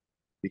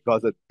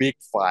because a big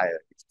fire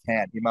it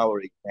can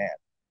Himawari can,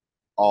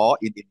 or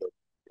in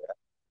Indonesia,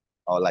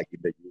 or like in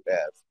the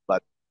US.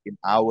 But in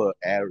our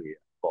area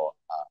for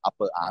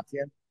Upper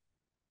ASEAN,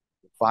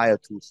 the fire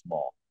too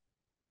small.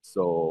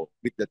 So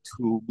with the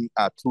 2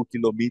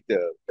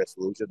 kilometer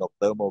resolution of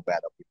thermal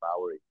band of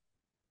Himawari,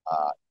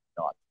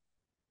 not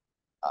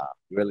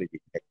really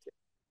detected.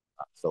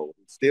 So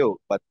still,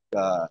 but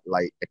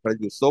like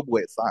according to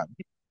Sobue-san,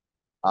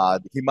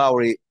 the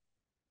Himawari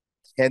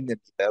 10 and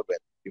 11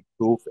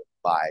 improved it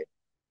by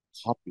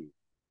copy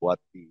what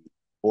the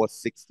both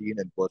 16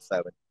 and both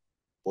 7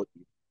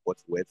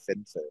 both weight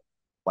sensor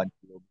 1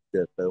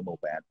 kilometer thermal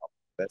band of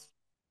the best.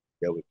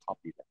 They will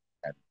copy that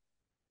and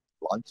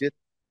launch it.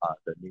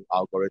 The new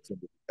algorithm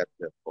will be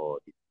better for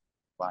the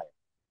fire.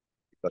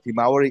 Because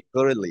Himawari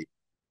currently,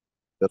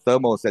 the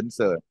thermal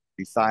sensor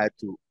decided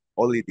to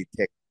only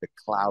detect the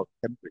cloud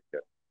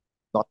temperature,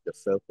 not the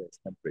surface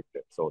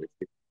temperature. So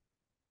it's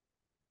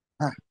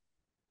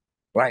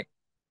right.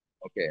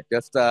 Okay,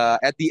 just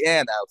at the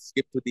end, I'll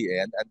skip to the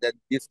end, and then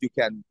this it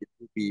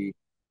will be,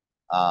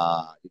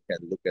 you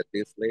can look at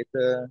this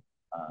later,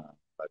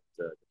 but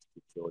just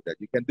to show that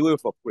you can do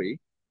it for free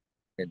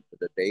into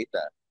the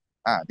data.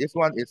 This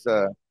one is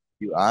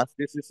you asked,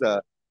 this is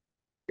a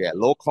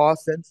low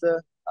cost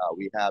sensor.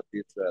 We have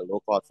this low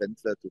cost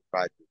sensor to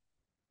try to,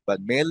 but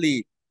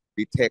mainly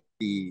detect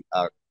the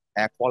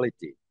air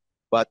quality.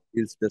 But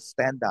is the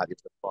standard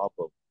is the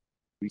problem.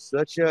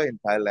 Researcher in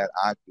Thailand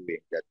arguing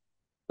that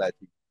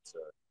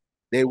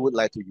they would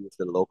like to use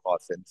the low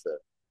cost sensor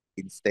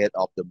instead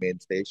of the main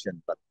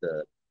station, but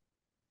the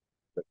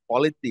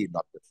quality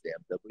not the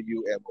same.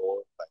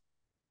 WMO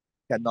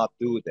cannot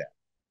do that.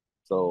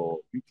 So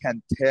you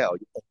can tell,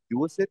 you can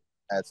use it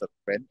as a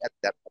trend at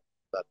that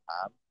particular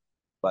time,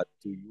 but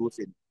to use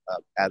it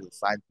as a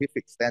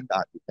scientific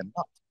standard, you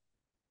cannot.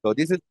 So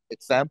this is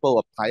example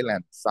of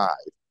Thailand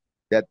side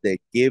that they're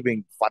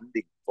giving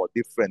funding for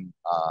different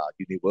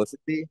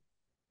university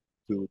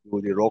to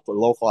do the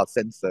local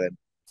sensor and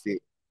see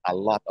a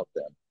lot of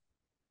them.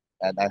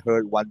 And I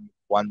heard one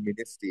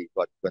ministry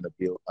got gonna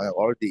build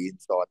already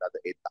installed another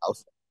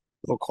 8,000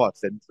 local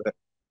sensor,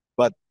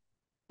 but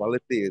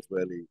quality is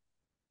really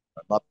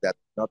not that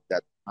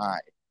high.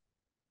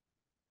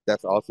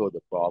 That's also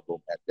the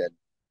problem. And then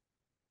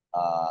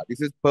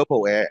this is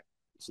purple air.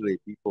 Usually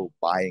people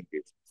buying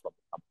this from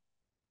the company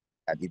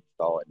and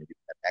install and you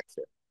can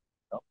access.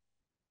 You know?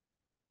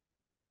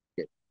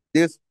 Okay.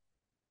 This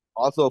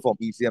also from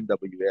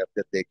ECMWF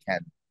that they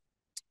can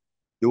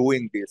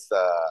doing this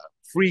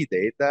free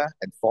data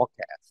and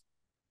forecast.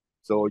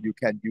 So you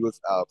can use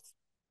a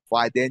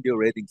fire danger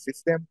rating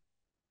system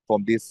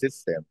from this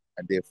system,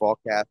 and they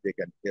forecast. They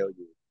can tell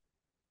you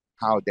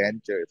how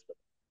dangerous the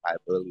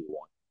type early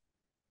one.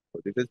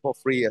 So this is for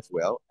free as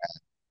well,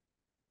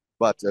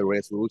 but the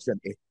resolution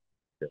is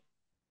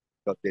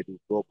because they do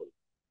globally.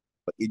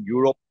 But in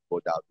Europe, go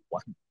down to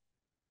 1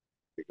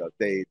 because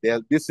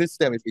this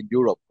system is in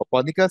Europe.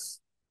 Copernicus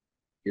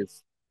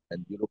is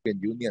an European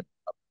Union,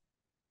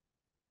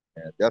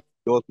 and that's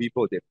those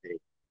people they pay.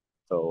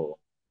 So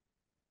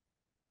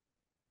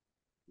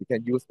you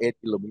can use 8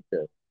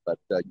 kilometers But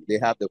they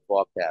have the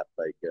forecast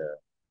like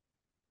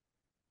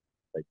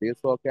this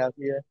forecast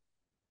here,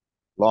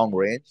 long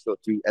range. So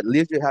to at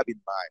least you have in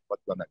mind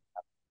what's gonna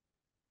happen,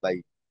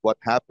 like what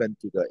happened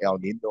to the El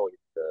Nino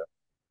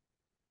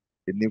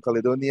in New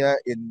Caledonia,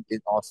 in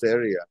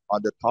Australia.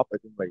 On the top, I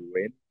think like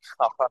rain,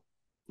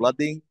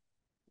 flooding.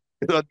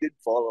 It didn't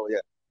follow.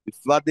 Yeah, it's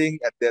flooding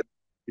and then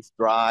it's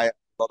dry, a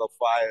lot of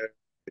fire,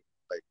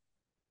 like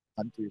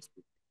countries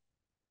with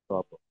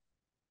problem.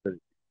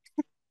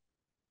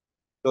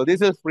 So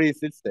this is free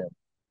system,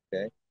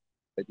 okay,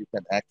 that you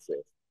can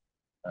access.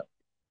 Uh,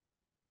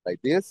 like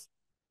this,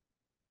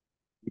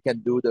 you can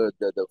do the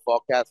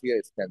forecast here.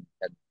 It can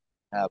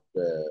have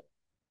the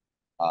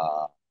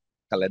uh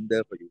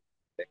calendar for you.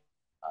 Okay?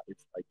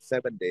 It's like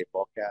 7 day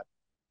forecast.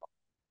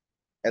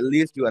 At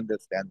least you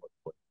understand what's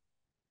going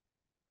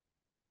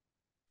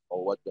on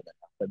or what's gonna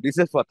happen. This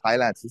is for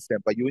Thailand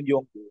system, but Yun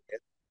Yong do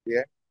it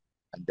here,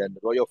 and then the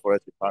Royal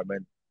Forest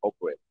Department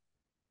operate.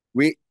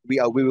 We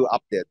will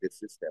update this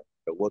system.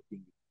 We're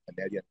working with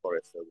Canadian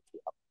Forest Service to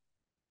update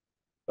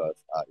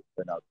because it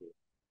turned out to.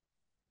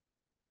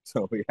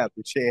 So we have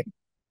to change,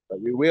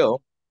 but we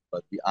will.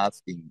 But we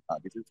asking.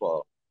 This is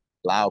for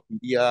Laos,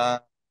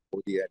 India,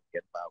 Cambodia,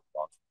 and Myanmar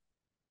also.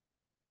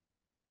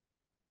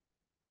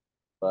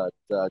 But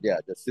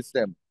yeah, the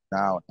system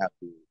now have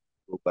to,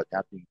 but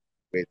have to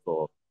wait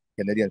for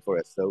Canadian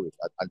Forest Service.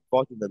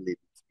 Unfortunately,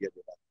 this year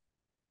they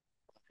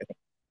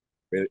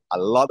have a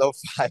lot of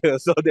fire,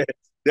 so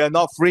they're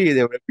not free.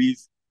 They're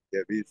busy.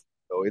 They're busy.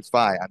 So it's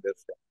fine.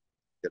 Understand.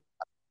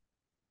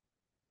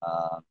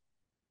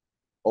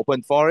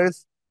 Open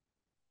forest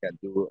can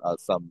do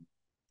some.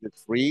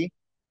 It's free.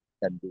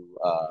 Can do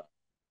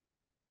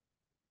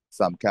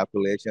some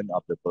calculation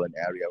of the burn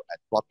area and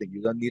plotting.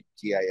 You don't need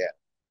GIS.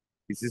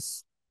 This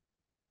is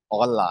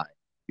online.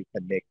 You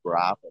can make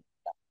graph and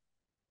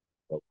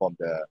so from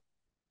the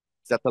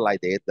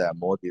satellite data.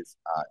 More is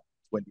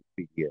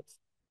 23 years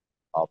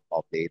of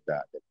data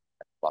that you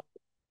can plot.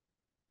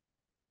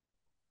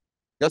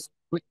 Just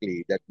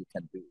quickly that you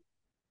can do.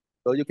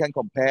 So you can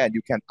compare and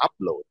you can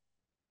upload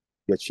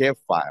your shape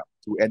file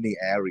to any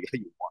area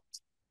you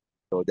want.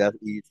 So that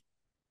is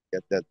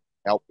that's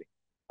helping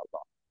a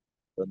lot.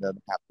 So then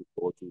have to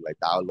go to like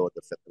download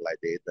the satellite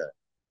data,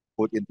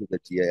 put into the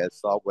GIS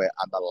software,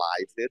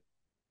 analyze it,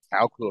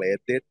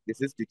 calculate it.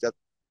 This is you just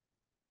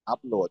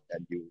upload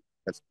and you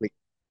just click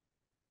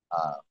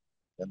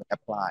then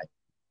apply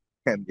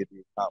and it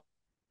will come.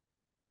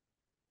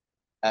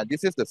 And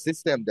this is the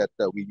system that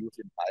we use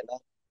in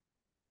Thailand.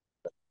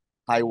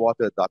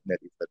 Highwater.net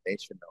is the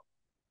national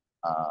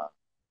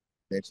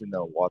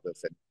water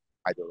and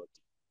hydro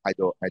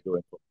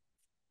information.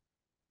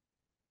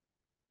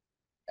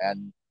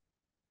 And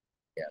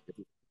yeah, this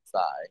is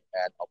inside.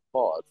 And of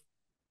course,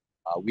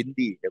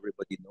 windy,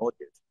 everybody knows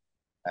this.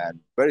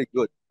 And very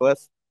good.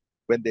 First,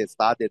 when they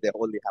started, they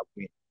only have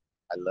wind.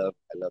 I love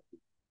it.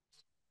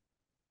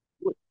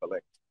 Good,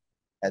 correct.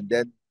 And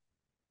then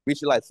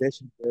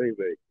visualization, very,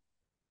 very good.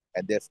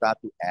 And they start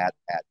to add.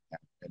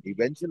 And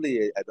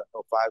eventually, I don't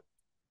know, 4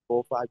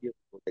 or 5 years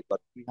ago, they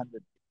got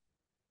 300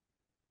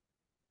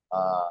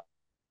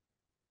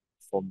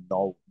 from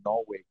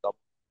Norway to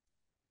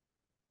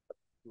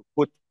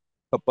put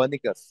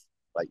Copernicus,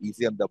 like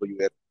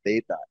ECMWF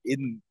data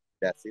in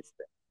that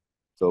system.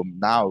 So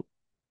now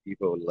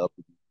people love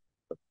to do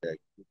the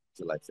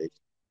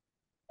visualization.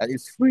 And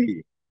it's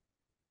free.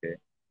 Okay.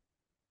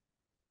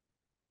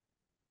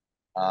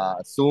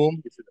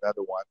 Zoom, this is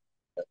another one.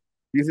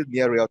 This is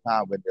near real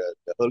time when the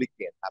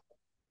hurricane happens.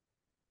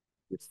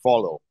 It's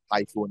follow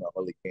typhoon or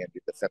hurricane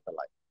with the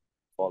satellite.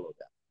 Follow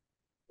that.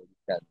 So you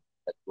can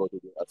go to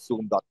the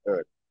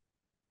zoom.earth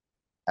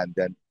and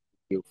then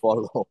you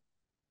follow.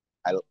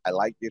 I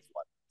like this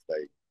one. It's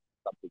like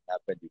something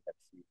happened, you can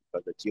see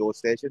because the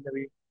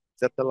geostationary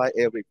satellite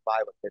every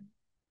 5 or 10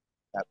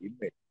 have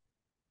image.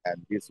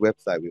 And this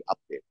website will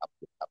update,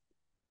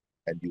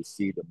 and you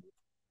see the movie.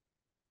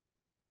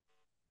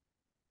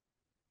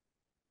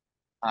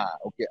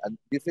 Okay, and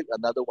this is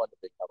another one that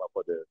they come up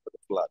for the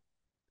flood,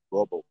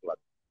 global flood.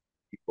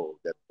 People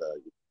that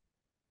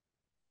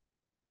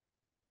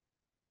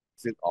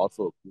this is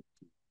also good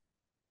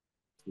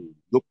to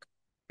look,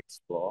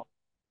 explore,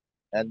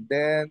 and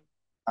then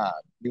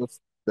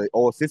use the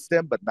old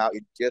system, but now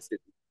ingested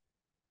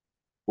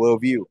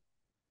world view.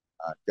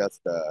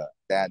 Just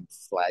then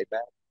slide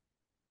back.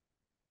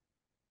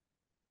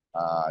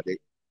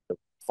 The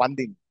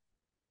funding,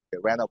 they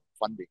ran out of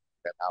funding,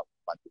 ran out of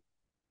funding.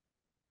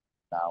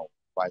 Now,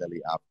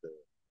 finally, after,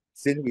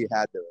 since we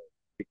had the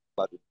big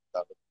flood in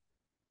 2000,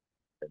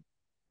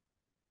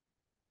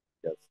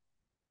 just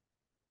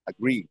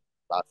agreed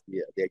last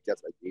year, they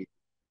just agreed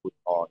to put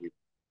all his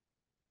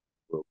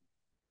work.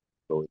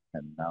 So it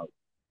can now,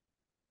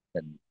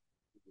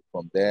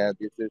 from there,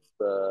 this is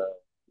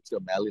your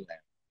Maryland.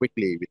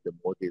 Quickly with the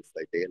motives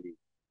like daily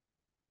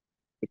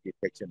quick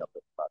detection of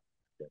the flood,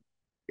 then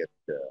get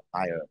the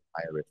higher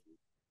resolution.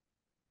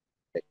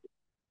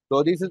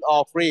 So this is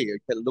all free. You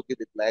can look at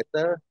it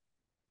later.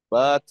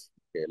 But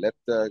okay, let's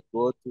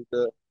go to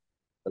the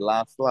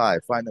last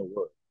slide, final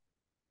word.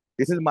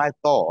 This is my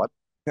thought.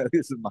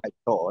 This is my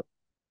thought.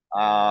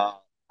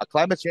 A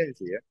climate change is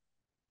here.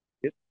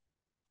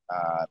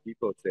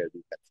 People say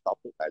we can stop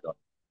it. I don't.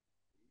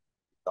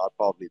 Not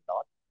probably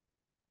not.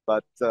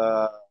 But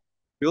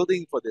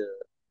building for the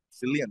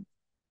resilient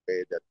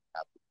way that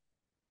happens,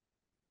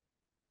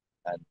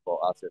 and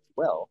for us as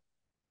well.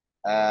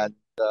 And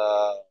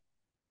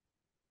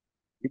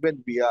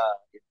even we are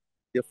in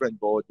different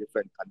boat,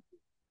 different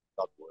countries,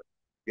 not working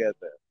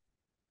together.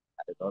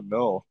 I don't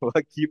know.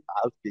 I keep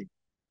asking,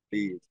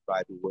 please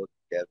try to work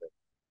together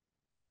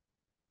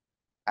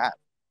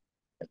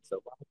and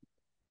survive.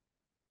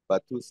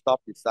 But to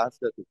stop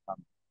disaster to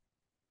come,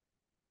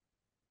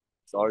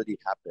 it's already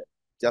happened.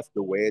 Just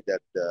the way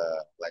that,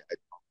 like I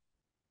talked,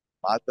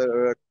 Mother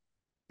Earth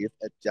is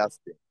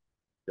adjusting,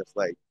 just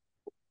like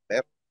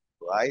left,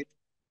 right.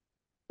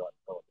 Don't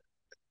know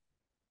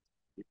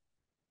that.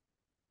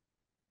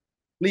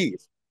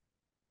 Please,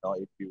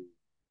 if you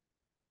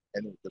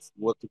and just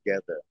work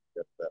together,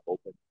 just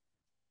open.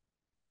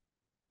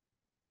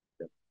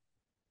 Just,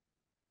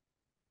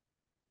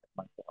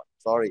 my God.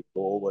 Sorry,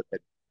 go over 10.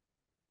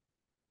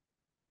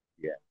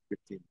 Yeah,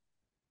 15.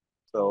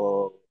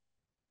 So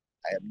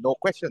I have no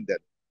question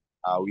that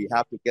we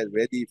have to get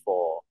ready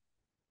for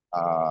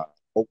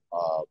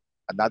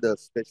another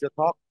special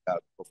talk,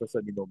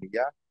 Professor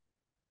Ninomiya,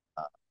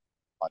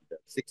 on the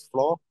 6th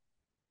floor,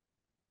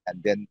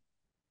 and then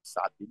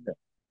start dinner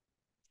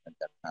at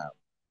that time.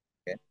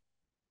 Okay,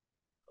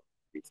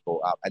 please go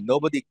up, and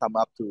nobody come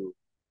up to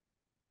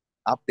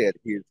update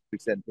his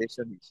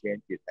presentation. He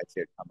changed it. I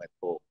said, come at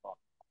 4 o'clock.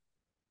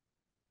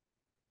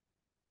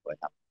 So I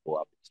have to go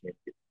up and change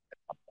it and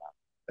come down.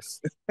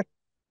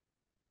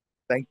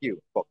 Thank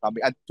you for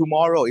coming. And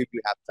tomorrow, if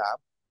you have time,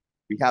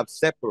 we have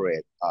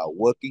separate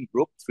working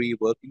group, 3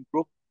 working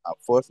group.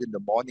 First in the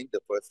morning, the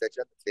first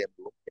session, the same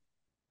room,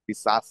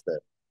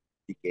 disaster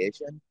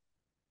mitigation.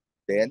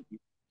 Then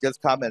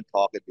just come and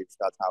talk and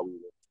discuss how we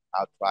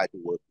will try to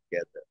work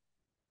together.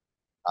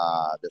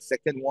 The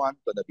second one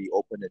gonna be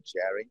open and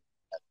sharing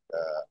at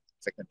the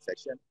second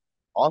session.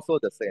 Also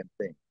the same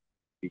thing.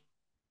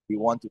 We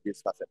want to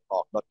discuss and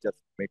talk, not just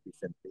make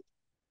presentation.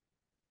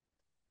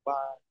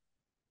 But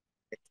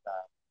next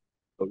time,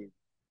 so we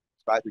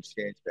try to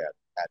change that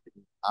at the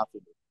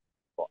afternoon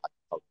for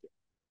agriculture.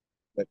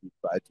 But we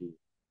try to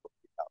work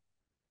it out.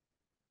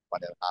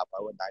 1.5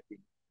 hour,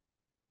 19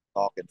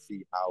 talk and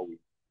see how we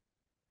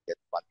get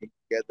funding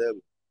together.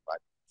 We try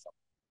to do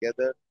something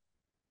together.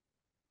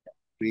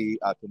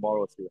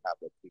 Tomorrow still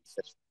have a 3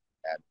 session.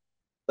 And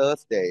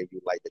Thursday, if you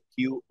like the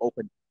queue,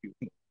 open queue.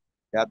 We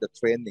have the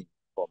training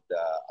from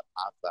the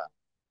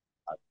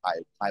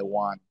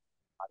Taiwan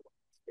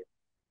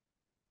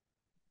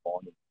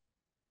morning.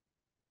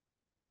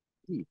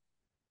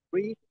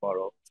 Free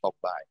tomorrow. Stop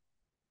by.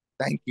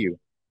 Thank you.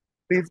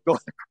 Please go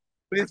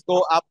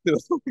up to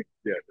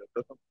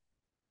the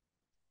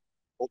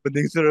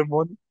opening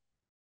ceremony.